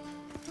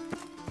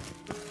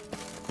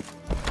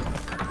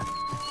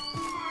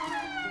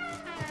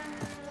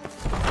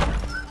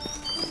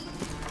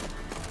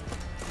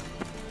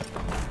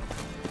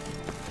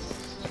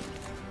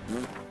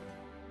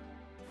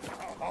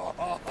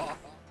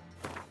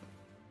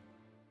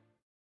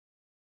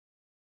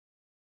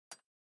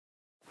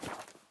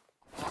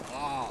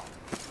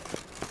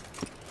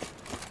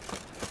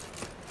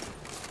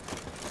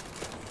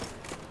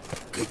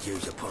 Could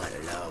use a pint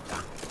of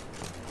lager.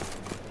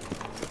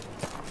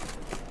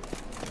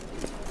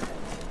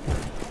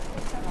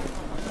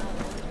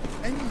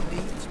 Any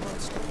needs,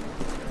 Master?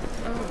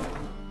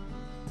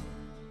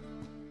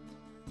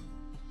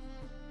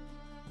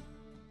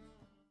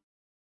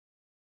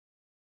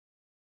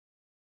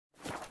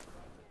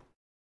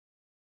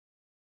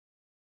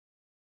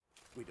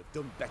 We'd have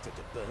done better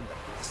to burn the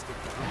blasted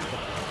down to the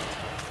ground.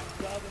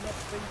 Rather not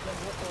think of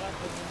what will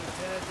happen when we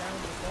tear down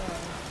the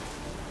barn.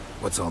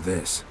 What's all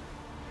this?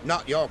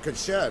 Not your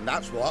concern,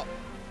 that's what.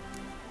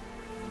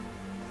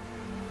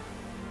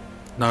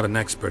 Not an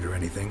expert or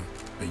anything,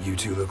 but you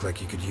two look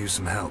like you could use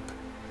some help.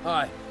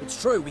 Aye,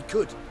 it's true, we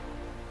could.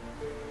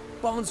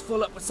 Barn's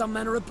full up with some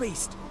manner of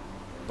beast.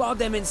 Bar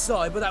them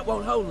inside, but that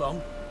won't hold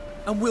long.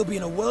 And we'll be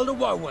in a world of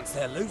woe once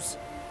they're loose.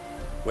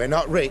 We're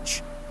not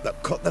rich,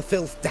 but cut the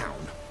filth down,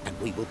 and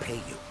we will pay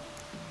you.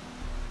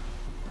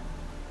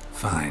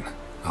 Fine.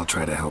 I'll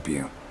try to help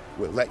you.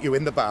 We'll let you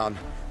in the barn,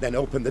 then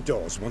open the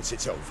doors once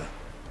it's over.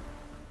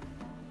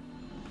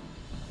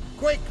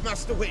 Quick,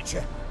 Master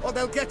Witcher, or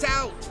they'll get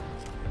out!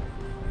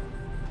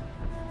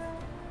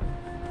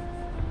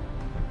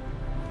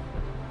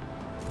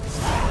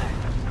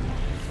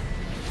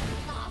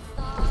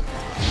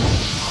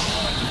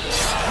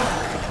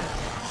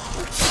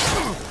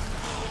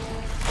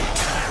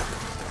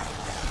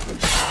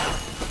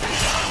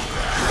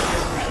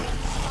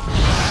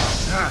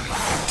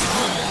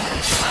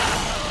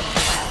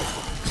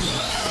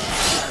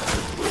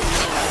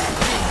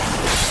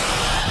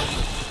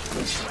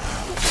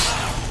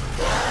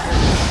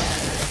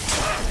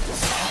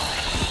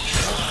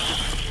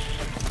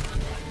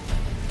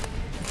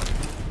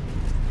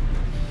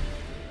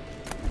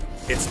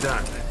 It's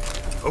done.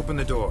 Open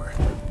the door.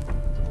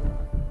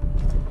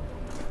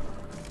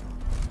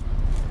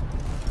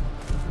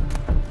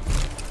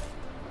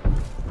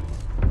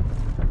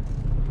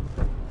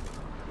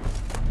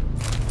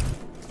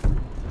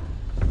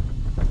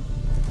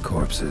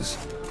 Corpses.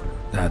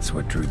 That's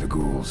what drew the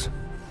ghouls.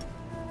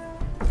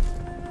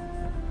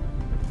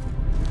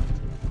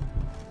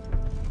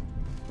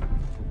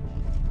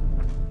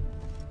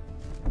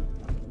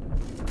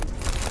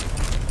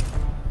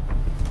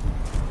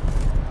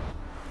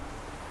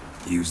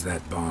 Use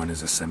that barn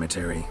as a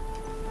cemetery?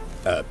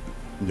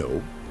 No.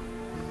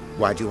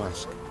 Why'd you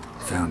ask?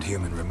 Found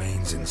human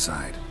remains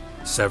inside.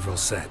 Several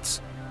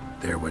sets.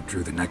 They're what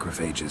drew the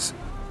necrophages.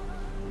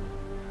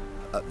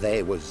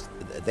 They was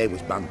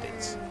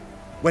bandits.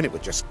 When it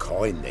was just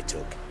coin they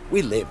took,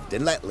 we lived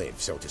and let live,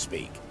 so to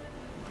speak.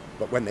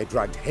 But when they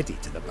dragged Hetty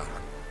to the barn,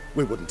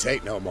 we wouldn't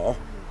take no more.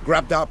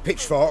 Grabbed our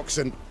pitchforks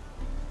and...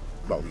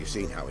 well, you've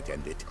seen how it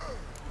ended.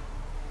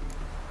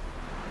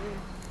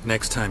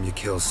 Next time you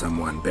kill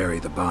someone, bury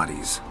the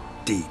bodies.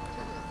 Deep.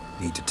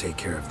 Need to take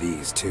care of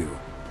these, too,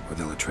 or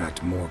they'll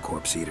attract more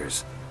corpse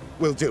eaters.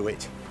 We'll do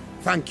it.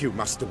 Thank you,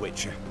 Master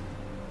Witcher.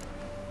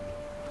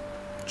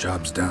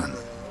 Job's done.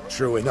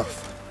 True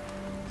enough.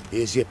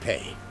 Here's your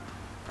pay.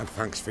 And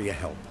thanks for your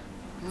help.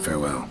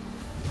 Farewell.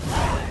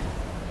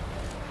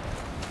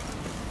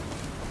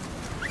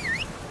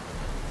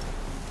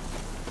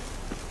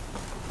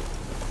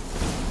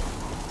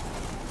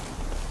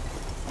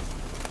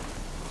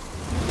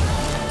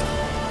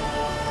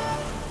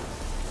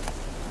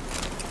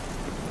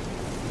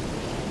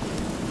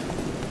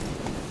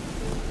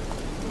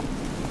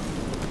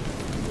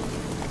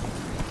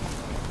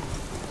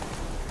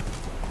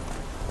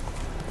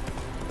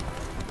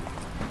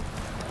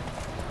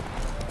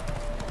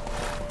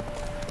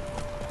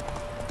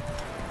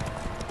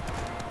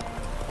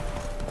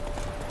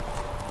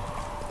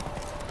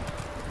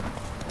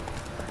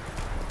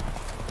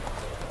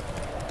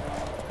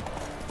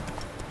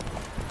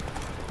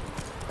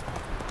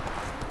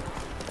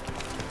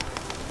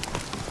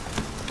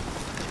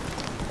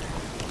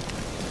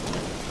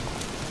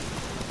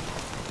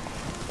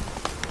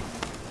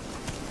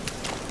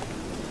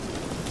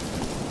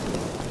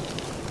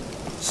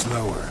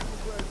 Slower.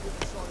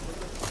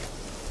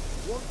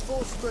 One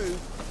false move,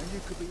 and you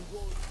could be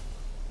one.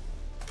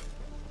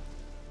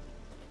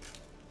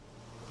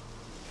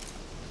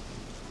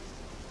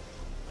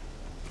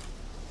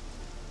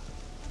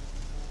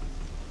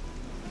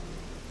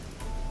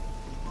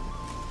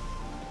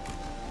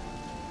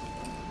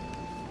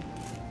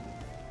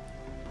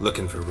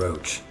 Looking for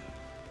Roach.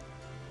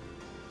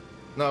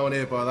 No one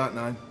here by that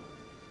name.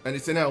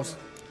 Anything else?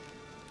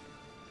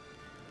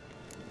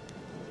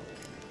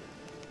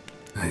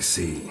 I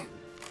see.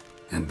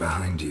 And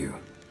behind you,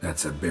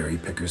 that's a berry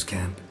picker's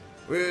camp?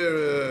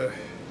 We're,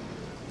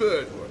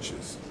 bird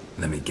watchers.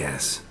 Let me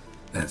guess.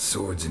 That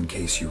sword's in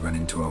case you run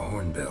into a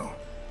hornbill.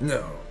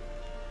 No.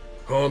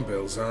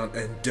 Hornbills aren't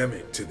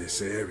endemic to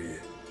this area.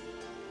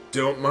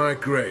 Don't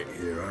migrate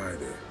here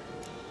either.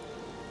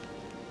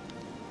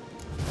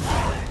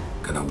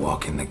 Gonna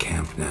walk in the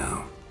camp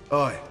now.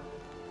 Aye.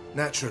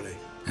 Naturally.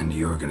 And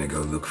you're gonna go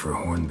look for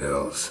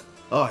hornbills.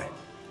 Aye.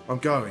 I'm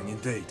going,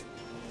 indeed.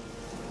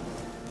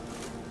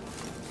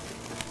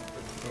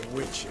 A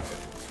witcher.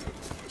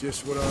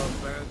 Just what our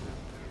band...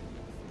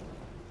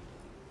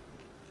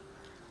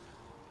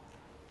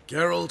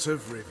 Geralt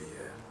of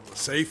Rivia.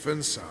 Safe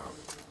and sound.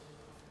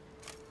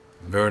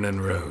 Vernon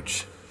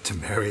Roach.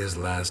 Temeria's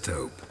last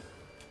hope.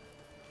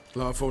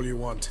 Laugh all you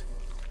want.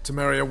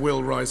 Temeria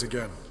will rise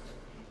again.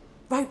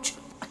 Roach,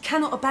 I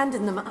cannot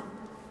abandon them.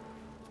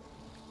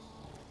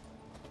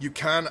 You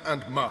can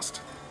and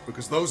must,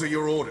 because those are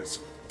your orders.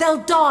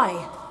 They'll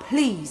die,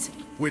 please.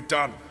 We're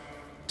done.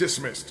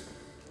 Dismissed.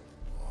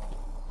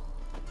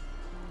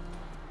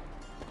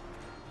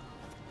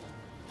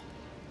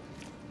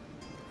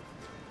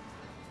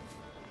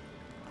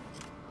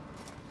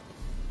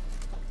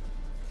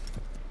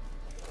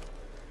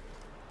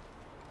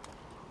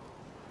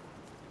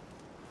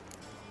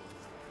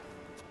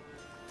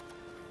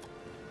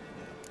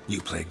 You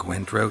play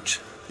Gwent,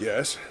 Roach?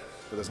 Yes,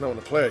 but there's no one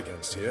to play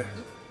against here.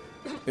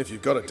 If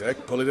you've got a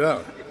deck, pull it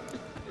out.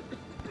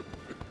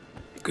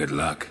 Good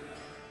luck.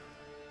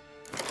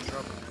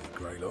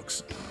 Grey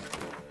looks.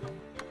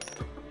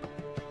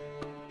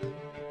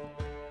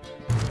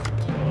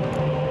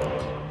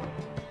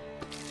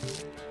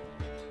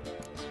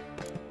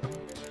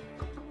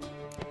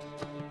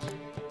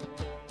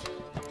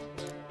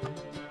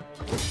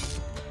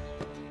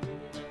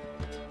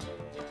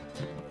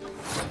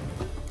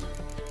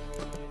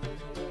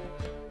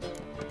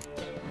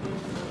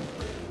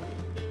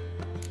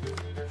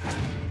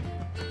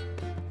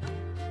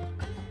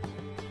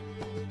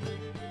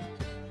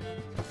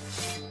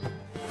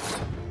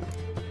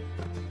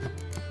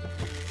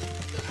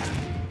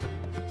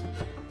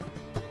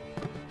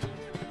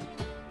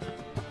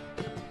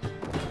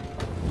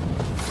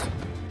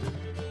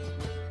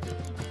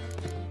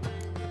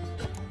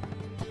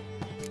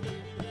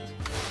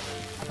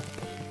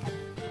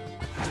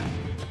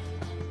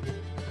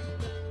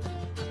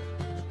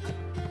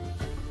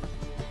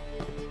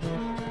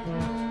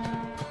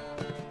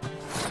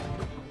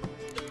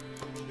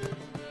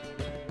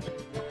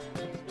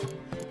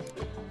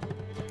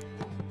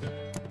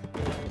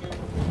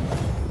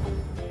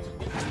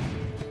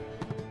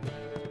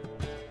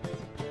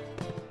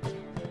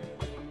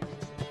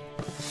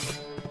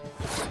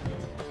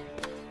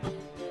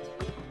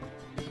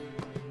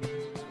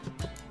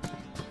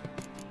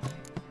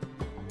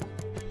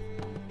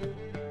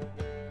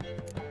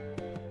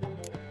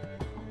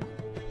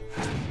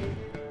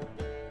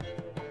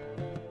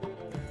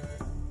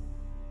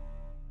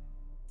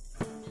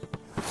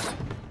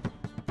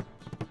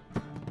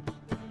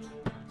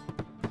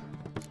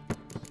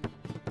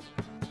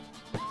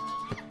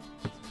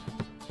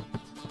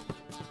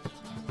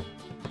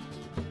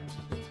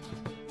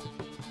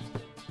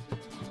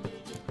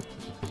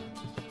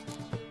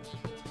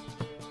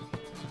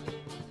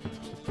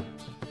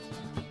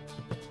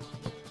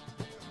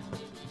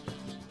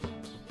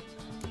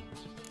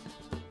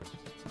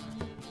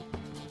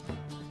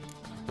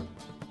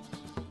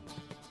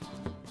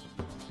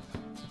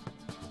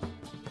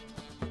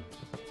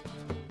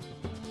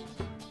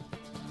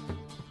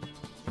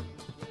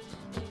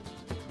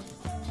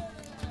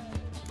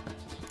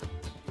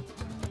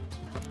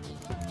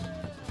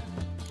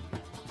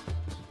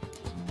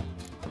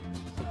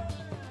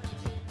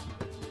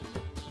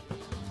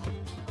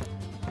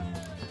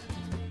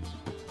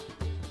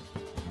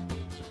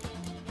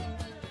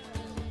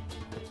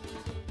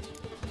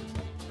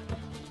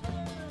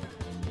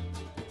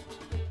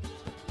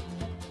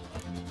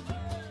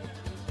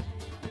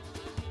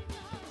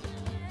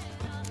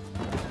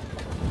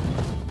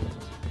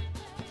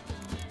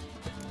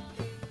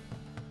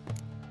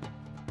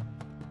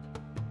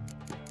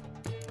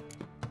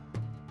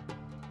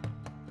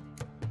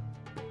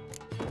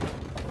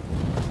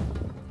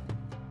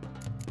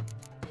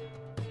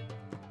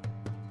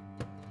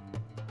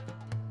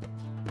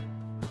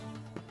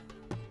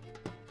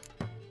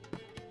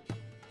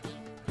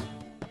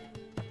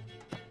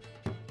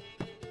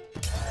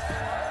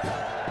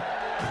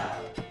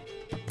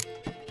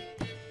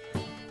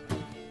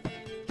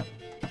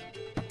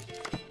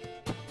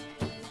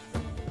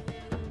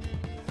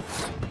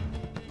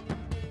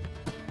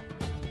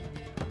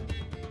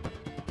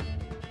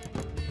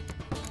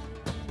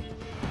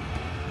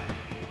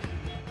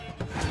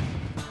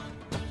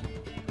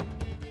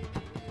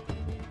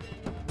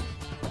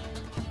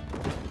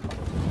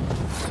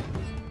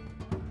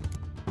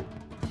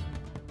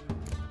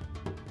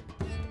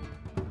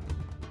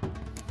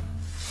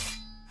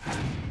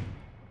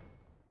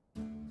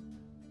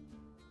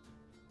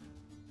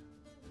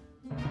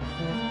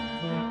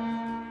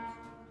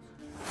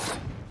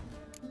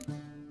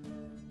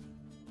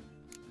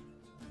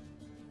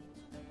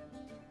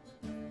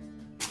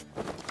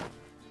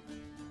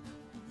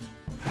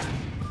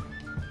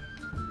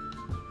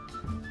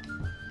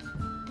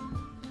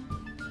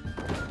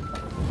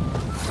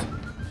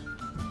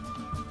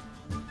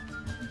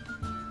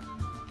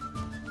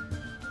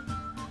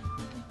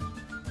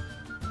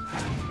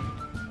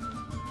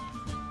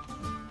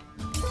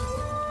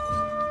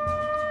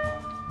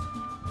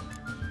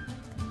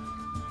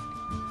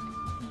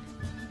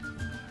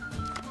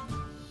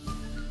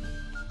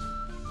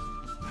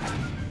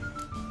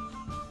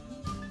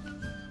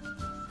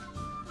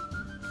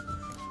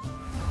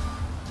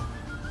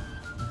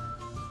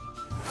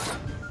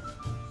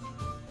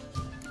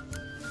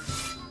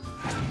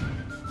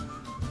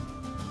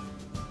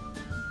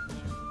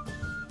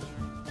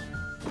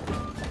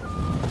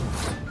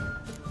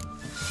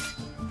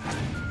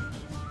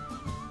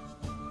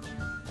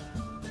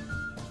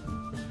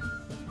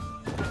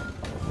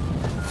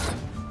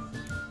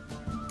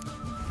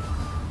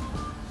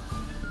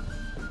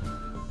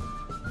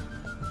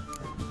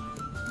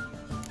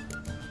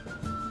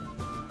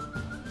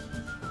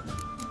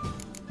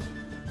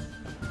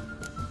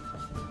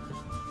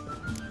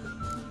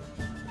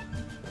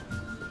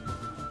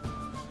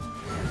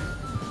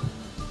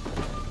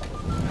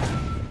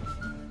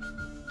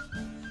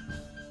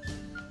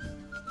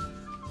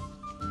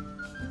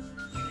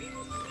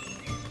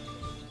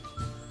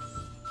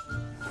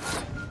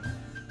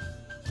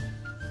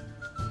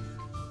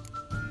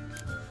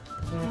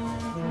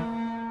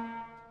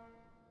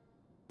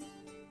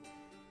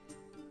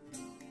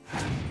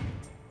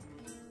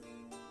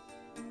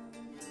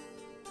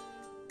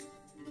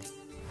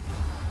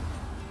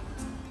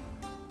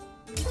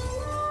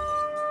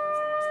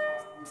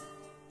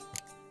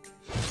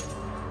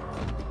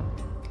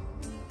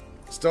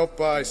 Stop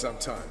by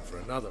sometime for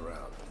another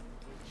round.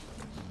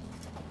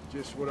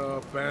 Just what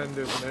our band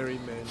of merry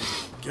men,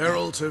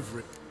 Geralt of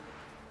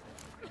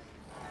Rivia.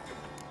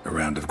 A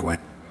round of Gwen.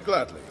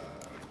 Gladly.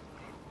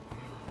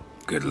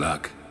 Good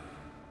luck.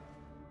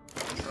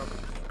 Trouble,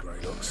 Grey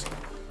looks.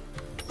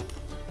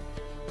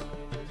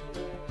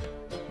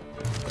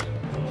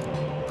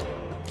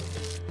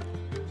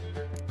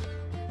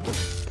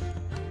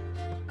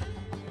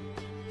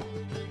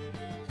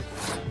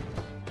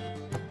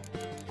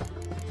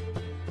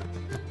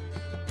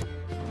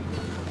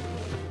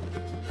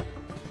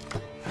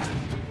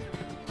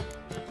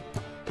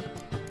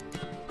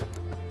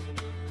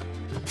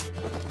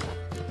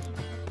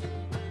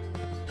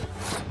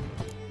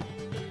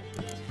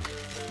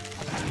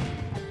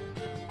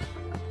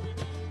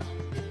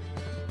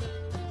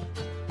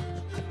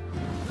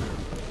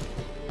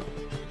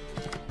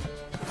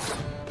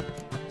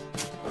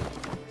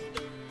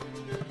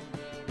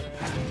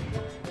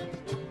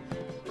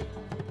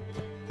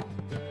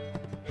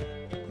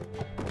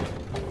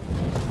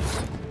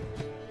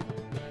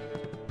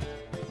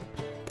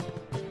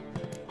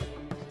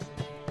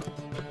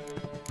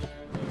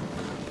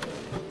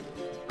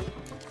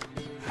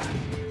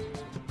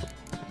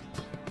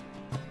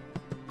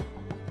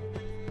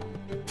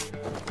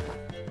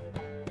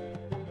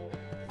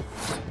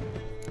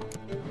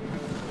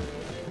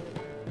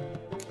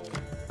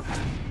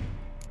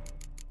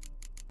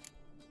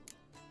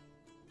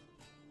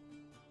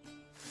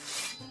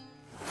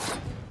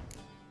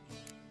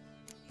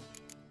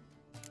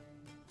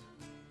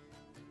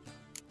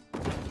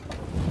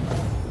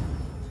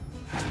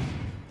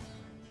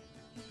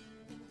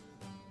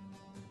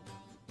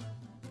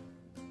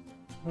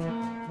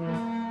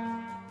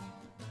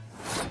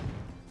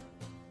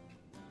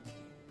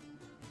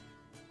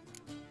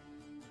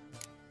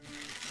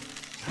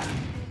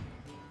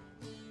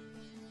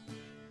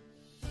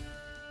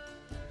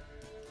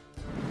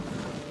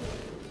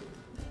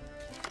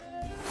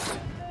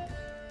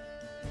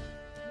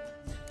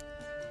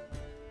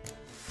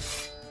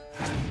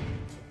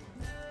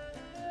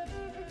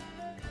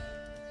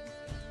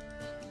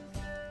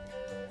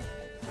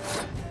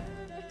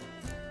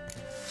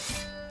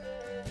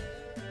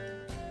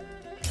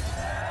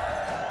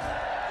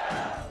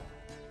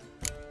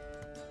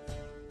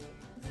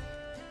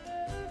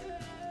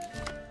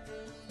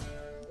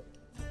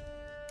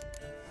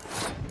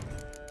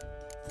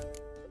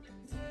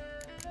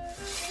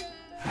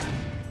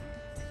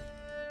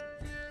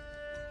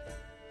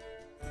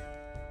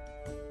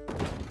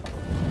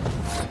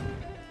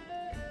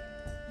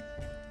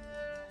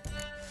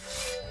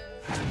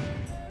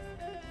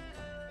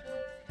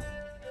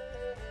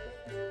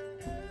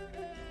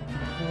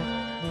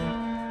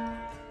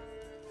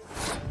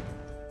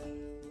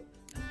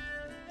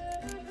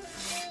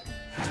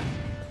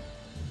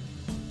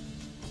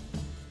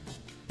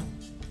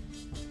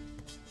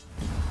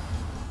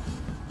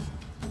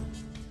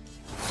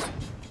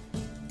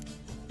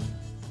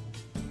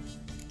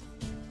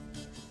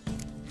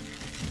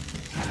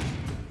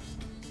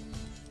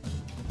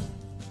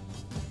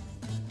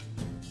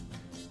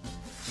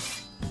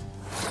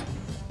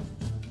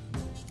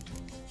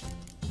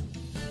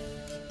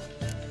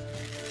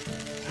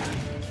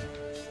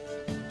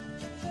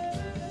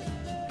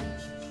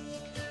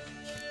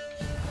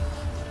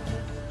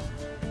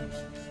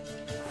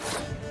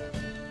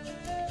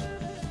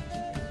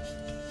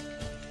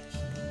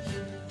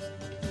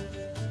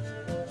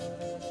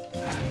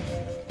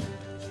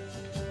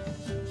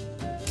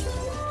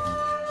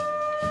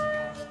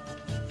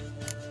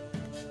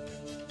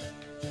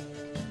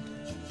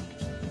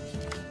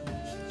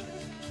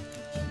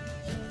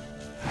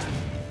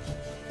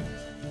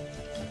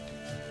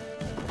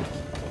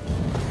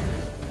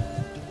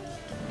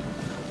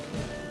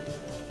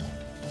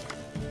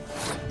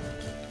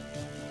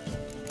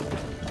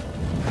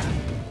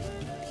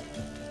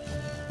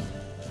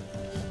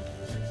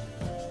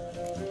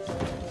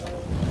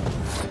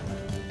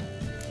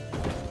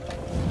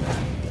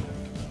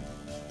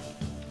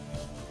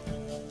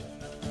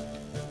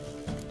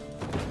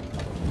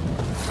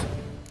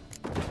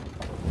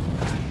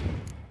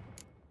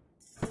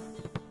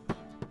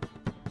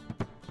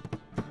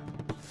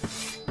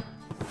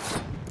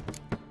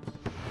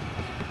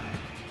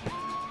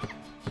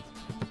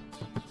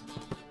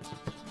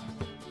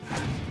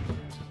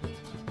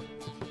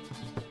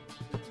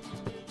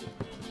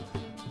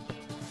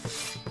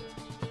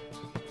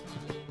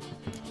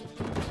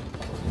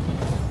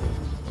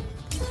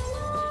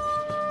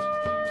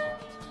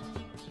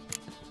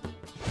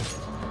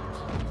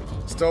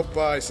 Stop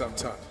by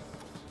sometime.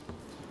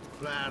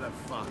 Plan to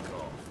fuck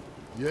off.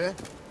 Yeah?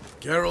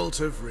 Geralt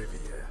of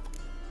Rivia.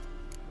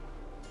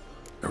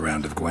 A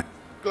round of Gwen.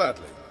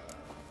 Gladly.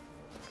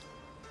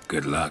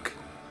 Good luck.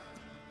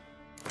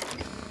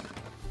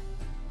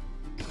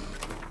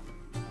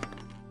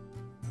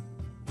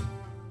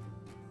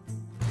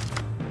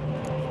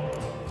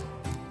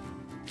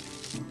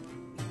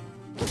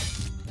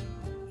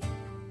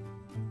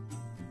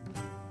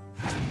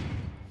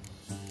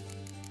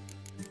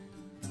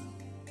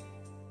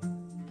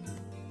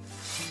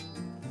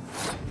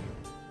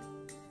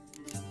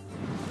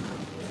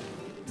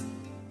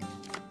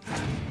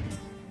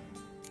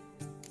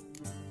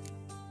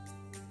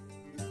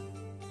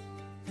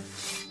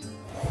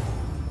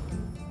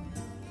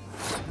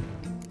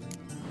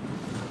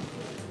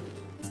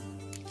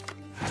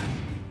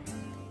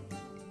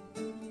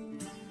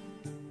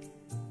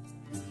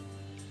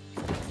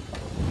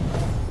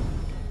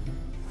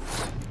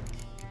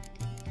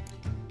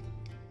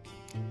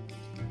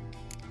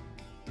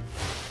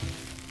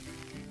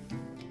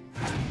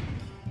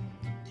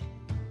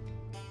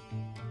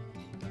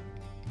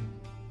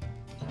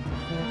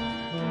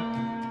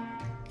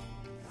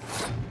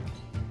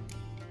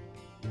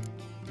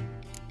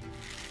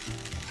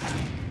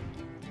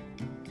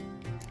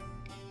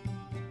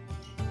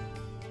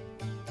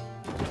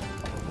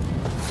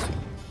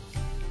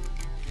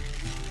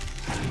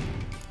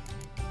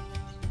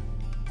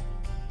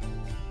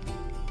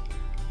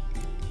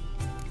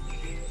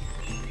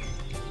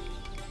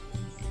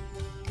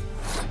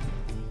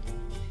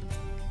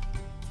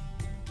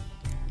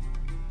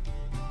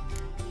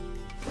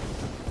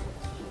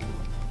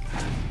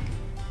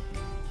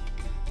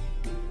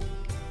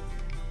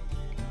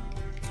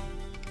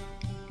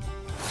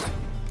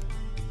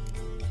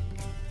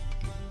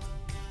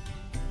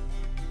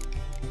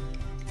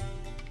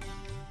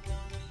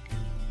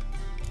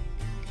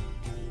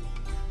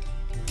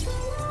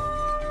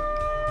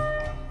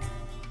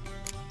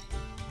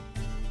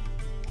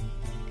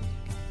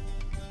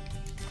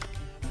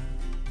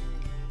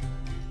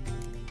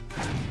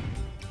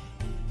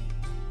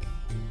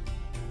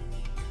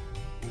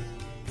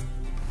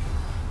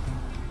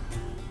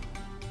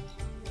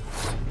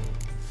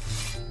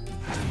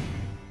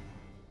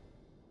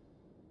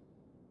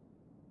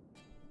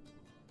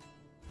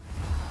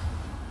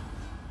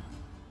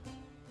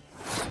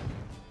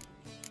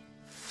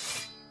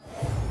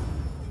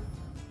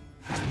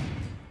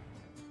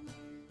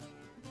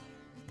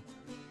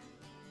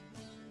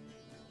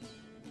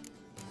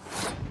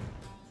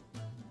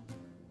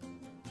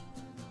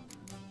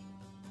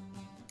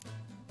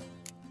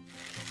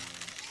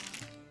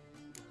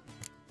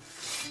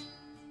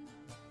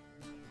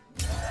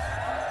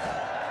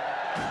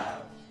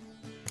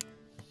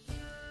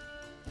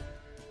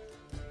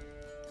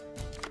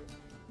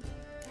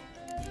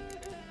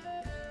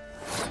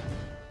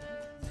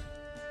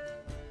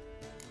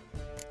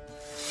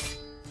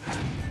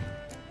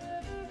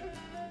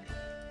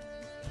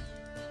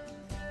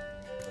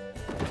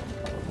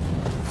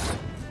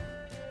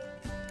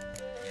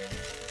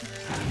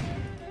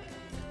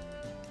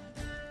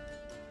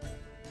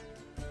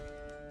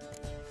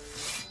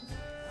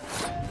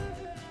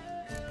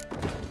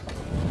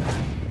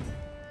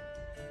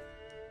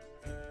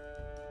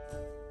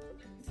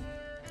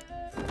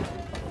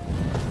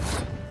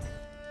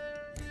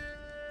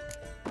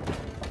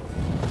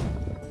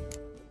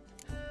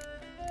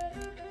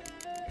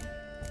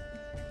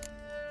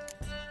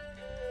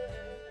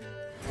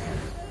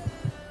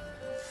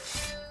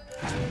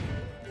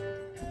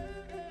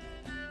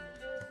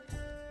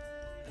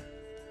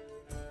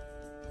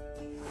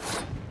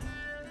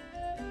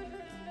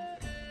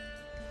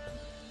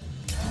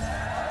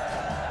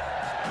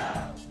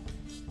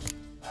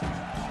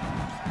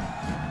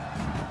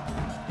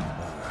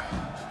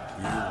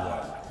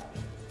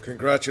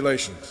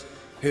 Congratulations.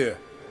 Here.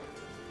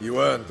 You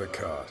earned the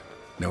card.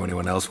 Know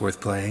anyone else worth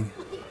playing?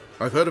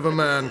 I've heard of a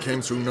man came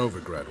through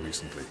Novigrad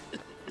recently.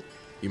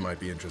 You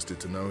might be interested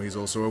to know he's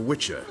also a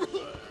witcher.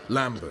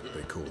 Lambert,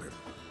 they call him.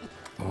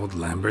 Old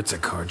Lambert's a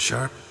card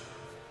sharp?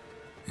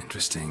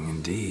 Interesting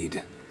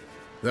indeed.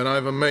 Then I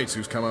have a mate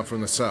who's come up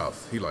from the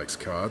south. He likes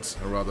cards,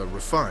 a rather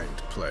refined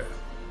player.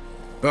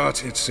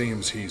 But it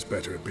seems he's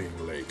better at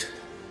being late.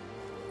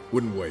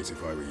 Wouldn't wait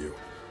if I were you.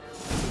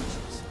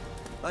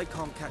 They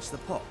can't catch the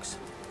pox.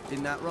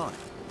 Isn't that right?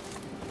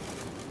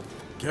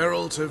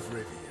 Geralt of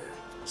Rivia.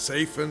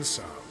 Safe and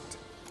sound.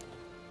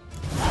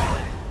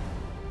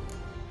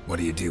 What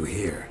do you do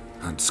here?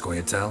 Hunt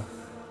Scoia'tael?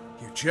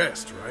 You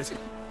jest, right?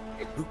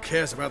 Who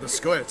cares about the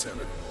Scoia'tael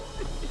anymore?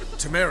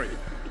 Temeria.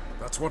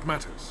 That's what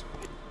matters.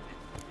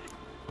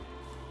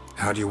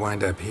 How'd you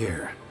wind up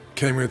here?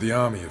 Came with the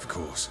army, of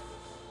course.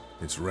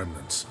 Its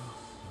remnants.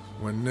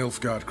 When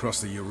Nilfgaard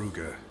crossed the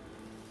Yaruga,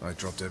 I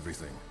dropped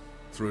everything.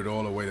 Threw it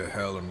all away to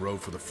hell and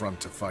rode for the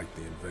front to fight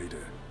the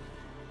invader.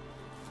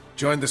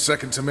 Joined the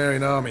Second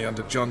Temerian army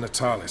under John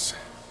Natalis.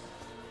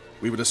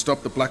 We were to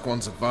stop the Black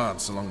One's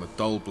advance along the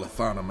Dol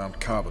Blathana Mount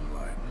Carbon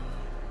line.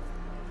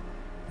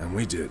 And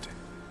we did.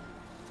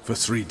 For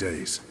 3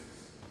 days.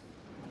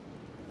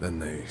 Then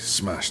they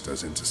smashed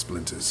us into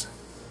splinters.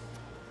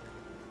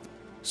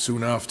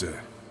 Soon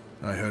after,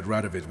 I heard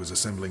Radovid was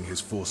assembling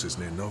his forces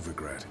near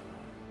Novigrad.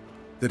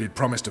 That he'd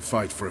promised to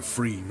fight for a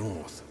free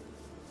north.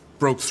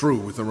 Broke through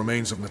with the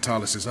remains of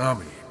Natalis'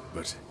 army,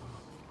 but...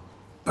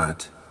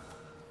 But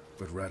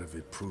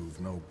Radovid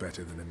proved no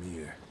better than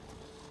Emir.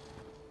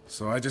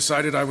 So I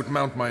decided I would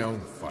mount my own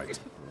fight.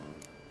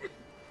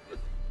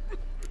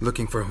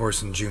 Looking for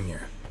Whoreson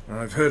Jr.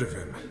 I've heard of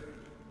him.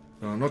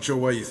 I'm not sure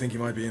why you think he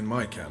might be in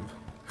my camp.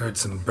 Heard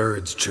some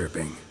birds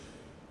chirping.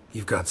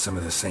 You've got some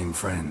of the same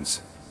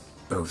friends.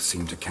 Both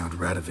seem to count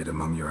Radovid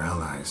among your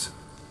allies.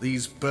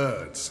 These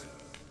birds.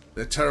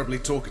 They're terribly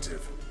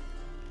talkative.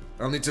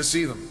 I'll need to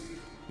see them.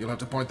 You'll have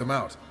to point them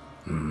out.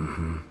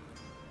 Mm-hmm.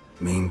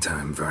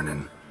 Meantime,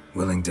 Vernon,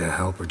 willing to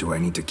help or do I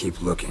need to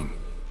keep looking?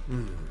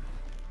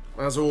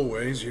 As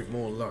always, you've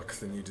more luck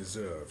than you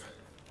deserve.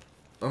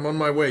 I'm on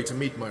my way to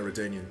meet my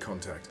Redanian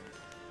contact.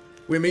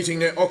 We're meeting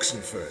near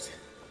Oxenfurt,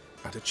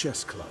 at a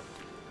chess club.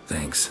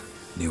 Thanks.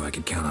 Knew I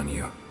could count on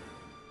you.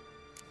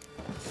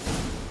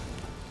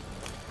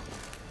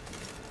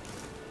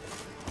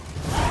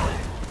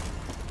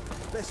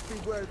 Best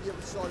beware of the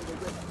other side of the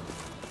river.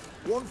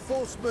 One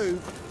false move,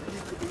 and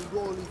you could be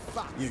royally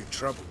fat. You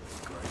trouble me,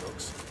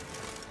 Greyhawks.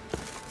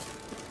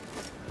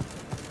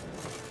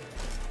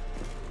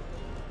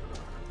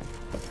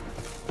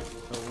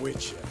 A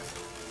witcher.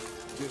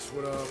 Just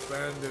what our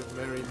band of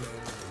merry men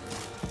need.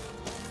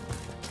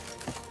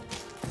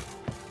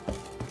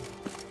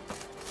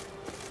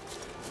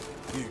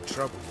 You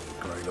trouble me,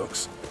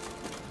 Greylocks.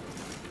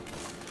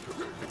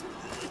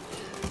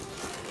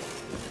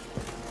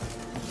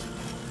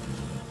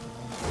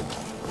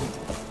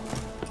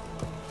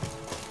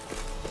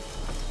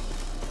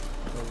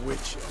 A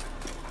witcher.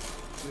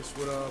 Just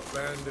what our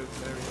band of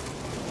merry men.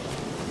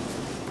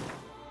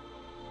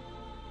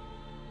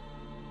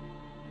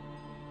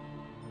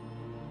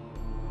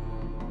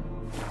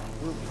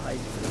 We'll pay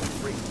for the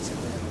free to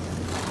them.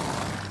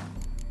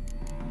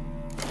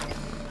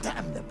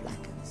 Damn the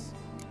blackers.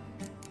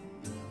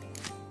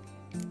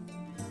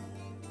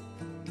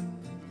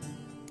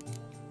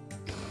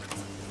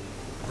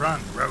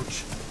 Run,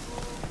 Roach.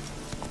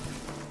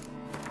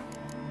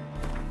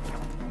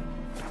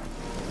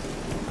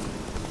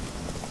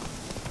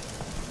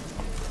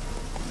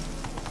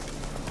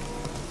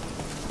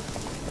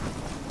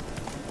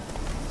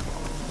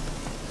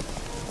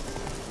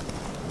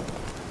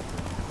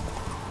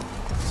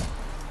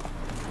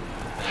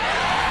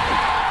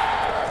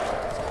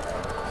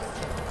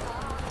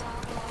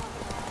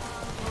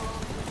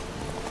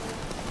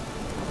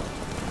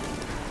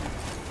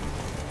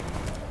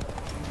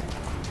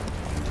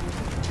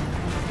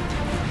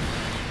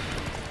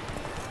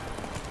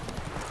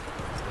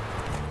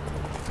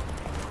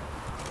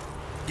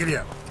 Giddy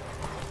up.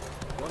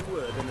 One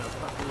word and I'll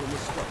buckle in the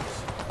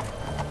stocks.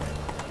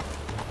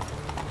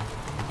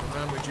 The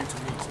man we're due to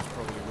meet is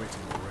probably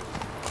waiting already.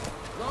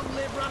 Long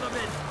live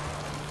Radovid!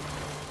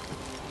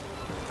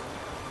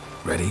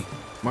 Ready?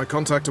 My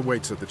contact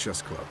awaits at the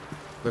chess club.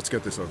 Let's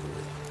get this over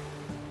with.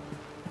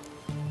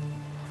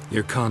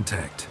 Your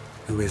contact.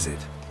 Who is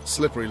it?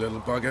 Slippery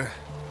little bugger.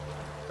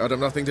 I'd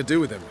have nothing to do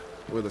with him.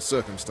 Were the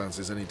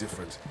circumstances any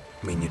different?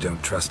 Mean you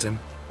don't trust him?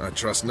 I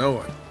trust no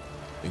one,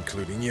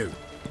 including you.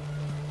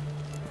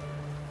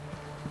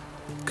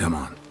 Come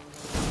on.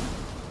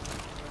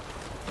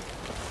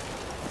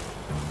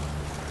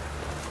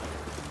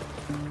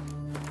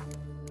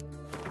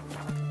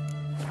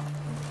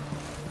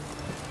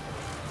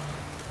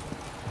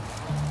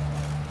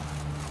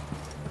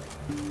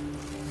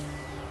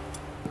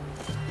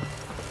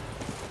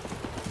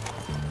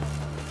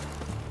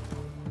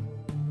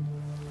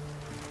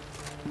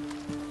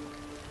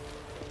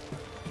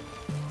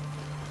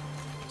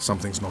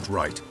 Something's not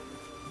right.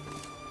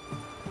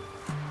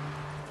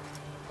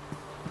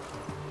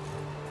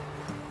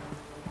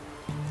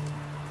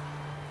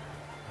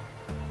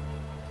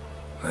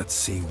 Let's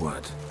see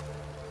what.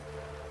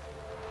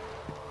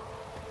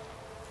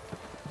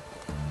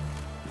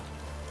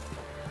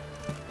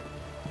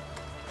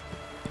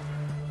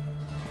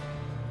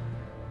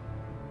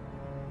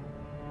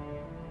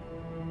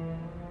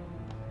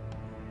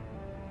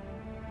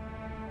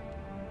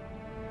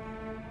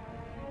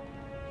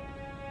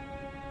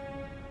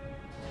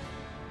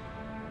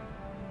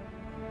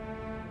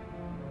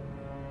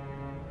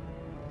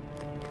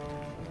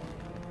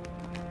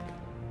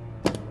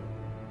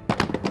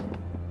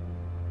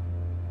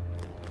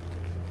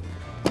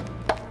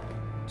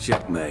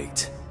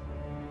 Checkmate.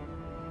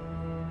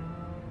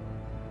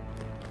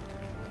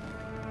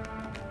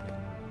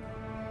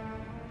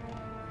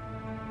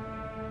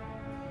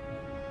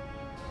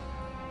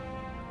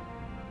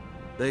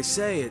 They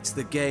say it's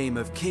the game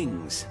of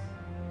kings.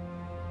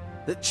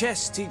 That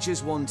chess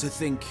teaches one to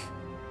think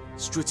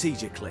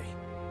strategically.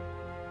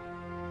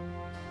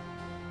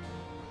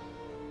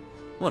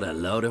 What a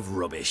load of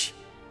rubbish.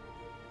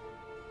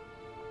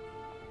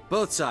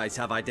 Both sides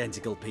have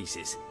identical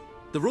pieces.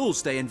 The rules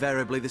stay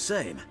invariably the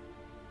same.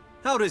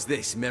 How does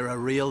this mirror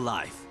real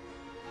life?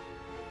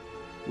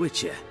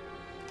 Witcher,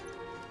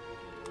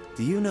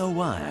 do you know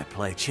why I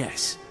play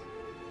chess?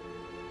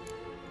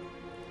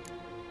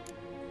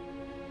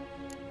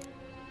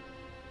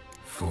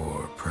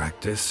 For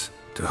practice?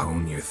 To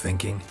hone your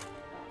thinking?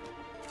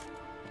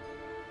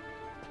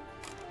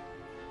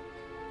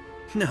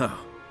 No.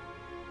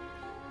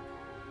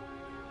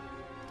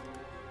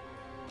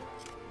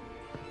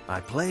 I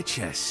play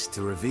chess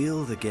to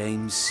reveal the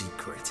game's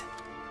secret.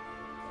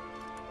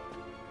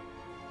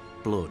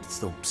 Blood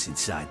thumps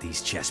inside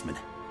these chessmen.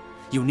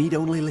 You need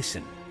only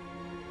listen,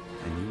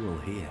 and you will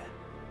hear.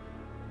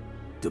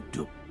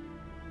 Dub-dub,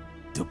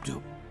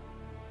 dub-dub,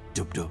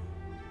 dub-dub.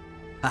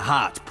 A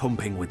heart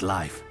pumping with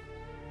life.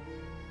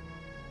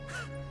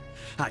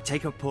 I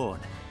take a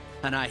pawn,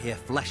 and I hear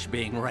flesh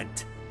being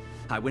rent.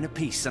 I win a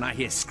piece, and I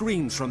hear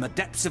screams from the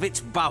depths of its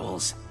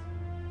bowels.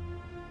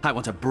 I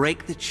want to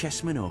break the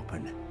chessmen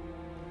open.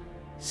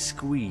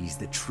 Squeeze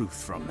the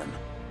truth from them.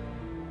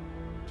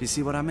 Do you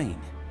see what I mean?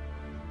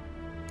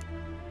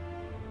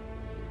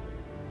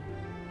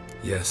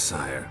 Yes,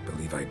 sire.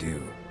 Believe I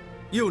do.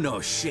 You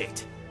know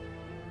shit.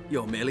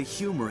 You're merely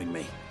humoring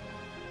me.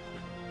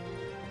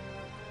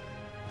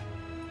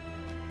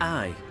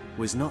 I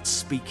was not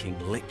speaking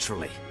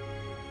literally.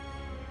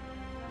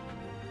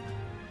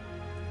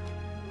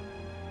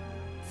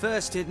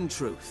 First hidden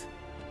truth.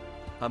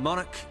 A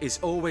monarch is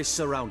always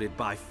surrounded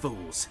by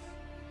fools.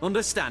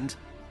 Understand?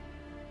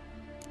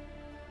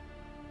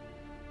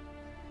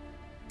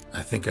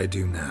 I think I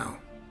do now.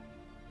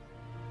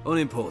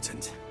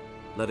 Unimportant.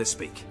 Let us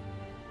speak.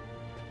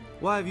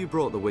 Why have you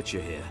brought the Witcher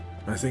here?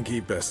 I think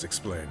he'd best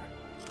explain.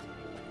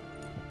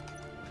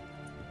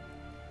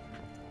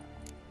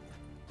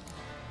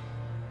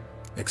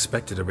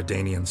 Expected a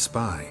Redanian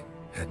spy.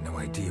 Had no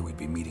idea we'd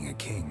be meeting a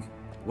king.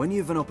 When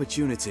you've an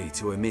opportunity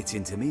to omit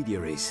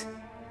intermediaries,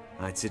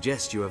 I'd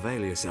suggest you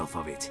avail yourself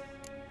of it.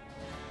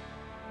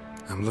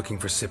 I'm looking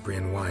for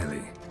Cyprian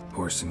Wiley,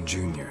 Horson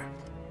Jr.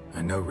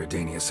 I know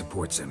Redania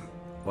supports him.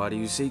 Why do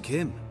you seek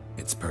him?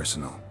 It's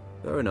personal.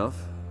 Fair enough.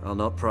 I'll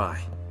not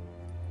pry.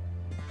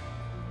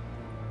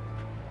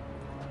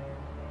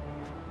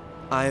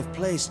 I have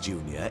placed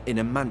Junior in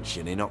a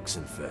mansion in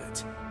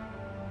Oxenfurt.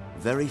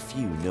 Very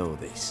few know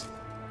this.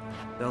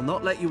 They'll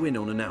not let you in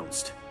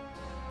unannounced.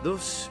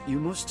 Thus, you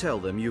must tell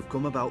them you've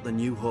come about the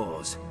new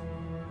whores.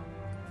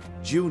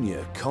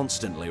 Junior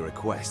constantly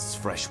requests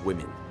fresh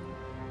women.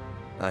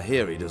 I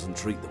hear he doesn't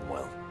treat them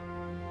well.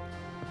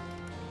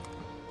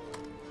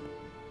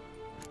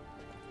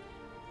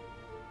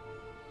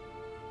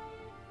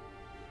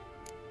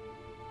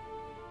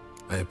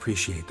 I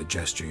appreciate the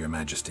gesture, Your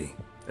Majesty.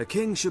 A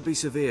king should be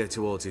severe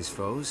towards his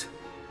foes,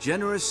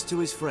 generous to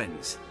his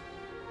friends.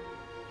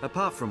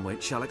 Apart from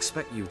which, I'll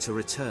expect you to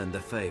return the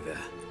favor.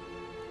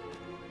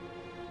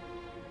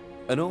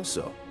 And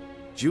also,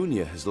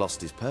 Junior has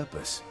lost his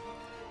purpose.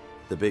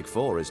 The Big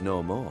Four is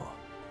no more.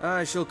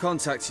 I shall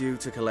contact you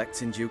to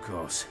collect in due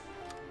course.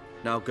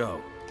 Now go.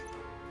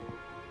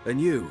 And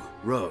you,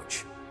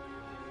 Roach.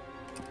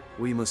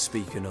 We must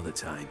speak another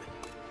time.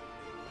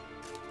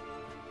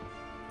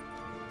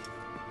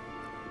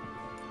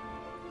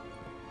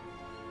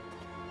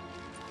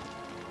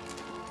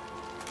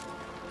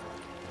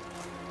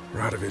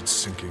 Radovid's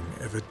sinking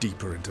ever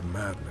deeper into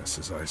madness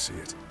as I see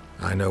it.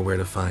 I know where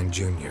to find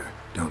Junior.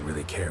 Don't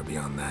really care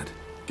beyond that.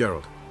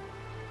 Geralt,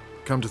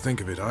 come to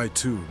think of it, I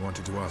too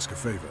wanted to ask a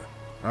favor.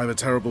 I have a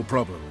terrible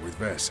problem with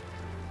Vess.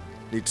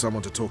 Need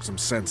someone to talk some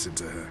sense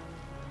into her.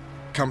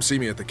 Come see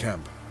me at the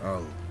camp.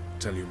 I'll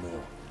tell you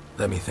more.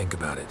 Let me think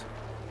about it.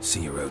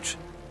 See you, Roach.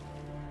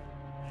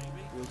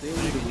 We'll deal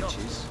with the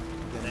witches.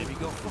 There we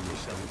go.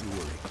 Don't you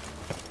worry.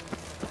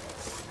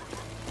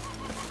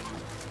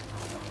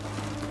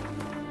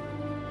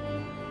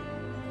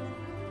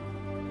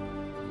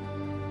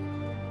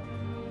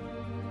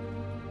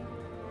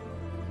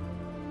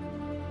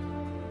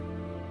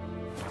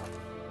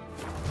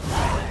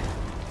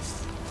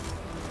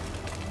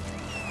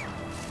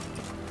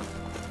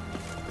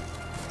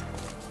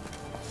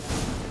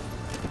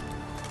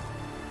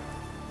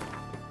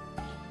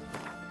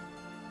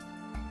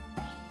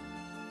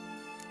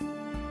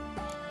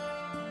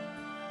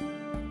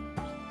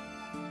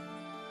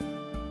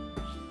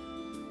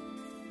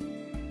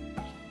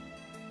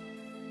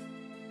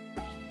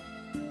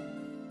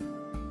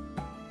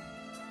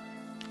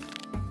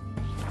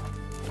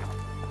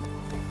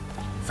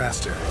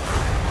 Faster.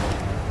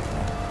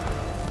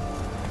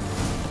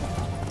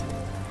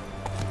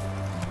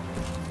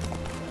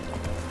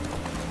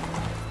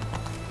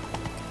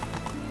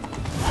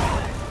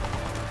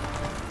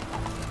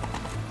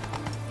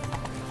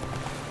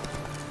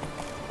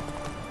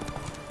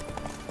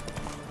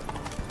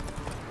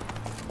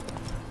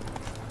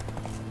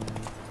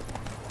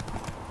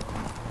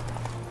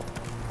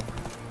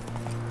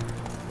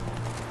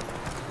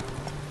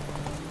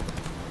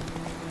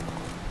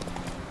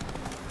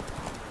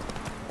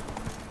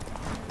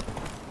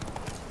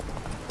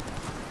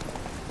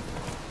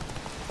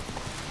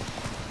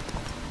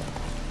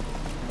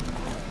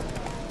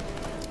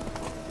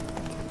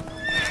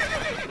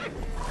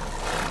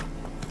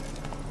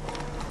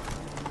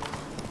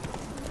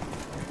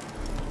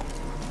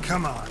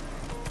 Come on.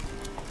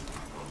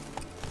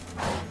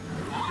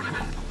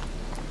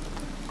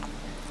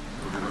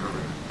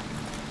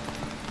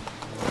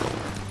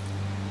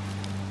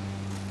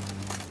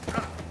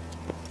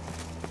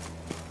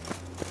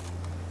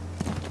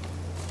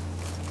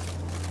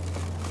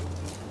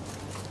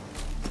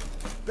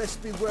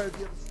 Best beware of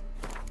the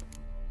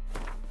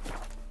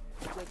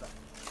other.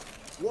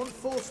 One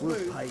false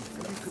move, and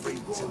you could be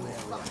royally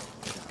flat.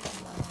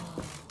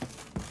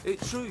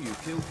 It's true you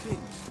killed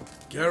kings.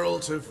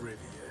 Geralt of Rivia,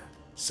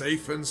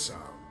 safe and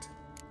sound.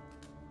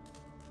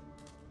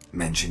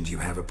 Mentioned you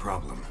have a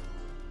problem.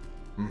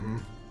 Mm-hmm.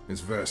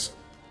 It's Vess.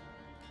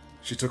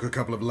 She took a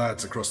couple of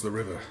lads across the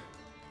river.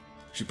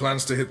 She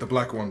plans to hit the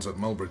Black Ones at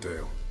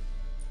Mulbridale.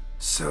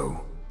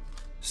 So,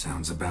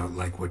 sounds about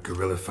like what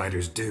guerrilla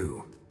fighters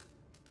do.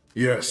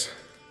 Yes,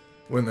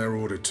 when they're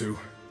ordered to.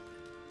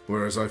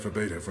 Whereas I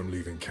forbade her from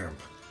leaving camp.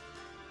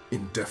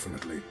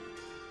 Indefinitely.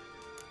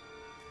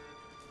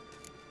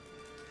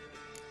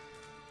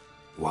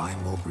 Why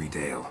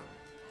Mulbridale?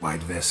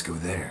 Why'd Vess go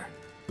there?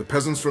 The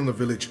peasants from the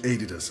village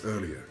aided us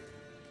earlier.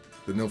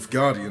 The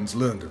Nilfgaardians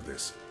learned of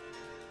this.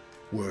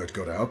 Word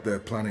got out they're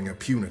planning a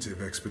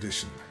punitive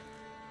expedition.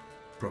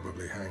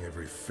 Probably hang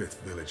every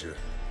fifth villager.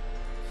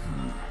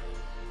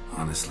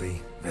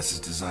 Honestly, Vess's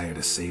desire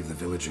to save the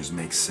villagers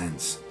makes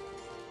sense.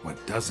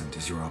 What doesn't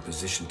is your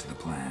opposition to the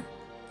plan.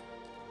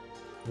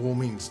 War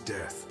means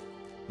death.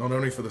 Not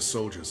only for the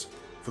soldiers,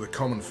 for the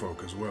common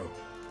folk as well.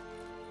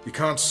 You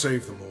can't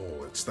save them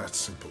all, it's that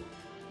simple.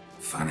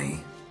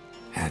 Funny.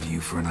 Had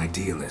you for an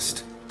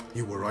idealist.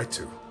 You were right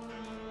to.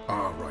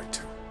 Are right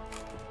to.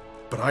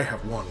 But I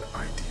have one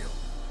ideal.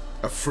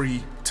 A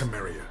free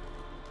Temeria.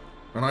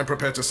 And I'm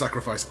prepared to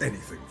sacrifice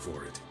anything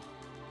for it.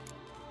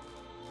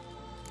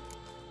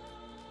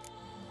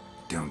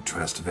 Don't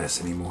trust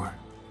Vess anymore?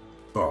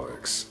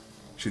 Bollocks.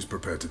 She's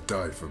prepared to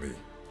die for me.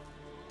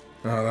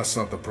 Ah, that's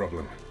not the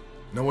problem.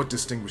 Know what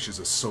distinguishes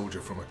a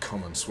soldier from a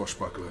common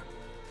swashbuckler?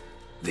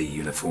 The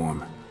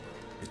uniform.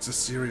 It's a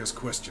serious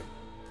question.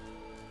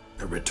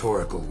 A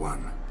rhetorical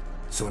one.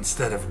 So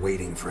instead of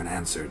waiting for an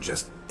answer,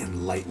 just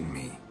enlighten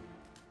me.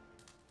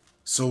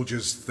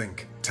 Soldiers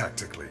think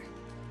tactically.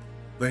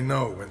 They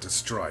know when to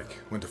strike,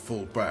 when to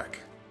fall back,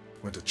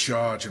 when to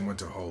charge and when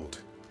to hold.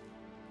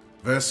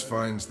 Vess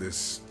finds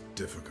this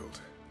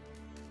difficult.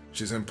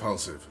 She's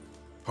impulsive,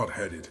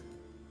 hot-headed.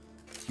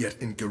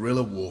 Yet in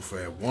guerrilla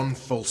warfare, one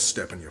false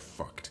step and you're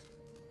fucked.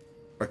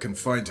 I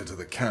confined her to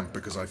the camp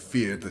because I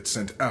feared that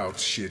sent out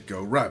she'd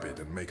go rabid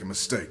and make a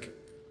mistake.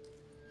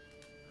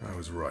 I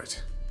was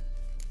right.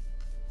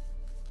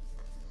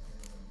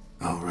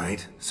 All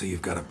right, so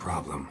you've got a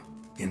problem.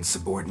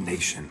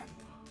 Insubordination.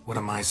 What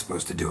am I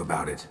supposed to do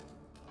about it?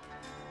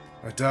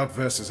 I doubt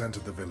Vess has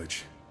entered the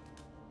village.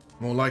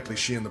 More likely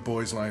she and the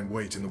boys lie in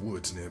wait in the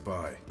woods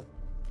nearby.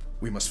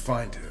 We must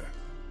find her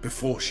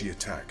before she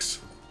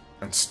attacks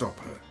and stop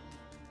her.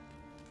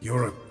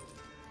 You're a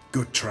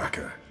good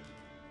tracker.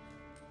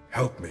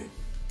 Help me.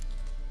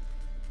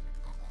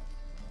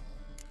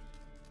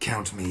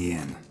 Count me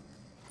in.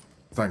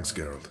 Thanks,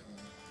 Geralt.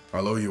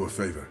 I'll owe you a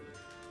favor.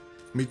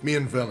 Meet me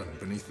in Velen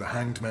beneath the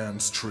Hanged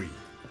Man's tree.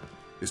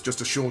 It's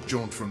just a short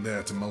jaunt from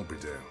there to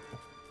Mulbridale.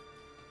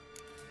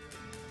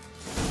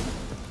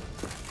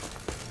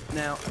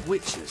 Now,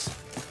 witches,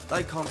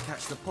 they can't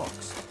catch the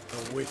pox.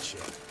 A witcher.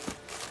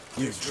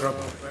 You've trouble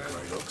with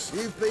Grey Looks.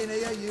 You've been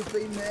here, you've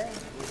been there.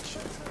 Witcher.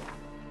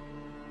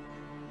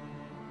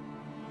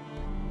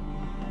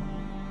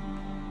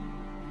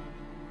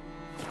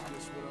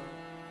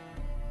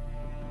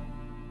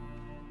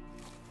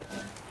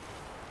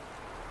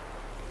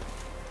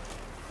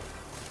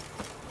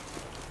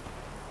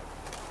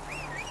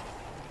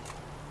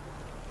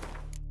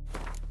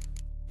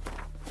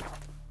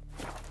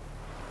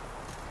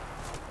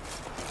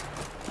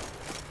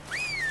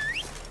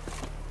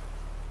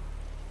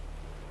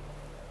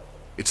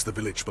 It's the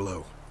village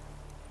below.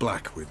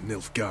 Black with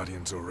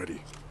Nilfgaardians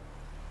already.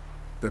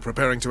 They're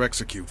preparing to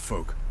execute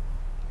folk.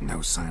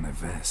 No sign of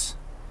Vess.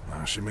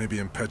 She may be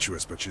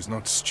impetuous, but she's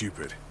not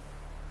stupid.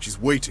 She's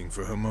waiting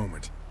for her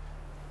moment.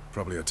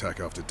 Probably attack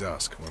after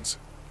dusk once...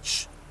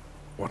 Shh!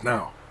 What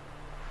now?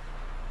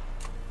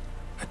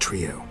 A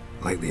trio,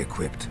 lightly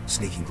equipped,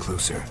 sneaking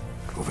closer.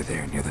 Over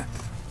there, near the...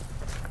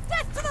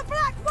 Death to the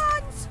Black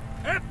Ones!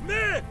 Help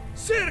me!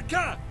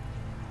 Circa!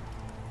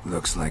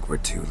 Looks like we're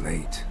too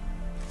late.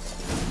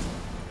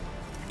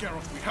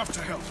 Geralt, we have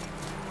to help.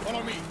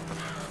 Follow me.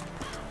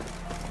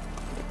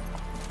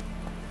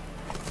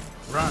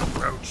 Run,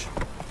 Roach.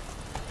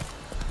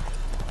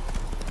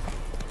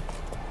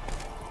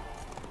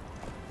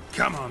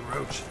 Come on,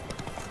 Roach.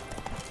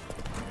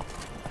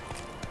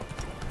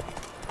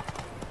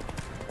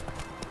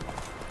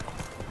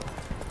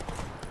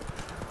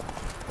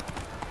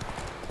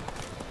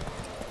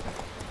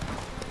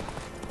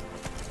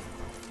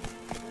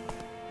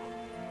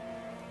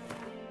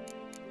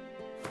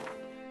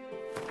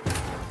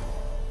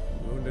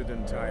 Wounded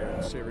and tired,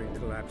 Ciri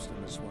collapsed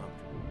in the swamp.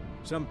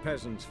 Some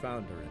peasants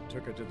found her and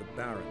took her to the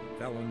Baron,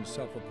 Valen's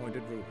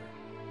self-appointed ruler.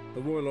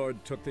 The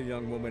warlord took the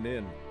young woman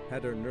in,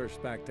 had her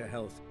nursed back to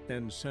health,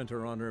 then sent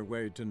her on her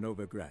way to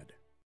Novigrad.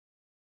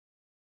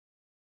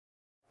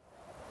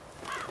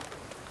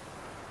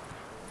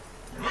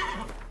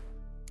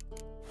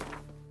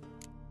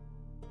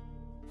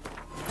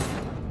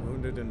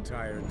 Wounded and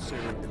tired,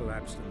 Ciri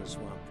collapsed in the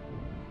swamp.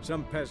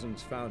 Some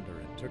peasants found her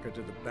and took her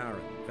to the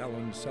Baron,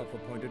 Valen's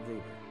self-appointed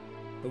ruler.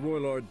 The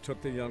warlord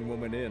took the young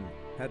woman in,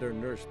 had her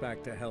nursed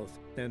back to health,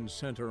 then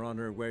sent her on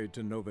her way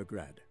to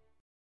Novigrad.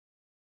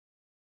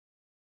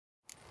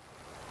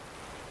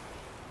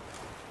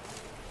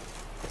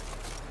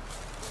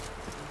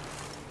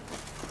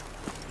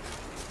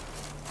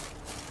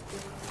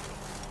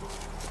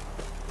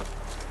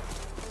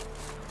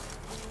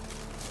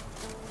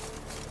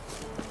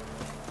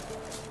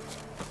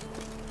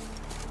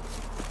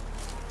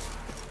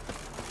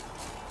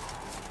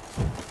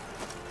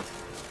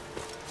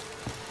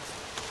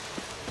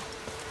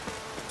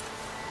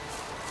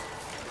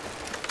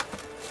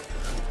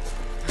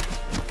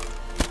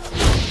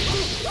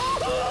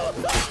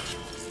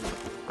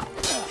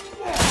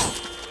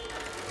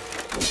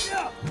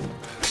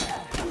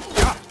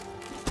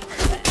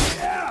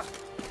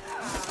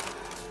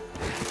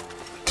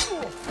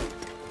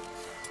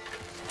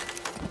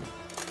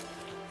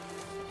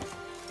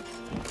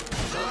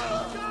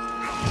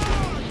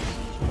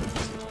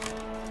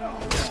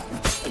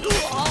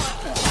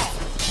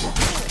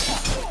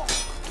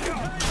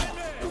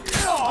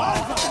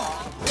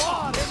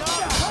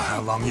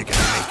 How long you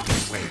gonna make me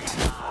wait?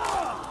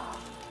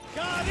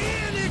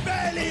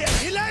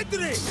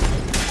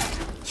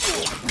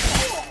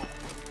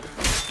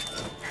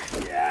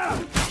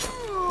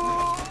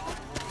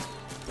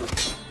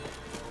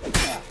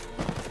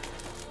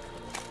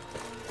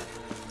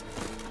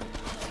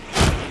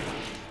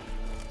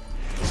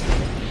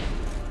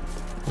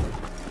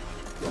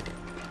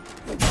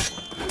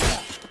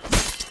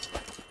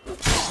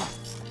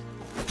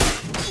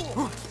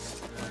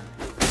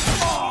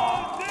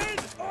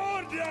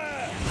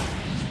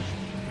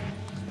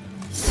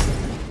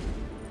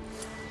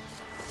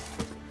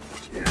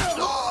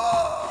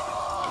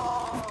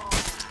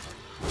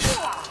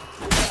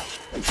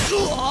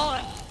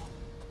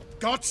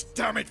 God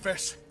damn it,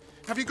 Vess!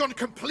 Have you gone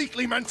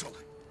completely mental?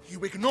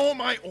 You ignore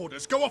my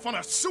orders, go off on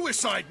a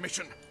suicide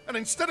mission, and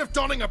instead of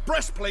donning a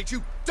breastplate,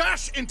 you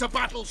dash into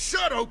battle,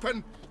 shirt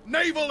open,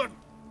 navel and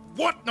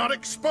whatnot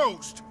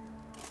exposed!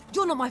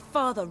 You're not my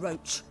father,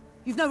 Roach.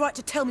 You've no right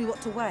to tell me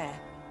what to wear.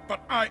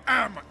 But I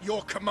am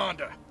your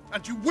commander,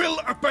 and you will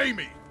obey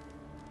me!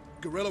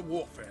 Guerrilla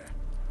warfare.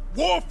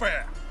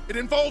 Warfare! It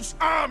involves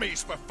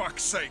armies, for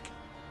fuck's sake!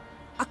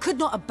 I could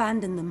not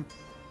abandon them.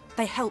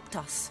 They helped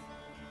us.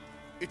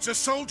 It's a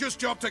soldier's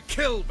job to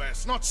kill,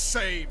 Vess, not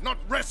save, not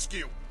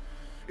rescue.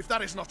 If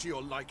that is not to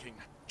your liking,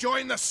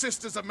 join the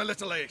Sisters of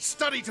Melitele,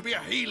 study to be a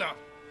healer.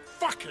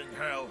 Fucking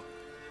hell.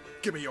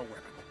 Give me your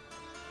weapon.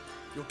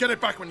 You'll get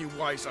it back when you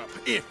wise up,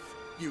 if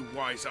you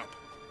wise up.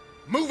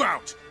 Move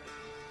out!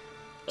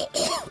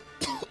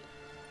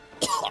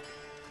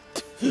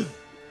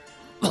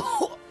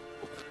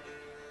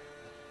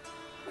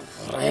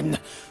 Ren.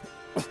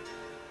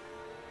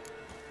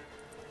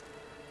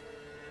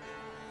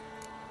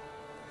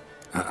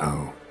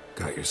 Uh-oh.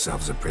 Got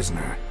yourselves a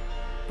prisoner.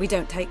 We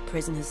don't take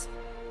prisoners.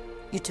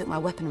 You took my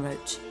weapon,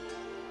 Roach.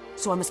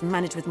 So I must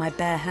manage with my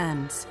bare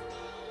hands.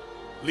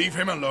 Leave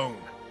him alone.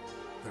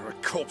 There are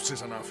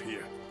corpses enough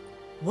here.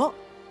 What?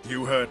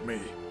 You heard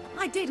me.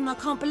 I did, and I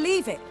can't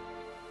believe it.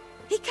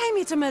 He came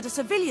here to murder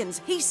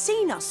civilians. He's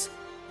seen us.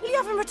 Will you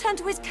have him return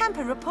to his camp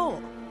and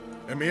report?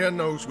 Emir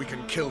knows we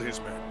can kill his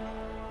men.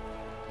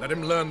 Let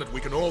him learn that we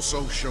can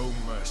also show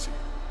mercy.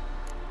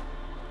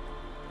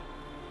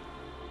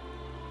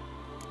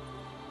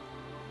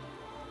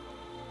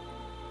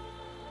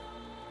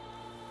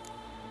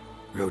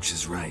 Roach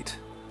is right.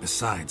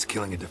 Besides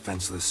killing a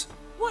defenseless...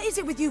 What is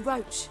it with you,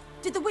 Roach?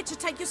 Did the Witcher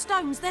take your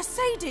stones? They're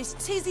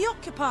sadists. He's the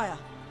occupier.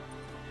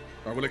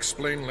 I will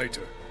explain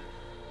later.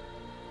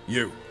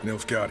 You,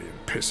 Nilfgaardian,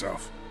 piss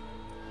off.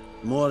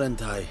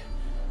 Morentai.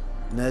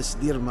 Nes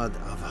dirmad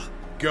ava.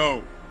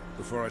 Go,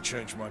 before I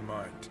change my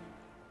mind.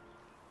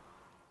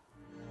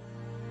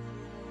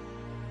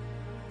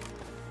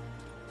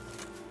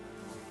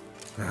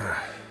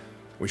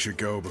 We should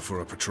go before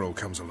a patrol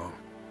comes along.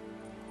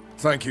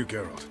 Thank you,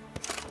 Geralt.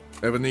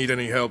 Ever need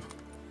any help,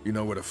 you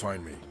know where to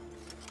find me.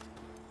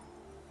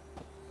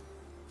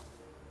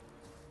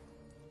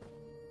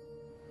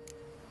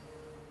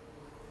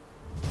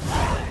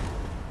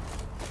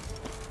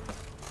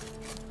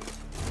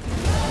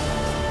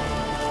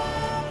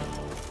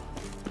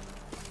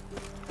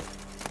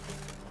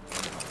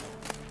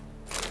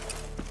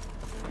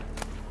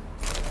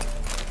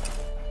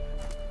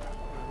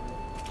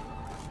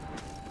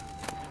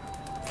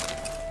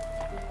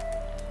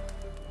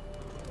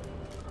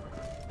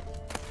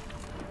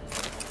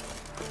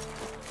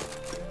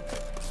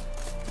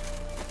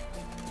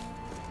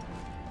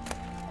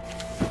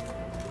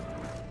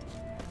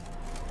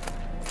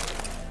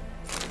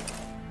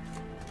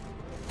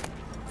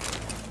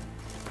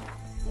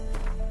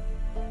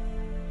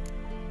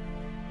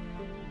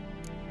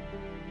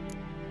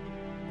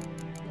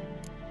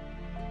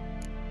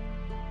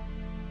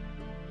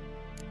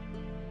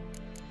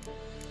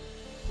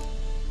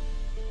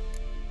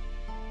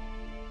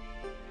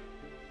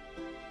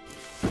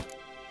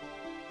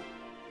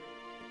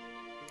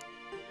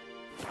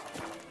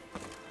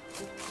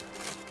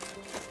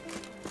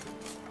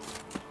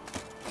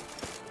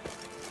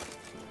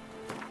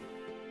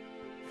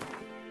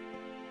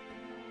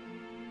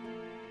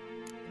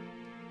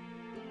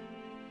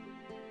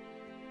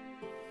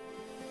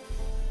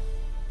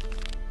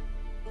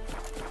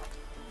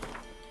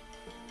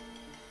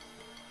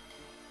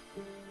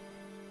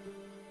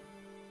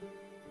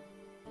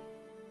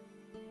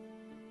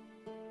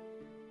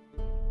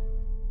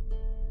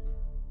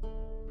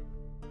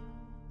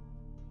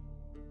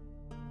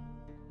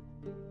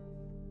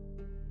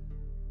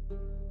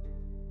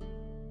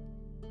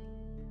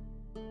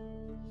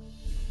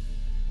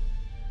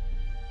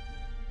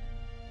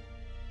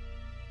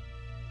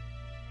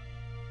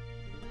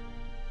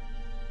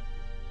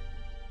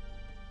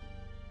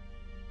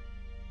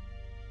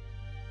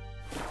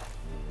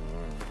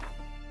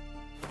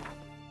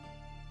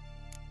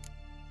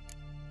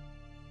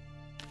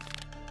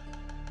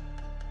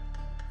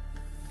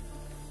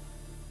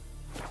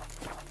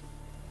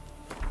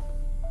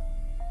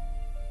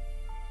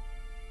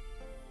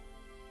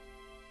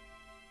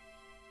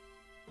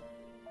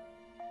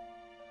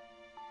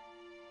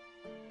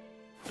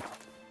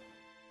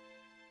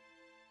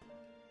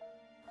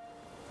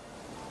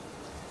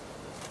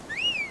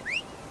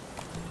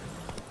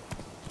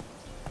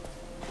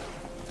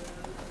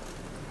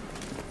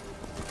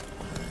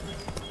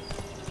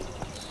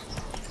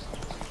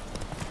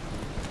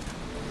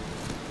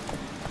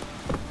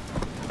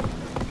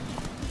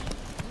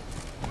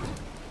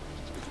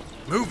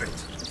 Move it!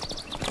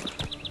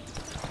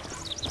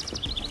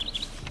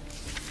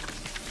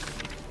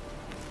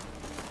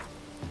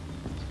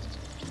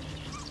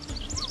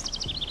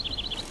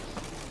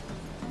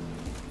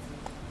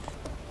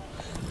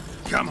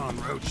 Come on,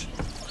 Roach.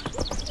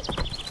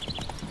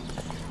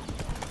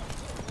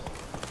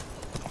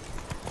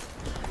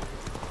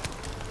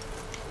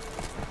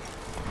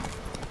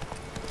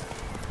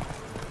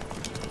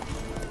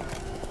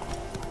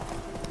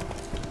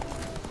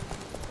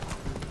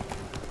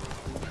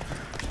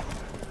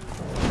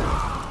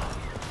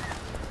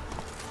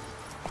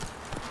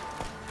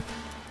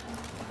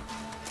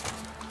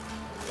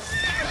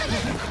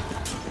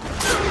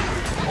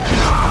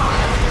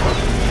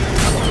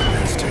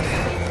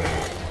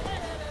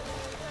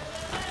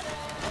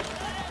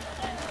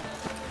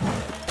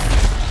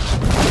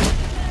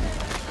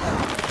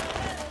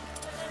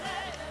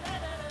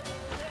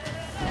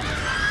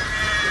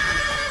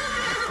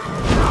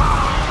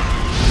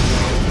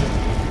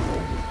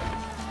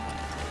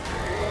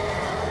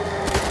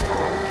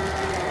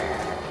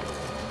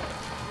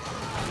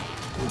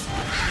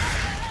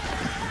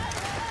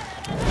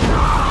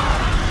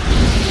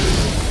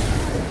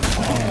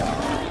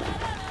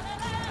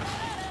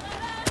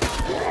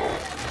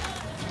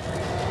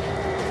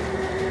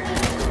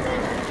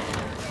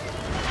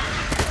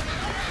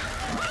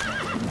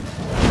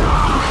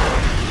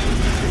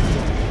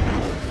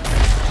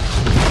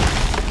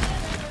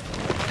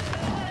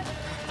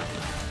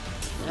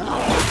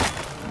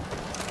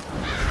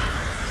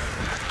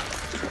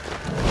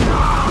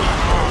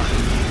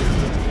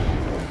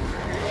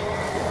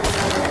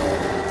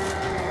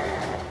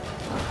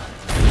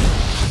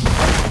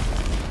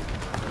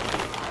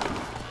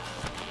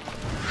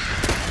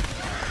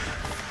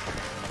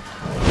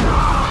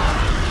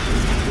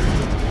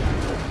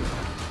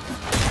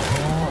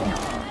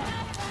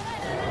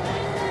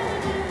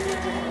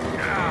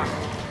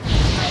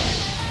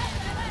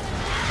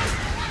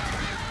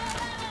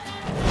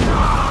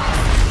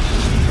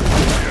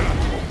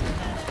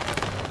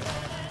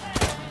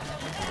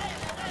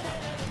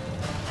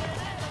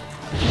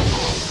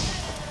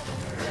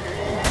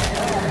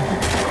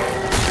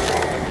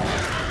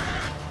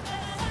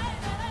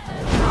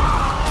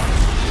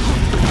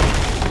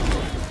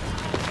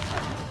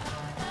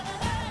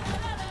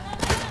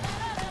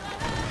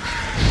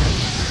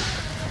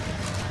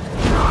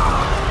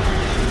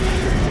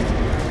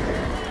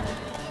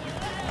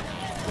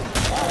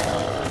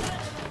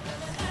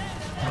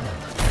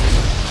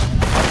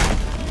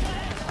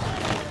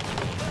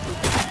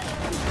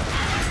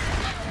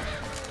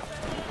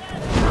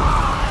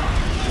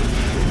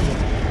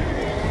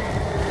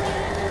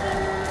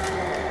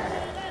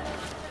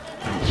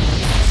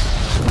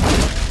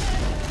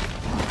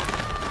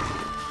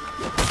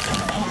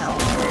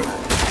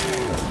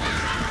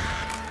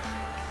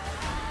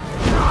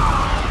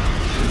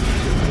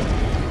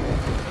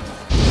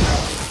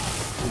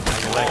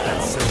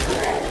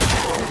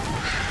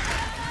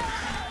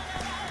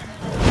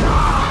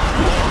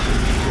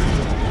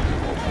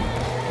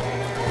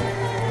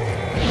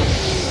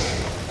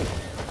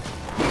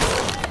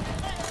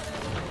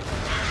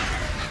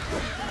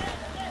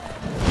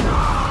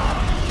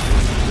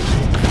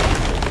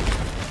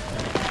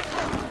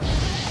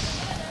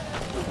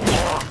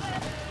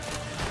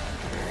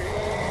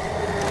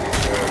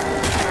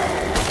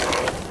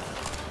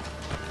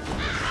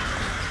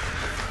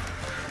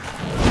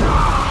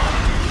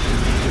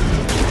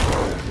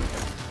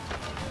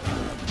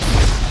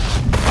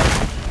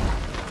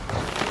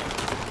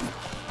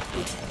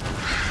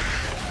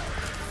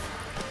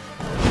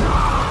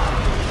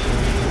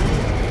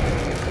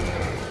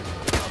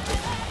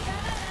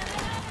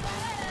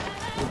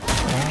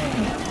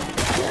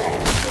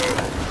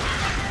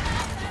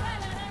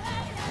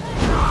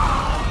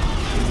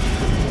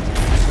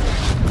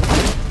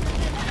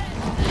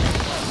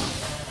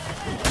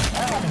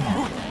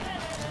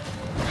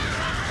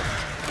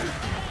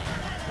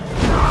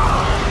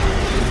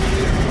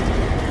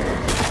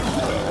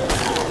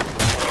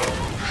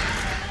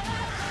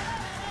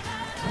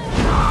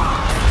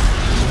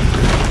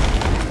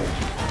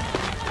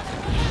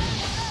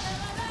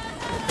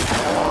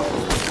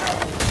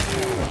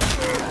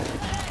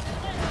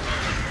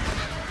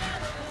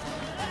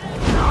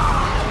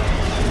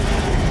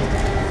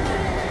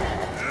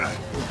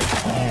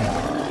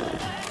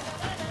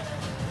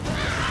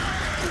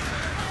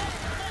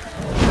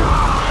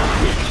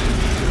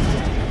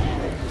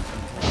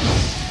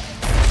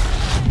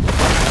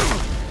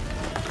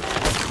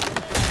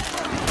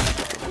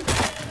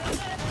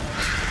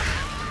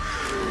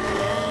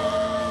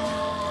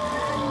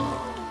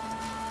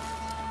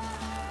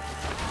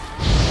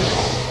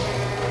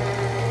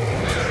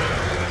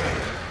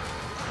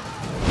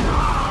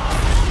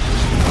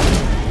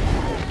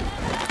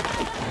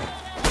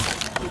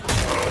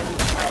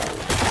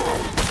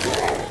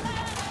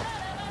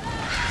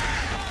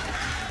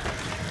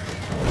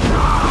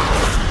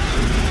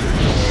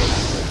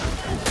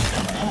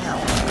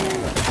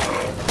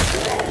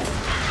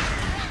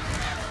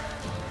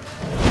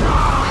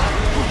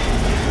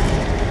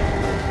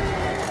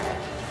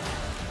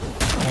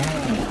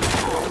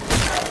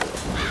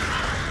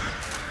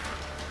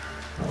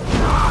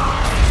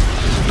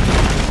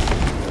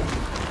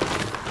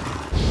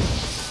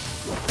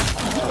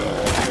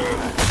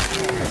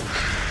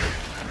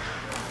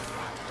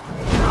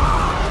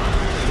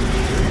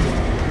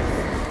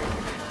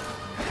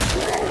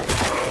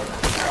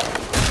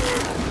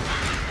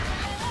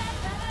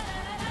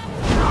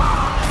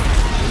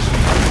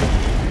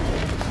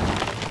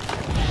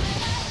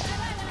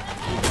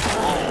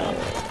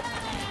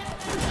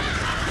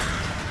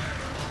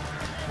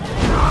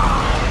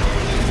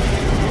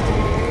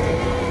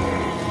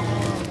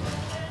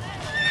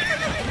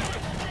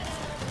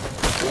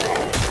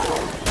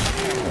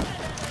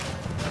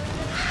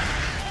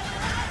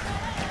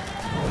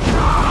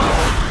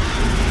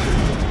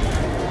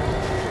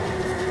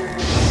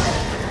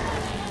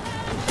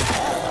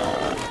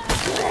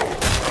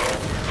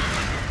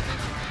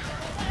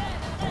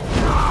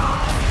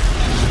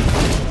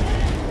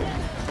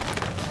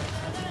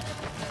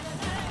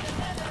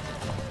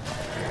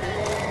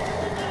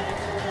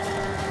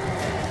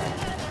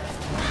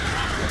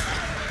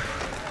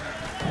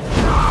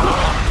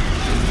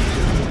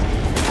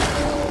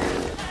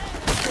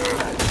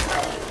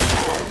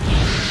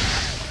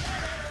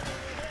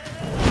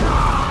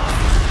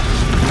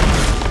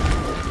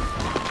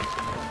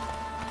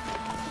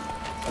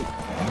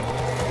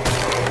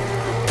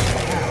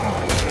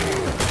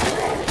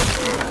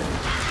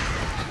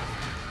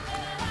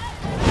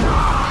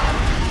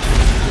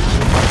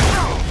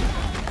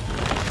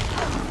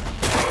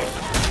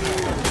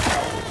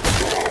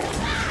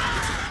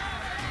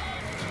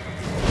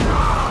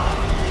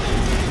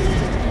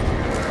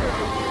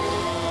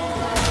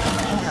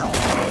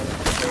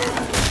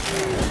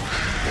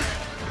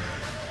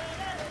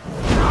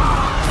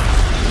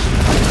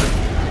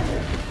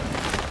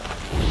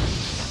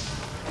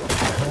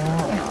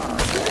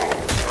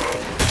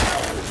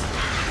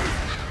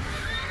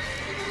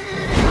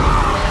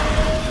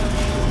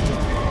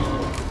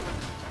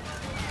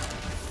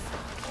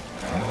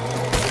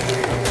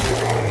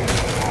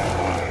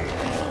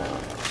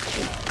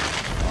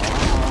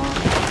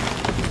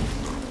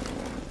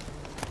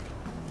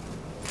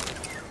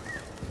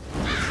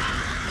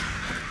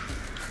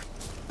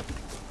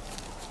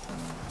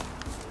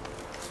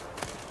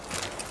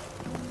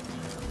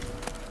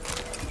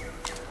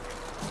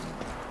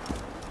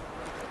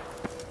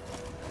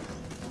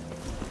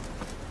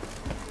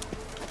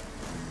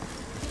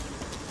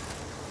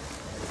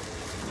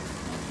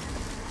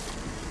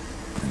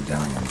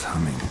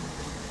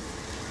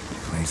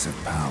 place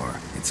of power,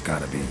 it's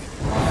gotta be.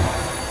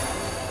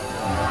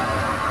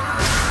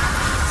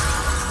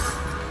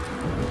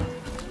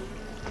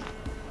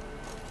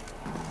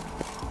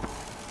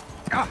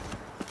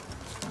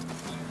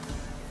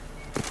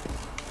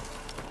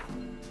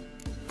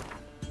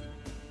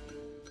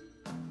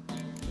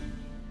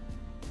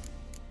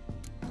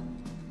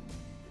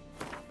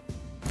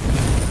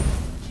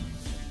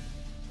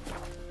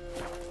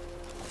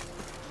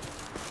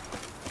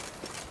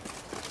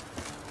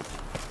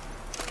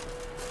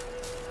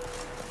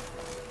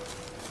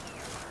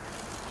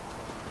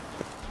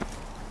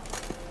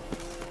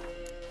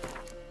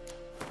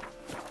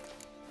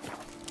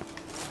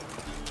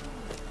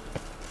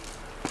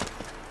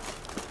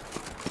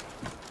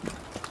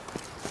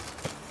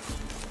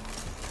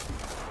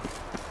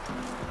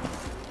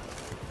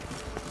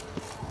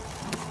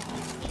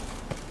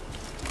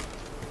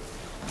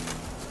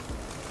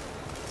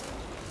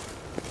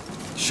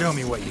 Show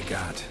me what you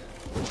got.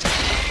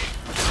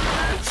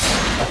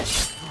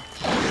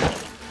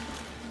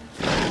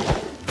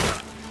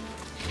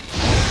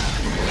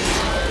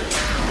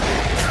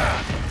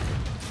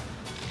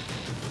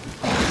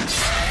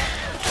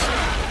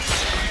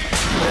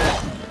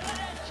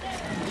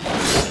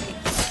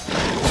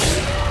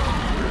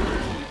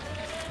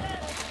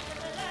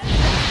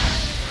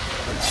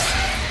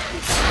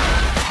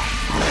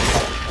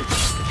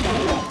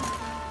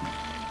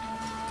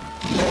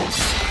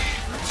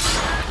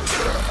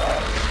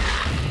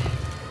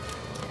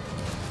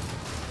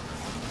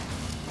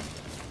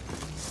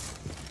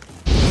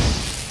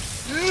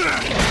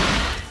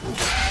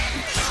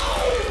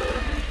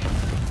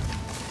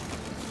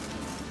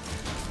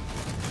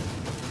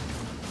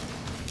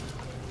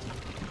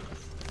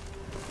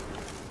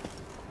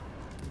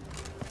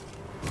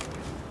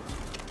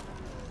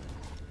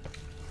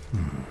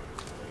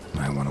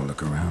 I want to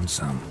look around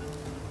some.